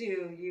listening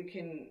too, you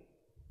can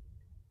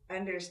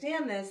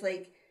understand this,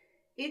 like,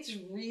 it's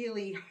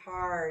really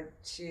hard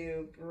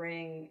to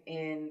bring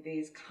in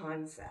these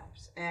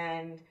concepts,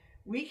 and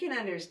we can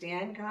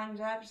understand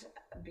concepts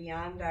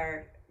beyond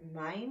our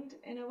mind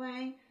in a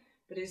way,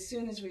 but as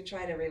soon as we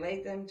try to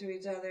relate them to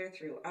each other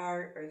through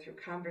art or through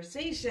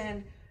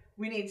conversation,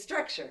 we need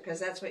structure, because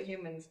that's what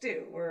humans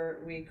do.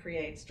 We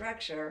create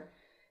structure.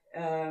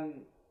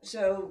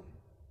 So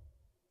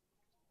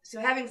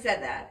having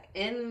said that,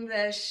 in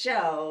the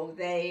show,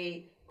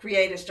 they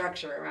create a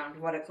structure around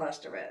what a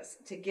cluster is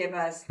to give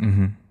us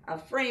a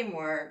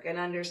framework, an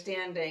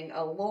understanding,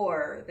 a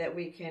lore that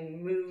we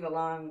can move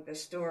along the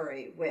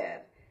story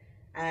with.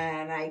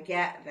 And I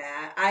get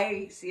that.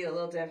 I see a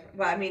little different.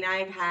 Well, I mean,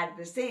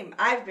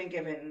 I've been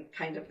given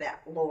kind of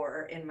that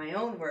lore in my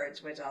own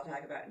words, which I'll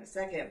talk about in a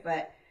second.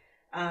 But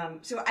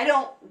so I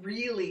don't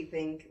really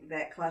think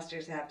that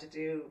clusters have to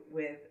do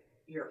with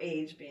your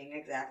age being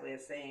exactly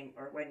the same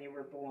or when you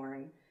were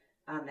born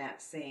on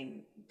that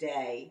same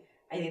day.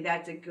 I think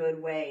that's a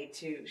good way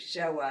to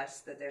show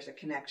us that there's a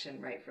connection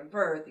right from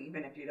birth,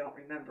 even if you don't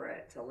remember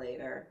it till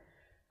later.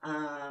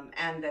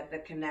 And that the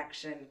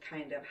connection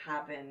kind of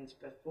happens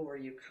before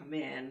you come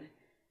in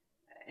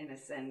a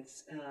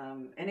sense.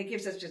 And it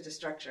gives us just a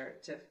structure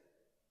to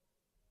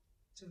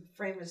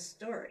frame a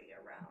story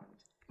around.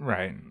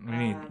 Right. We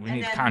need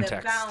and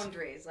context. The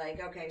boundaries,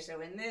 like, okay,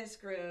 so in this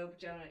group,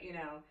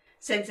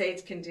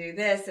 sensates can do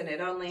this, and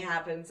it only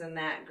happens in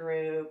that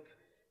group.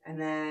 And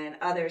then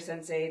other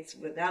sensates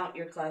without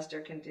your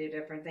cluster can do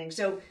different things.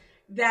 So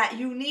that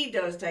you need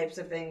those types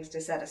of things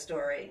to set a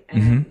story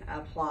and a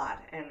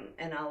plot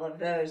and all of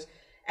those.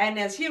 And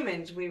as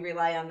humans, we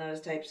rely on those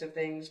types of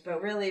things,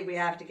 but really we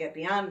have to get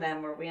beyond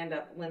them or we end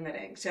up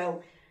limiting.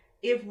 So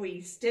if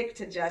we stick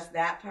to just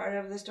that part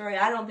of the story,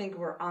 I don't think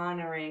we're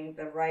honoring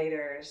the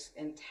writer's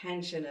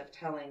intention of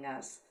telling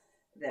us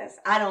this.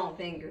 I don't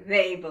think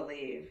they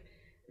believe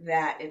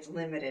that it's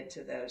limited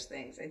to those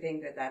things. I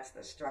think that that's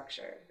the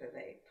structure that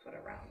they put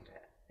around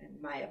it,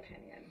 in my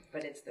opinion.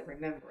 But it's the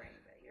remembering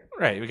that you're...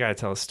 Right, we got to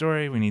tell a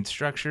story, we need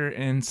structure,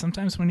 and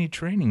sometimes we need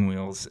training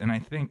wheels. And I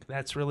think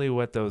that's really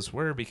what those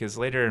were, because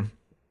later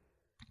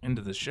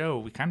into the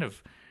show,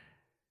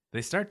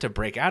 they start to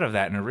break out of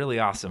that in a really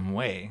awesome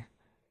way.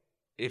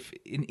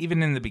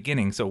 Even in the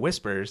beginning, so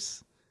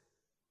Whispers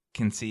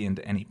can see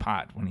into any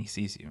pod when he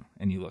sees you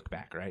and you look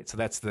back, right? So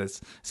that's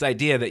this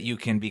idea that you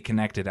can be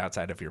connected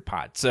outside of your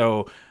pod.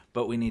 So,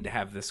 but we need to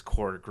have this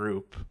core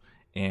group,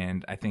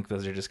 and I think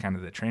those are just kind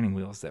of the training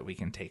wheels that we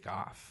can take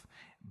off.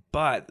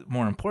 But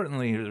more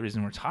importantly, the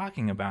reason we're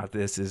talking about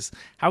this is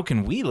how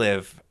can we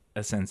live a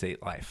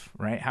sensate life,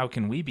 right? How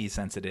can we be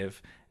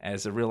sensitive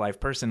as a real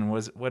life person?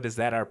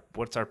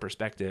 What's our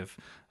perspective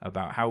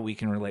about how we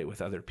can relate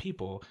with other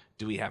people?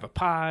 Do we have a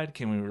pod?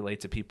 Can we relate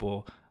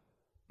to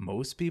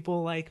most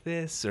people like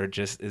this, or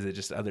is it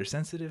just other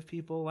sensitive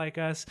people like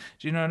us?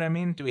 Do you know what I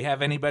mean? Do we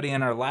have anybody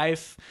in our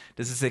life?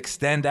 Does this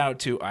extend out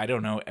to, I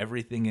don't know,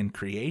 everything in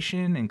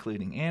creation,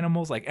 including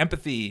animals? Like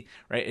empathy,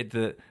 right?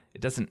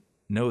 It doesn't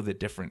know the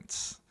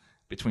difference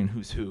between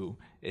who's who.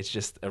 It's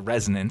just a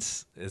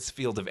resonance, this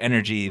field of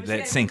energy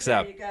that syncs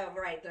up. There you go,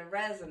 right, the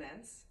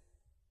resonance.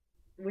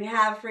 We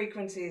have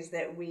frequencies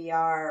that we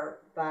are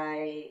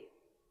by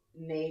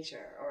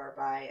nature or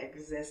by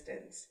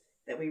existence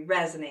that we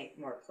resonate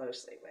more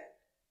closely with.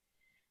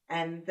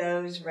 And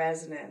those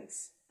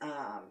resonance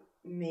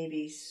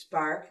maybe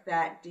spark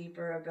that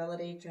deeper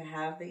ability to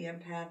have the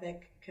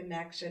empathic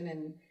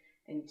connection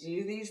and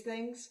do these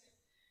things.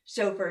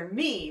 So for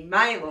me,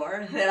 my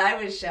lore that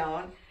I was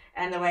shown,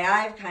 and the way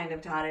I've kind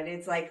of taught it,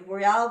 it's like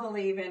we all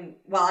believe in,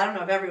 well, I don't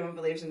know if everyone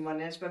believes in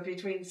oneness, but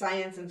between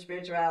science and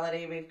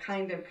spirituality, we've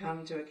kind of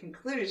come to a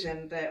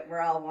conclusion that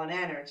we're all one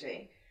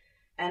energy.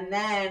 And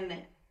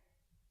then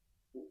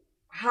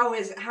how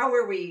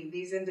are we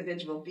these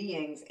individual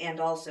beings and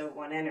also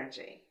one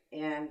energy?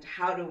 And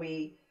how do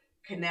we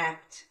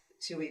connect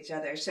to each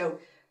other? So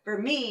for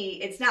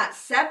me, it's not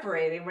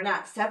separating. We're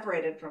not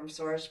separated from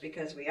source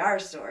because we are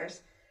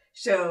source.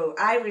 So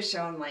I was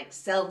shown like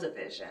cell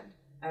division.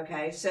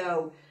 Okay,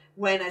 so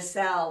when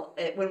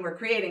we're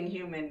creating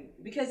human,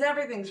 because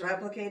everything's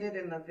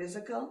replicated in the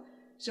physical,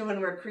 so when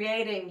we're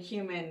creating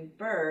human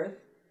birth,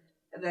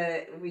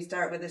 we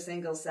start with a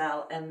single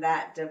cell and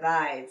that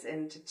divides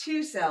into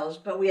two cells,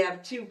 but we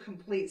have two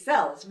complete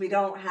cells. We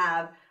don't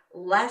have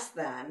less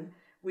than,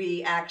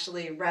 we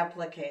actually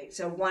replicate.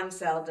 So one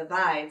cell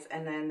divides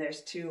and then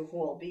there's two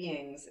whole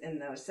beings in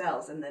those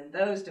cells, and then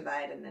those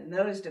divide and then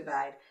those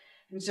divide.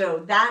 And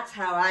so that's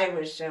how I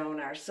was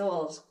shown our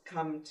souls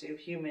come to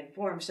human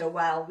form. So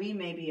while we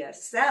may be a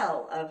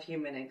cell of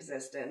human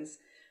existence,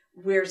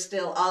 we're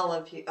still all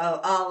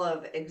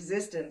of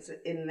existence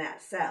in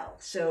that cell.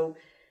 So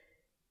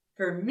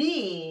for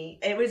me,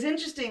 it was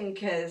interesting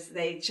because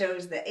they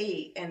chose the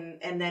 8,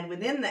 and then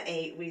within the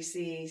 8, we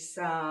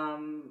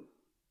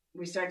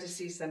start to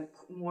see some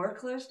more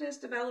closeness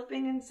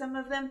developing in some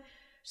of them.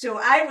 So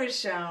I was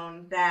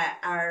shown that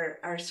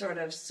our sort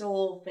of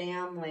soul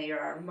family, or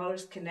our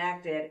most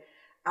connected,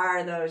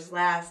 are those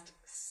last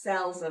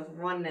cells of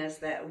oneness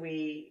that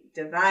we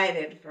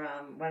divided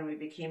from when we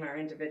became our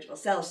individual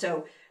cells.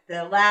 So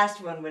the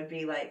last one would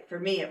be like, for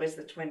me, it was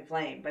the twin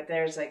flame, but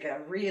there's like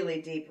a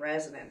really deep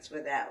resonance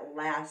with that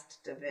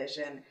last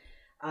division.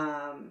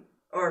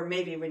 Or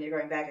maybe when you're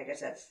going back, I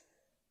guess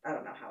I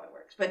don't know how it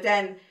works. But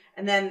then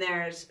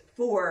there's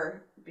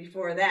 4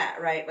 before that,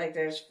 right? Like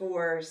there's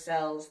 4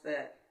 cells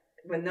that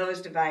when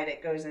those divide,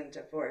 it goes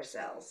into 4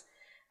 cells.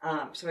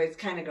 So it's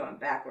kind of going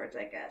backwards,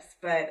 I guess.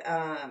 But,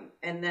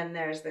 and then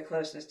there's the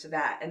closeness to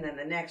that. And then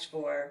the next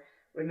 4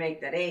 would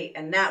make that 8.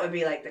 And that would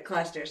be like the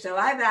cluster. So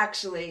I've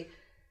actually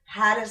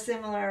had a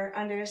similar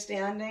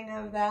understanding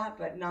of that,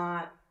 but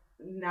not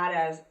not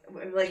as,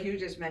 like you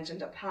just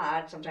mentioned, a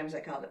pod. Sometimes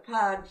I call it a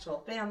pod,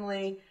 soul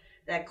family,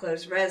 that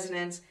close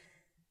resonance.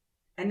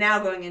 And now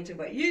going into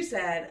what you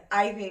said,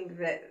 I think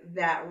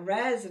that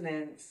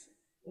resonance,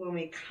 when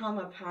we come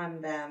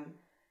upon them,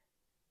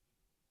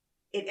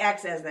 it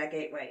acts as that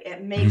gateway.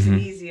 It makes it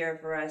easier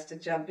for us to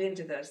jump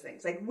into those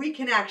things. Like, we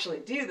can actually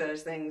do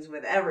those things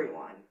with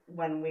everyone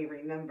when we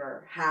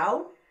remember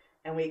how,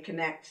 and we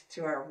connect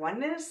to our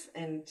oneness,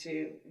 and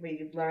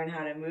we learn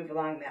how to move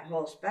along that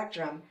whole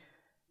spectrum.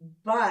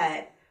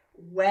 But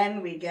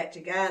when we get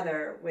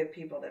together with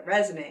people that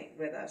resonate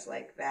with us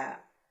like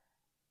that,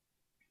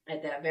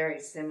 at that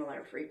very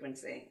similar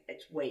frequency,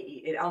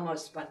 it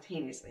almost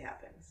spontaneously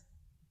happens.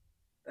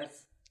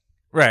 That's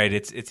right.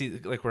 It's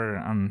like we're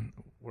on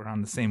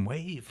the same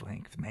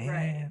wavelength,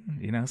 man.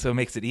 right. So it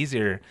makes it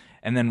easier.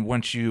 And then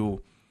once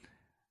you've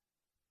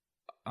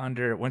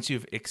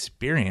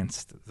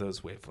experienced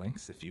those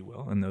wavelengths, if you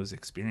will, and those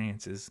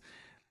experiences,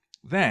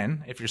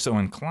 then if you're so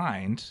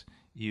inclined,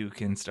 you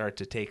can start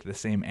to take the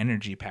same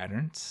energy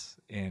patterns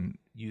and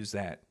use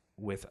that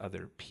with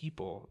other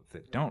people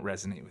that don't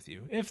resonate with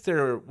you, if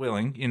they're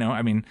willing.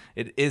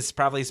 It is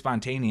probably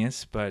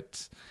spontaneous,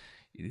 but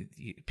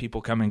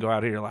people come and go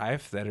out of your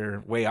life that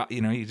are way out.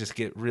 You just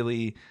get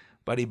really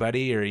buddy,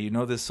 or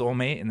this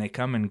soulmate, and they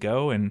come and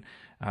go, and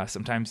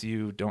sometimes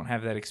you don't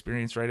have that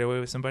experience right away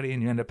with somebody,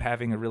 and you end up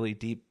having a really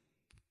deep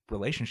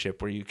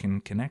relationship where you can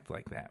connect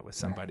like that with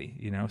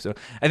somebody. So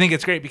I think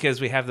it's great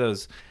because we have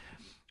those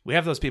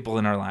people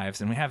in our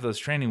lives, and we have those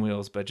training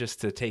wheels, but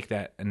just to take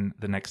that and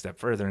the next step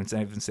further,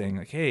 instead of saying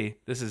like, hey,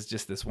 this is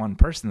just this one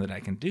person that I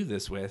can do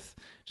this with,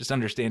 just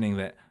understanding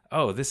that,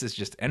 oh, this is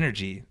just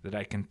energy that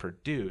I can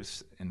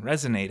produce and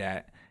resonate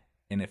at.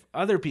 And if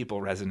other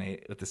people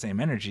resonate with the same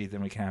energy,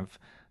 then we can have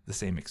the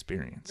same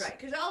experience. Right,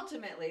 because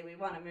ultimately we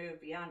want to move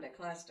beyond a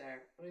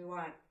cluster. We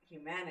want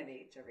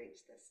humanity to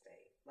reach this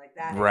state. Like,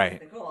 that is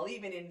the goal.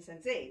 Even in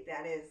Sense8,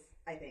 that is,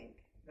 I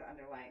think, the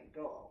underlying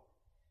goal.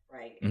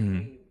 Right?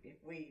 If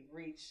we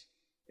reach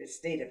this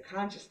state of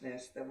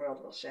consciousness, the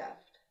world will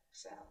shift.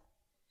 So,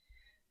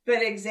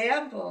 but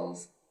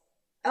examples.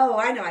 Oh,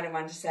 I know. I didn't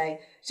want to say.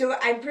 So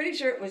I'm pretty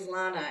sure it was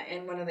Lana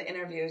in one of the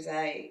interviews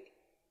I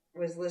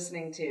was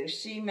listening to.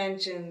 She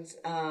mentions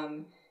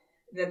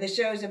that the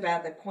show's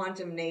about the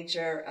quantum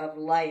nature of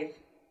life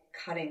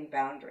cutting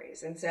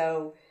boundaries, and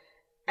so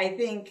I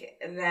think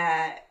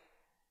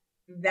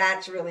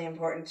that's really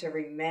important to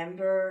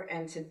remember,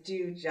 and to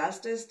do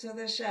justice to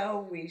the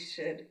show, we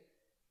should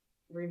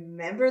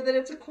remember that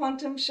it's a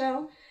quantum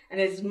show.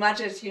 And as much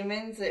as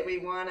humans that we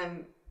want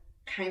to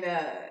kind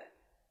of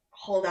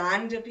hold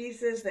on to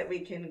pieces that we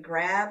can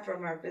grab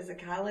from our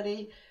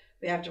physicality,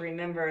 we have to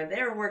remember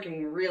they're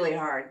working really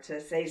hard to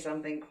say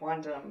something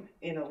quantum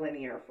in a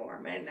linear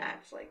form, and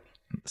that's like...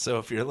 So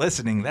if you're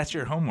listening, that's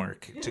your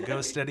homework, to go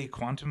study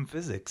quantum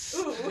physics.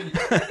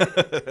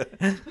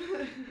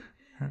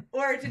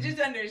 Or to just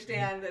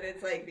understand that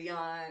it's like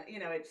beyond,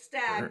 it's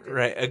stacked.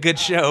 Right. A good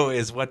show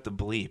is What the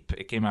Bleep.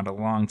 It came out a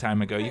long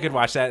time ago. You could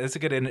watch that. It's a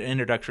good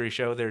introductory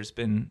show. There's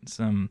been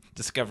some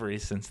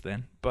discoveries since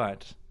then,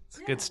 but it's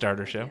a good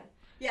starter show.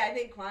 Yeah, I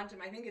think quantum,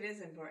 I think it is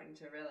important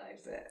to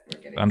realize that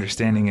we're getting...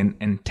 Understanding and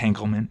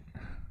entanglement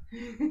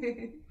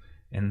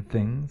and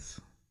things.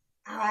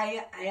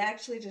 I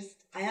actually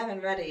I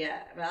haven't read it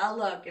yet, but I'll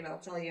look and I'll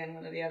tell you in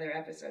one of the other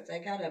episodes. I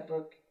got a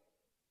book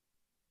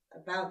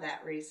about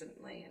that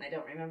recently, and I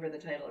don't remember the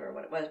title or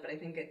what it was, but I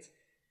think it's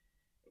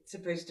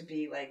supposed to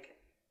be like,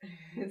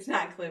 it's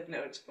not Cliff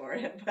Notes for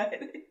it, but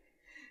it's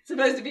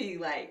supposed to be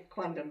like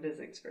quantum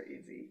physics for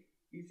easy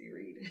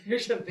read or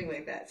something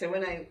like that. So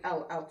when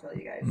I'll tell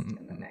you guys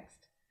in the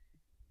next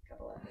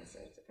couple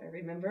episodes if I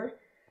remember.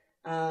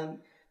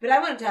 But I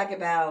want to talk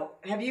about,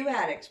 have you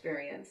had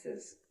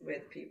experiences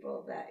with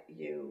people that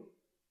you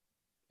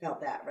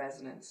felt that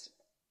resonance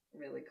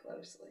really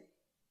closely,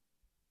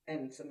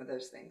 and some of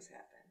those things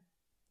happen?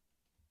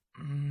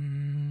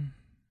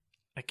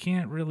 I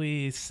can't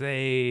really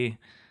say.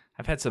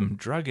 I've had some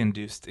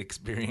drug-induced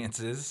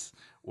experiences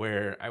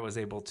where I was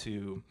able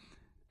to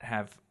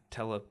have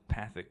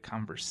telepathic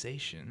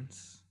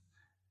conversations,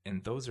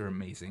 and those are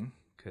amazing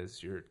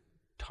because you're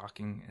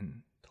talking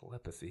in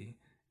telepathy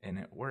and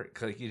it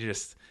works. Like,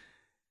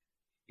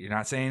 you're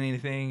not saying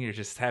anything, you're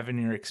just having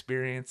your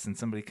experience, and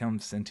somebody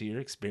comes into your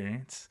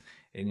experience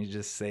and you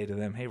just say to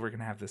them, hey, we're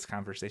going to have this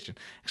conversation.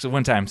 So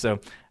one time,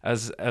 I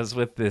was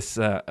with this,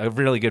 a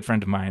really good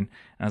friend of mine,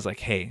 and I was like,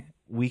 hey,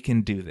 we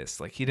can do this.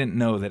 Like, he didn't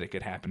know that it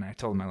could happen. I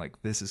told him,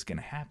 this is going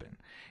to happen,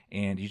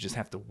 and you just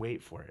have to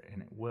wait for it,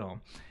 and it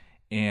will.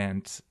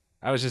 And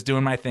I was just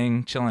doing my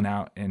thing, chilling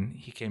out, and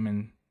he came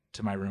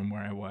into my room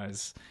where I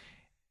was,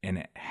 and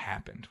it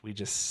happened. We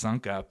just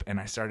sunk up, and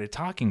I started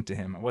talking to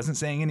him. I wasn't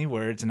saying any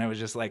words, and I was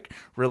just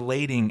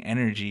relating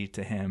energy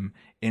to him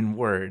in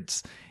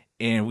words.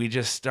 And we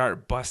just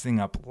start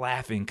busting up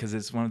laughing because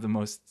it's one of the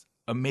most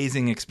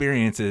amazing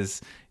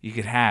experiences you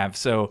could have.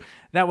 So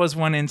that was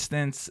one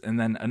instance. And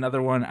then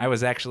another one, I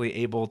was actually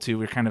able to,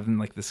 we're kind of in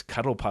like this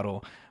cuddle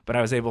puddle, but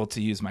I was able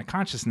to use my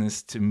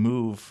consciousness to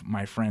move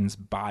my friend's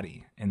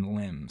body and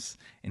limbs.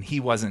 And he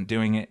wasn't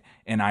doing it,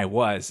 and I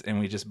was. And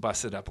we just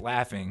busted up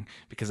laughing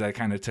because I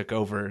kind of took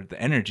over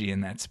the energy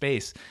in that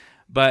space.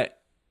 But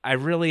I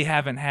really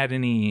haven't had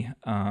any,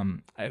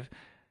 I've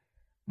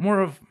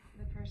more of...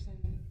 The person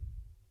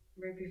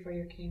right before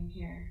you came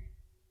here,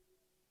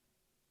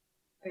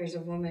 there's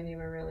a woman you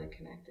were really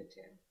connected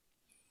to.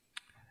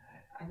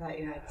 I thought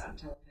you had some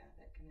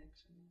telepathic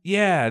connection.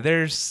 Yeah,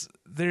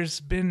 there's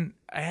been,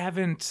 I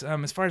haven't,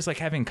 as far as like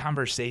having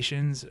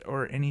conversations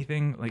or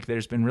anything, like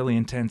there's been really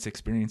intense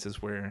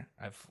experiences where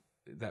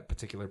that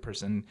particular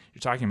person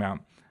you're talking about,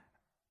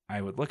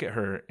 I would look at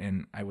her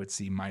and I would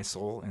see my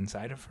soul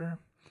inside of her.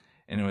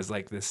 And it was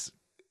like this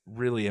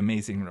really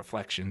amazing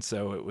reflection.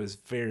 So it was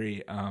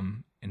very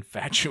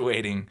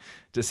infatuating,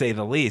 to say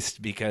the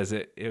least, because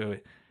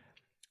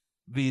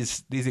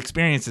these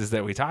experiences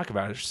that we talk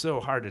about are so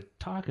hard to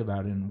talk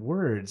about in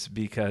words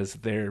because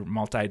they're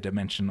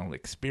multidimensional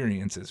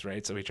experiences,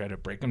 right? So we try to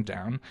break them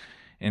down.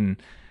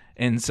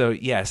 And so,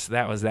 yes,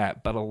 that was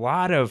that. But a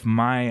lot of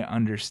my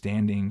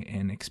understanding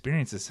and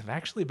experiences have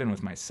actually been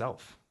with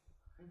myself,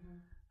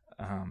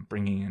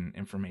 bringing in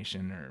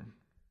information or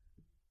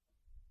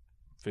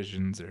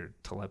visions or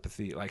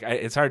telepathy. Like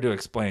it's hard to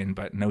explain,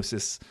 but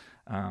gnosis,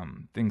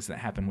 things that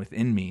happen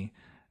within me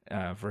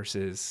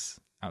versus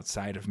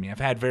outside of me. I've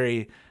had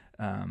very,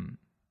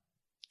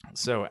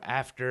 so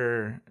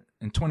after,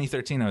 in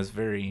 2013, I was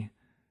very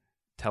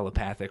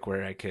telepathic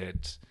where I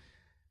could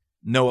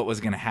know what was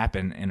going to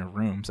happen in a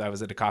room. So I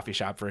was at a coffee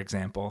shop, for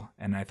example,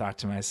 and I thought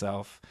to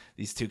myself,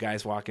 these two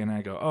guys walk in and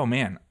I go, oh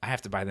man, I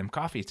have to buy them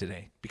coffee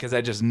today, because I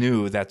just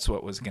knew that's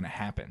what was going to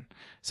happen.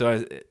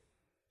 So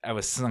I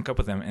was sunk up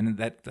with them, and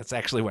that's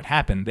actually what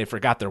happened. They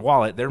forgot their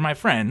wallet. They're my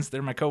friends.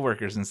 They're my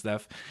coworkers and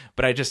stuff.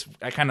 But I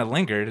kind of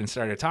lingered and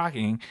started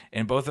talking,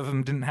 and both of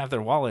them didn't have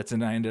their wallets,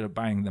 and I ended up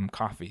buying them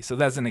coffee. So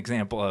that's an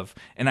example of,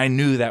 and I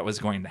knew that was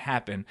going to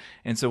happen.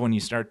 And so when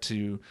you start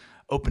to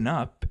open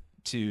up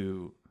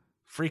to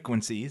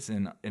frequencies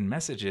and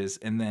messages,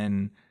 and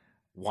then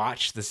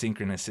watch the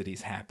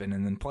synchronicities happen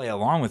and then play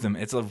along with them,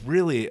 it's a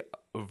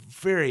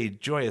very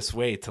joyous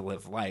way to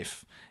live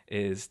life,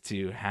 is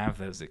to have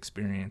those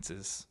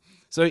experiences.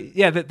 So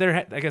yeah,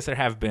 I guess there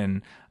have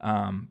been,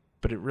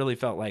 but it really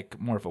felt like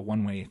more of a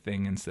one-way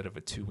thing instead of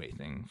a two-way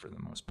thing for the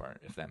most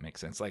part, if that makes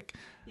sense. Like,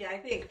 yeah, I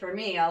think for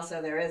me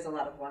also there is a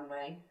lot of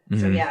one-way.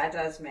 Mm-hmm. So yeah, it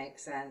does make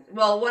sense.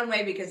 Well,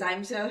 one-way because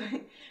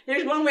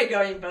there's one way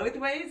going both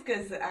ways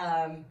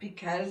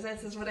because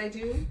this is what I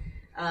do.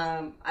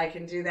 I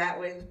can do that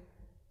with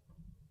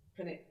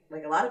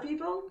like a lot of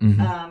people,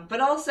 but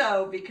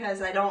also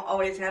because I don't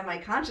always have my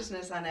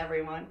consciousness on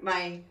everyone.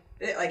 I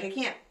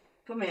can't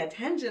put my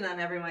attention on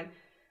everyone,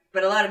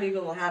 but a lot of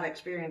people will have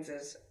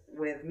experiences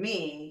with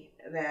me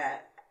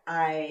that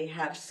I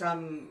have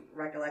some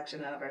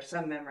recollection of or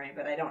some memory,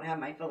 but I don't have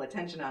my full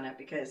attention on it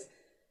because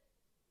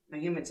my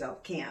human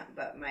self can't,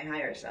 but my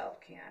higher self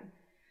can.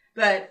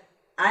 But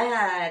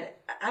I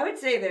would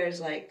say there's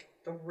like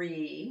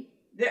 3.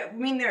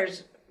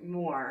 There's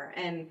more,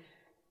 and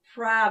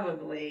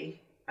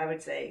probably I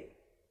would say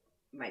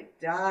my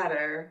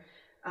daughter,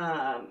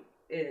 my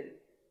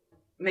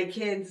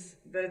kids,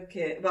 both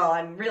kids. Well,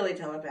 I'm really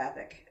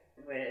telepathic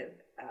with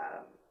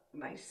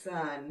my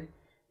son,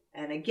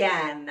 and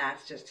again,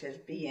 that's just his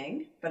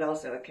being, but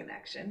also a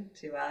connection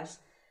to us.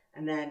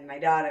 And then my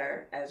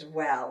daughter as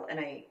well. And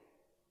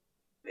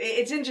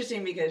it's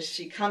interesting because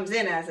she comes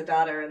in as a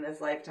daughter in this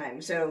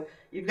lifetime, so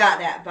you've got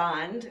that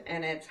bond,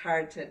 and it's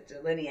hard to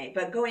delineate.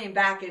 But going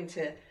back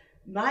into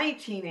my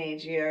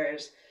teenage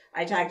years,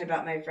 I talked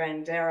about my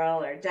friend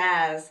Daryl or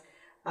Daz.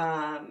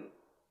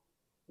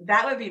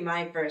 That would be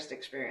my first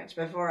experience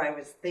before I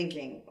was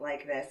thinking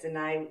like this. And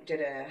I did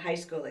a high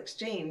school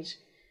exchange,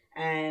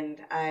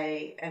 and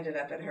I ended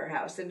up at her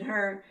house. And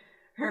her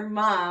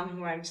mom,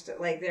 who I'm still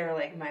like, they were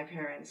like my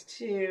parents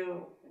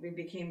too. We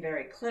became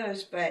very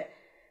close. But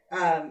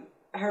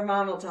her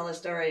mom will tell a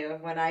story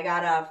of when I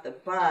got off the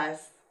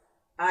bus.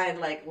 I had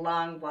like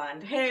long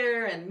blonde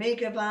hair and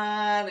makeup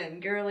on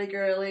and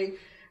girly.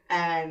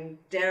 And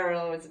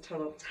Daryl was a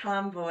total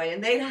tomboy,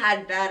 and they'd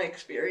had bad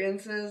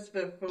experiences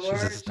before.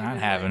 She's just not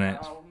having it.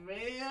 Oh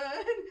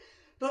man!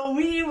 But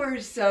we were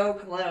so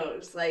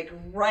close, like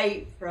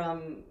right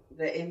from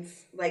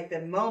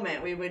the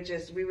moment we were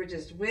just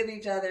with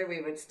each other.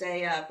 We would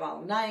stay up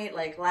all night,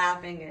 like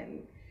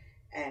laughing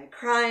and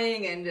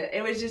crying, and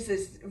it was just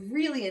this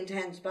really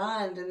intense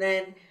bond. And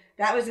then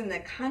that was in the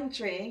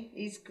country,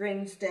 East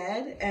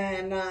Grinstead,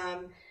 and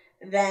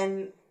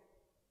then.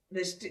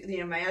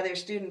 My other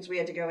students, we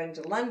had to go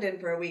into London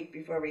for a week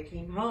before we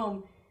came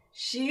home.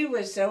 She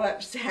was so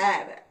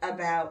upset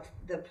about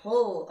the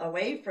pull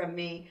away from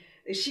me.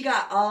 She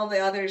got all the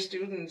other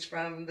students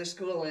from the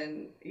school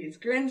in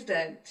East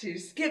Grinstead to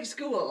skip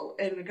school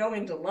and go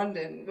into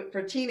London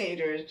for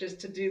teenagers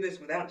just to do this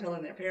without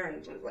telling their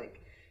parents was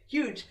like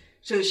huge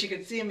so she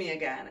could see me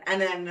again.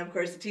 And then, of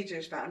course, the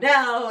teachers found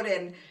out,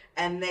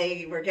 and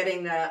they were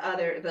getting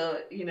the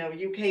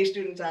UK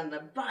students on the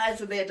bus,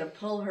 so they had to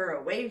pull her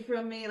away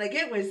from me. Like,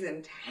 it was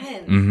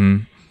intense. Mm-hmm.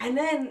 And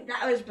then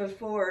that was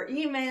before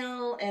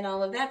email and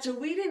all of that. So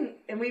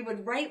we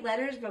would write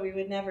letters, but we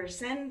would never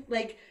send,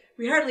 like,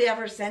 we hardly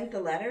ever sent the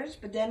letters.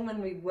 But then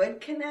when we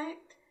would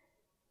connect,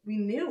 we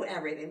knew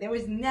everything. There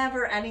was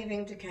never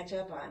anything to catch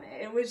up on.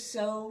 It was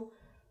so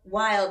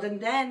wild.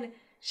 And then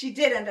she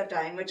did end up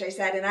dying, which I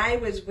said, and I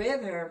was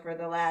with her for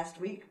the last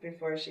week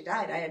before she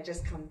died. I had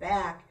just come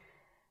back.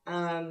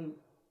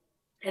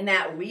 And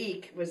that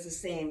week was the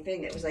same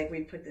thing. It was like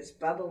we put this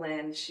bubble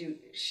in.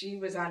 She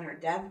was on her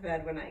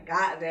deathbed when I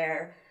got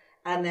there.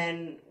 And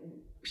then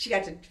she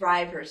got to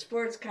drive her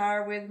sports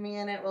car with me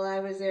in it while I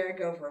was there,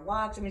 go for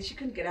walks. I mean, she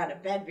couldn't get out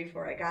of bed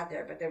before I got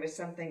there, but there was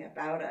something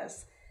about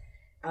us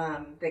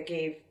that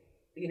gave,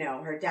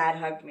 her dad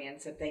hugged me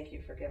and said, thank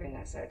you for giving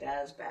us our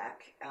dads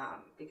back,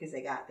 because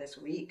they got this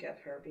week of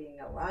her being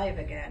alive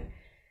again.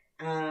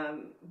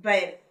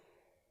 But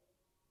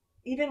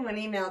even when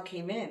email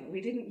came in,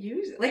 we didn't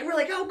use it. Like, we're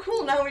like, oh,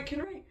 cool, now we can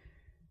write.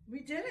 We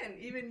didn't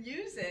even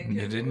use it.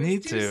 You didn't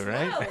need to,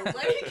 right?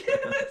 Like,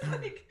 it was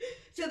like,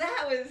 so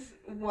that was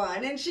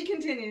one. And she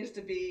continues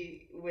to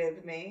be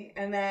with me.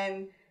 And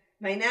then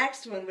my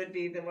next one would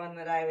be the one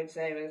that I would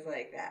say was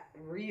like that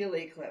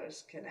really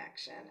close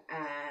connection.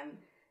 And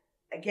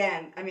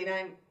again, I mean,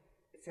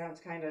 it sounds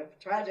kind of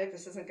tragic.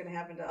 This isn't going to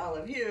happen to all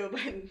of you,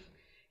 but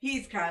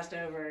he's crossed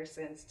over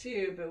since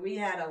too. But we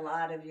had a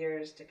lot of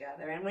years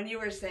together. And when you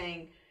were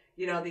saying,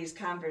 these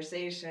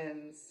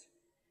conversations,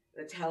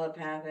 the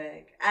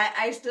telepathic,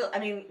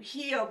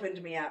 he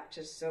opened me up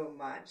to so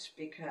much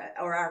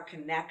or our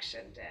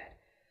connection did.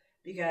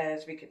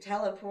 Because we could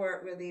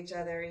teleport with each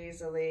other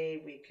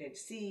easily, we could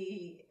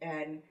see,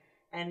 and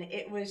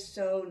it was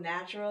so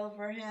natural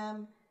for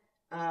him.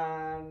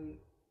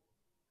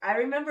 I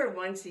remember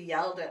once he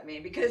yelled at me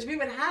because we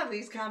would have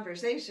these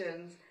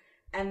conversations,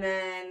 and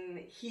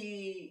then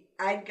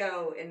I'd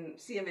go and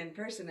see him in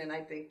person, and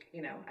I'd think,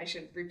 I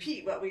should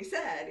repeat what we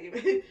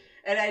said.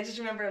 And I just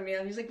remember him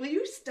yelling, he's like, will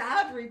you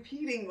stop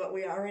repeating what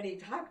we already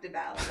talked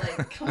about?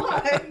 Like, come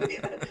on.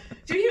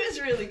 So he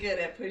was really good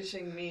at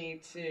pushing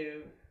me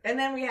to... And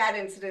then we had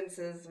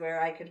incidences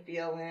where I could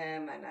feel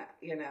him and,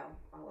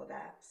 all of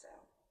that. So,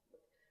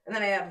 and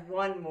then I have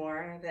one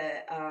more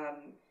that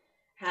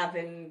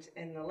happened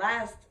in the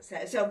last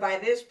set. So by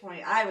this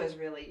point, I was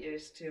really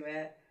used to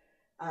it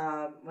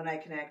when I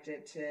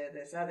connected to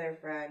this other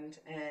friend,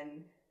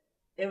 and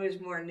it was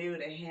more new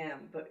to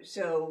him. But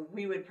so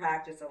we would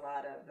practice a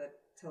lot of the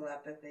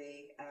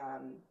telepathy,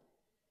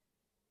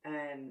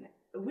 and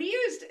we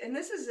used, and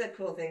this is a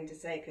cool thing to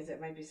say because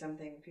it might be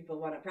something people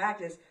want to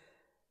practice.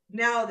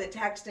 Now that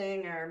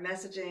texting or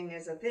messaging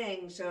is a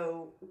thing,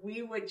 so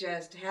we would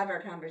just have our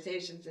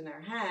conversations in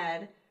our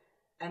head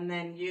and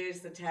then use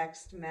the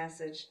text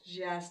message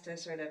just to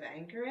sort of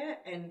anchor it.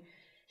 And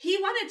he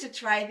wanted to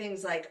try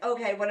things like,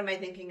 okay, what am I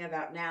thinking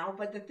about now?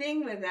 But the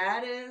thing with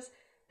that is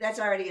that's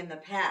already in the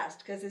past,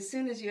 because as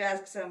soon as you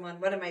ask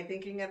someone, what am I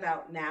thinking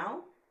about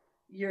now?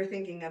 You're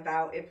thinking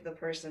about if the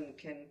person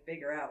can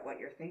figure out what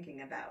you're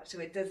thinking about.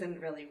 So it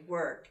doesn't really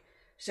work.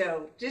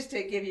 So just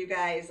to give you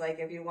guys, like,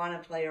 if you want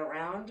to play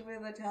around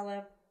with a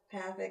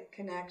telepathic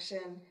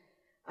connection,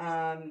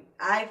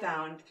 I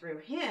found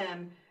through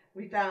him,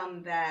 we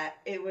found that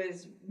it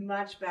was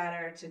much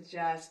better to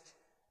just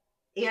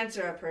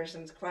answer a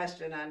person's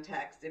question on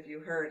text if you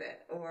heard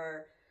it.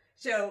 Or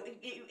so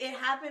it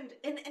happened,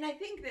 and I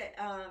think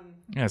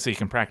that... so you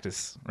can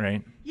practice,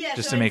 right? Yeah,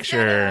 just so to make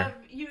sure...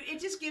 it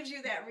just gives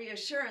you that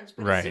reassurance,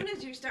 but right. As soon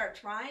as you start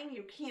trying,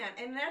 you can't.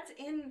 And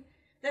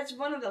that's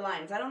one of the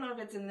lines. I don't know if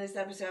it's in this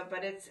episode,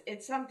 but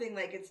it's something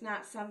like, it's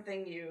not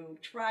something you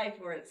try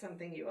for, it's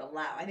something you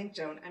allow. I think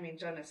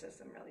Jonas says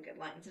some really good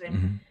lines.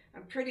 And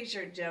I'm pretty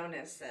sure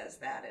Jonas says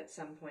that at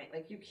some point.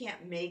 Like, you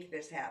can't make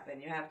this happen.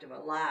 You have to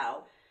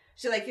allow.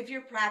 So, like, if you're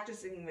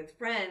practicing with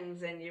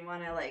friends and you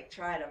want to, like,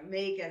 try to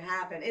make it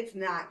happen, it's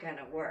not going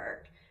to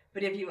work.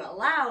 But if you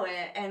allow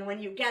it, and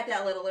when you get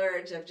that little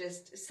urge of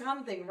just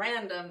something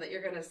random that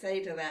you're going to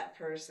say to that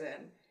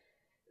person,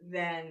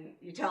 then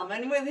you tell him.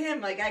 And with him,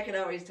 like, I could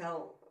always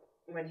tell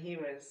when he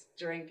was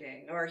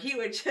drinking, or he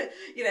would,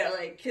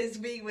 because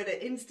we would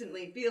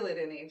instantly feel it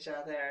in each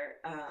other.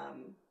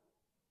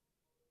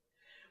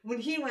 When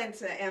he went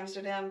to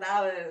Amsterdam,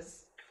 that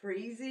was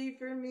crazy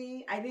for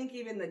me. I think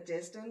even the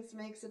distance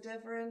makes a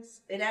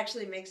difference. It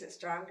actually makes it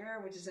stronger,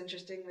 which is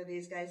interesting with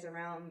these guys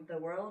around the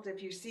world.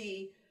 If you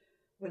see,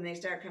 when they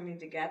start coming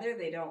together,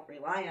 they don't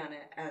rely on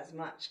it as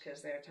much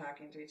because they're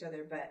talking to each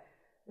other. But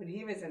when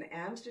he was in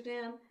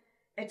Amsterdam,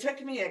 it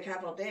took me a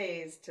couple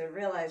days to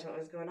realize what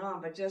was going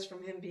on, but just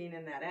from him being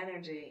in that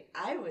energy,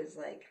 I was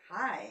like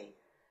high,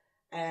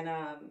 and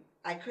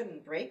I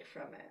couldn't break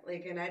from it.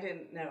 Like, and I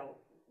didn't know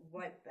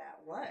what that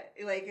was.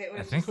 Like, it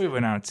was I think just, we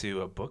went out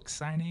to a book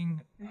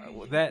signing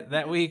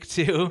that week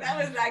too. that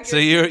was not good. So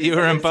you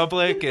were in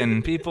public,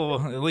 and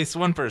people, at least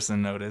one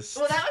person noticed.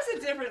 Well, that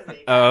was a different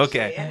week. Oh,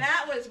 actually. okay. And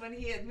that was when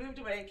he had moved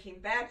away and came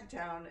back to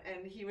town,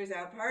 and he was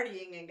out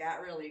partying and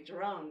got really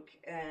drunk,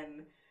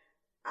 and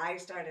I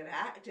started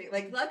acting.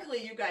 Like,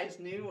 luckily you guys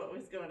knew what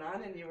was going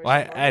on, and you were.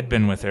 Well, I'd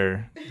been with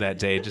her that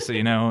day, just so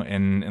you know,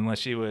 and unless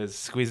she was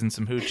squeezing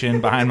some hooch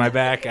in behind my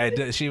back,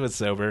 she was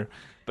sober,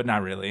 but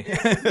not really.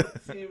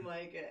 Seemed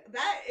like it.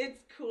 It's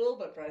cool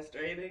but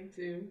frustrating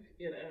too,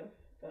 you know.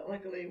 But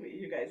luckily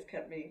you guys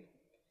kept me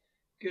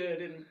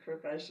good and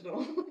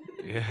professional.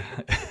 Yeah,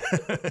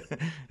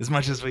 as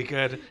much as we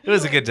could. It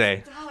was a good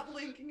day. Stop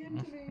linking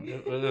into me.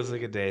 It was a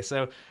good day.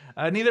 So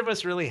neither of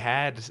us really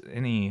had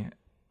any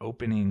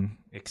opening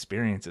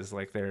experiences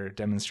like they're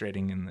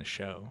demonstrating in the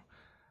show,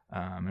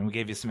 and we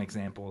gave you some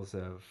examples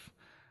of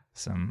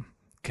some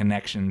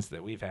connections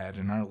that we've had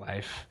in our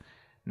life.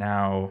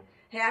 Now,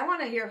 hey, I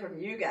want to hear from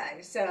you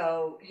guys,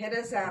 so hit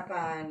us up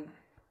on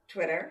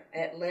Twitter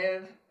at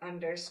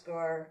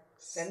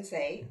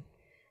live_sensate,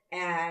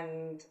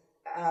 and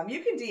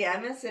you can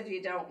DM us if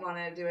you don't want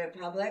to do it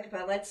public,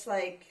 but let's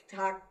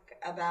talk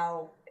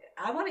about,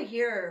 I want to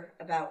hear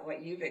about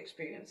what you've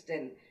experienced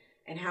and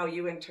how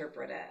you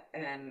interpret it,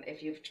 and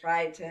if you've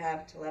tried to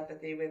have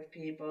telepathy with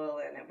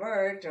people and it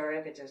worked, or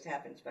if it just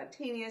happened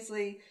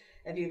spontaneously,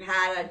 if you've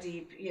had a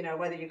deep,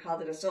 whether you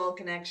called it a soul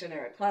connection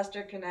or a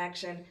cluster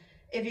connection,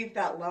 if you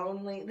felt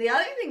lonely. The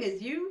other thing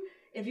is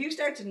if you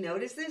start to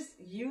notice this,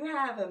 you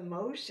have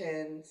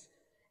emotions,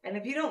 and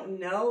if you don't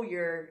know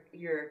your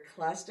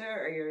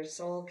cluster or your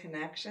soul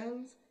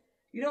connections,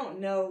 you don't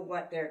know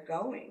what they're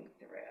going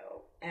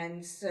through,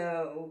 and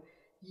so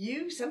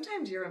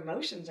sometimes your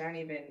emotions aren't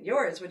even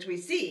yours, which we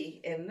see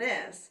in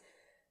this.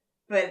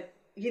 But,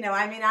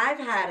 I've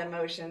had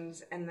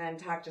emotions and then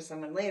talked to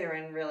someone later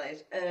and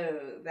realized,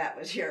 oh, that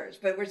was yours.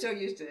 But we're so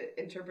used to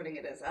interpreting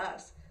it as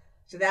us.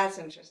 So that's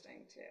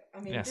interesting, too.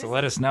 So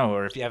let us know.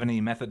 Or if you have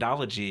any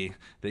methodology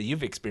that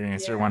you've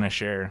experienced or want to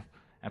share,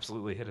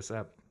 absolutely hit us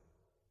up.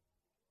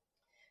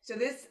 So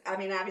this,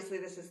 obviously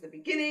this is the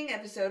beginning,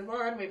 episode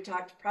 1. We've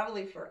talked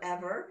probably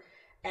forever.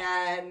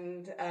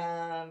 And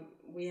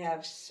we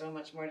have so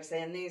much more to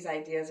say, and these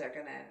ideas are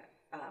going to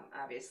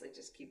obviously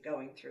just keep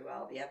going through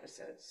all the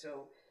episodes.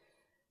 So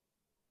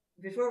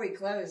before we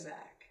close,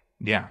 Zach,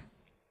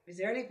 is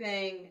there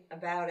anything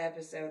about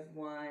episode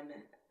 1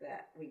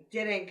 that we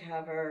didn't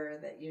cover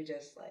that you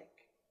just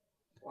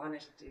want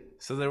us to do?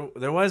 So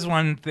there was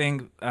one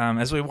thing,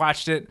 as we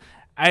watched it,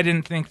 I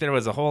didn't think there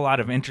was a whole lot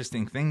of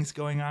interesting things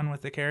going on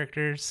with the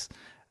characters,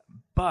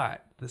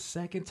 but the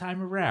second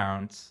time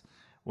around,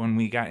 when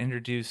we got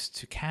introduced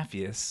to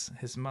Capheus,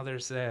 his mother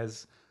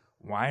says,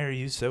 "Why are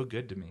you so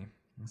good to me?"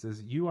 He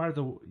says, "You are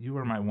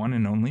my one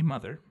and only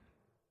mother.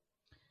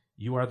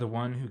 You are the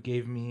one who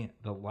gave me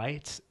the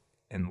light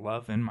and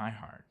love in my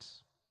heart."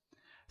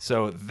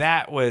 So I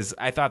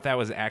thought that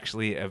was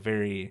actually a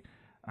very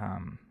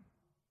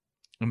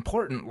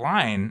important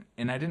line,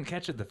 and I didn't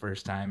catch it the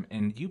first time.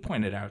 And you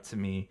pointed out to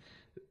me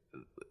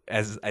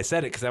as I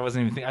said it, because I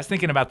wasn't even thinking. I was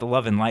thinking about the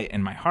love and light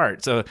in my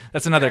heart. So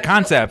that's another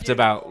concept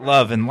about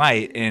love and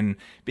light and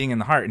being in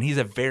the heart. And he's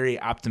a very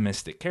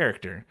optimistic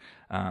character.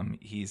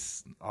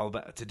 He's all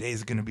about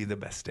today's going to be the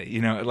best day,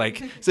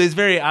 so he's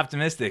very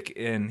optimistic,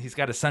 and he's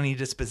got a sunny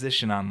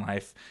disposition on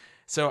life.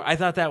 So I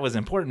thought that was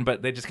important,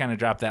 but they just kind of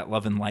dropped that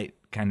love and light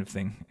kind of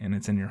thing, and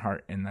it's in your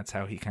heart, and that's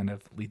how he kind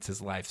of leads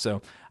his life.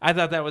 So I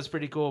thought that was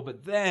pretty cool.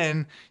 But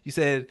then you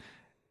said,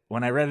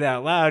 when I read it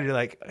out loud, you're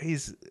like,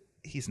 she's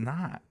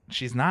not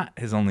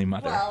his only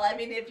mother. Well,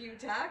 if you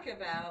talk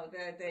about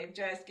that they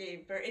just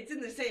gave birth, it's in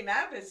the same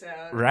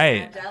episode.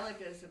 Right.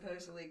 Angelica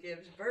supposedly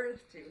gives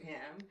birth to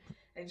him.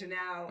 And so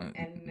now,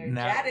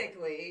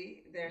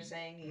 energetically, they're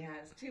saying he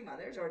has 2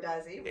 mothers, or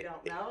does he? We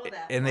don't know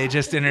that. And they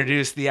just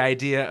introduced the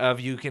idea of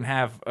you can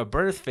have a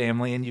birth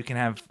family and you can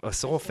have a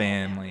soul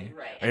family.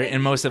 Right.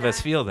 And most of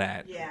us feel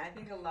that. Yeah, I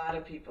think a lot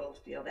of people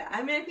feel that.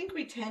 I think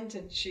we tend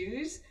to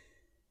choose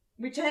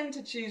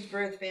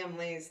birth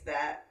families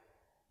that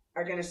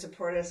are going to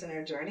support us in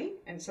our journey.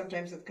 And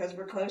sometimes it's because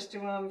we're close to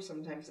them.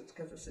 Sometimes it's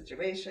because of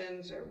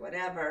situations or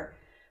whatever.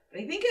 But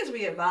I think as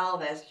we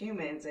evolve as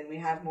humans and we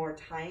have more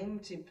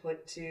time to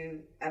put to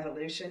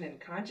evolution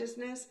and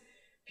consciousness,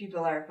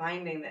 people are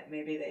finding that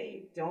maybe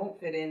they don't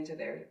fit into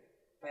their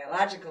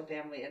biological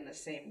family in the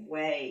same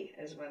way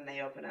as when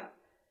they open up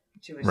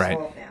to a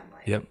soul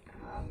family. Yep.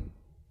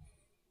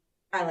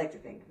 I like to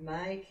think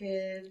my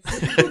kids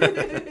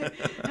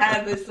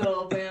have the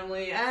soul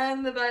family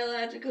and the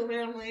biological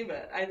family,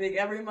 but I think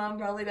every mom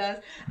probably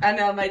does. I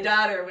know my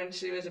daughter, when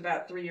she was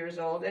about 3 years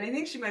old, and I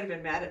think she might have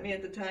been mad at me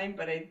at the time,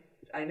 but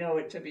I know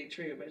it to be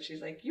true, but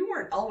she's like, "You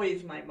weren't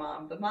always my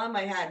mom. The mom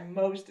I had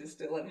most is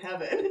still in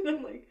heaven." And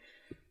I'm like,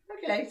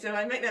 okay, so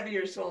I might not be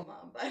your soul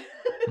mom, but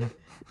I'm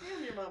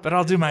your mom. But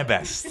I'll do my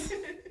best.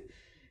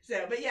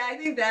 So, but yeah, I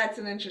think that's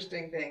an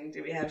interesting thing.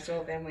 Do we have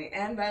soul family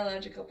and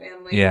biological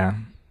family? Yeah.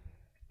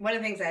 One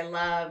of the things I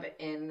love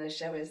in the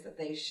show is that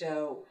they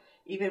show,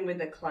 even with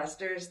the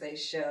clusters, they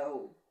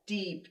show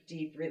deep,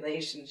 deep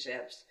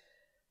relationships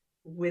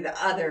with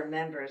other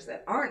members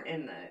that aren't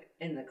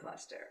in the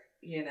cluster,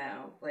 you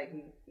know, like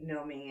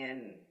Nomi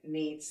and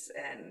Neats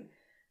and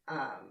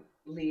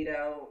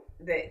Lido,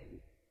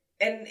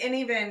 and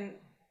even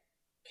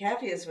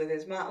Capheus with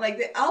his mom,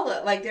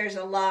 like there's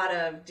a lot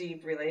of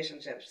deep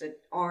relationships that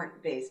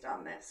aren't based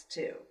on this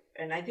too,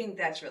 and I think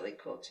that's really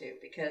cool too,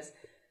 because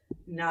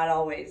not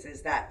always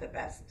is that the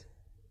best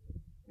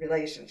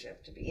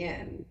relationship to be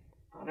in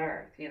on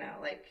Earth, you know,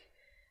 like,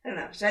 I don't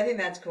know. So I think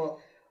that's cool.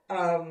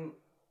 The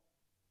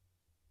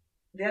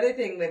other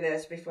thing with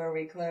this before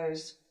we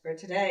close for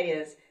today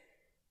is,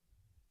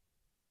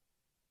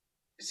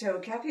 so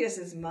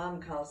Capheus's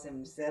mom calls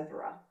him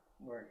Zebra,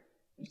 or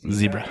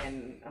Zebra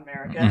in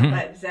America,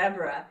 but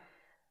Zebra.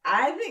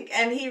 I think,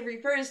 and he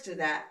refers to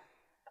that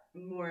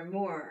more and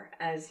more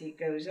as he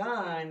goes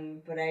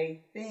on, but I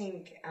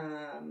think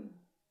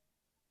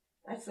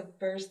that's the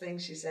first thing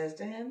she says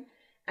to him.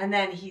 And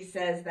then he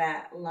says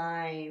that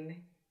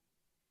line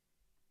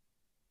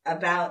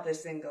about the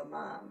single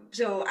mom.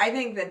 So I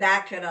think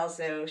that could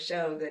also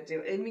show that,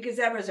 because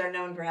zebras are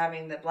known for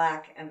having the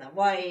black and the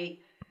white.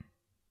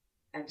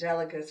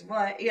 Angelica's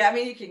white. Yeah, I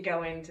mean, you can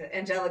go into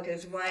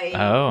Angelica's white.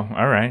 Oh,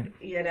 all right.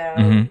 You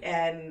know,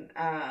 and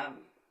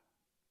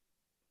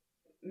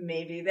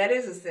maybe that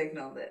is a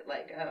signal that,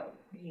 like, oh,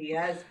 he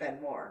has been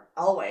more,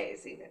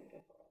 always, even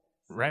before.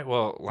 Right.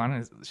 Well,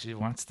 Lana, she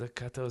wants to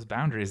cut those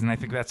boundaries, and I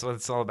think that's what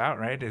it's all about,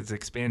 right? It's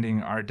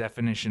expanding our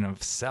definition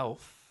of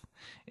self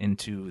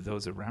into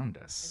those around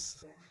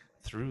us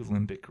through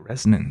limbic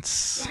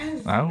resonance.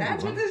 Yes,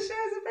 that's what this show's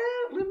about.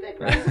 Limbic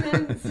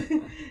resonance,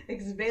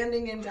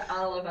 expanding into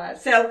all of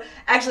us. So,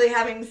 actually,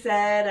 having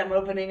said, I'm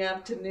opening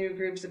up to new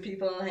groups of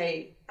people.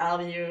 Hey,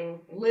 all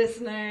you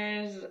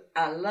listeners,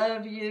 I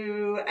love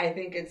you. I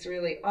think it's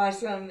really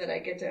awesome that I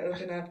get to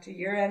open up to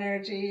your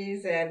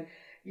energies, and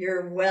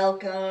you're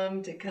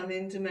welcome to come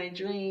into my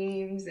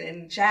dreams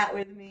and chat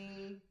with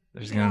me.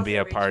 There's going to be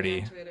a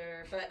party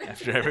Twitter,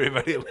 after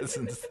everybody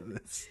listens to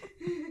this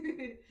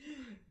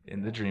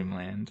in the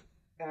dreamland.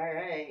 All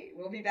right.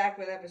 We'll be back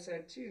with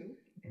episode 2.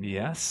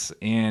 Yes.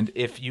 And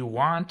if you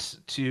want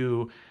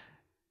to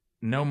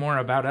know more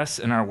about us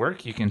and our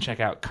work, you can check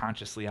out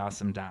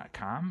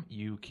consciouslyawesome.com.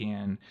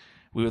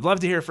 We would love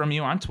to hear from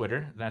you on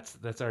Twitter.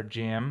 That's our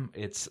jam.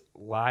 It's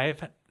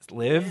live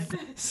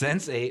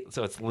Sense8.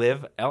 So it's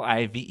live,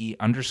 LIVE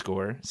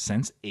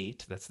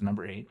 _Sense8. That's the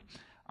number 8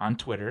 on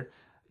Twitter.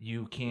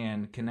 You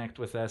can connect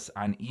with us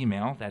on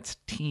email. That's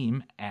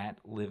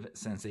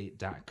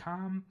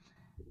team@livesense8.com.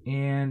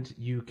 And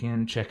you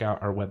can check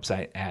out our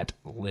website at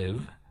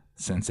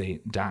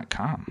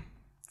livesense8.com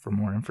for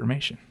more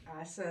information.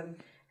 Awesome.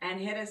 And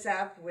hit us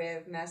up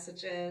with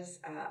messages,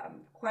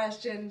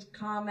 questions,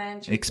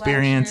 comments,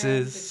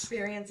 experiences,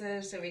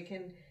 so we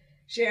can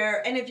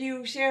share. And if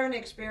you share an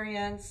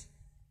experience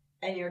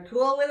and you're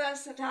cool with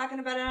us talking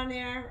about it on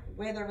air,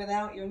 with or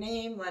without your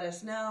name, let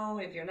us know.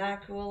 If you're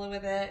not cool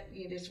with it,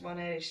 you just want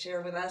to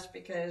share with us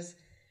because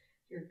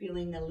you're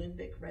feeling a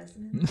limbic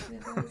resonance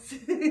with us,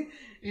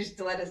 just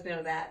to let us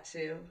know that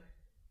too.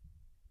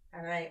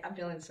 All right. I'm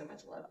feeling so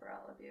much love for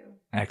all of you.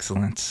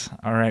 Excellent.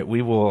 All right.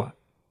 We will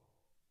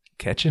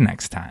catch you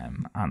next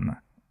time on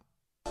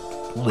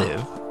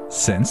Live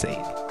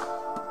Sense8.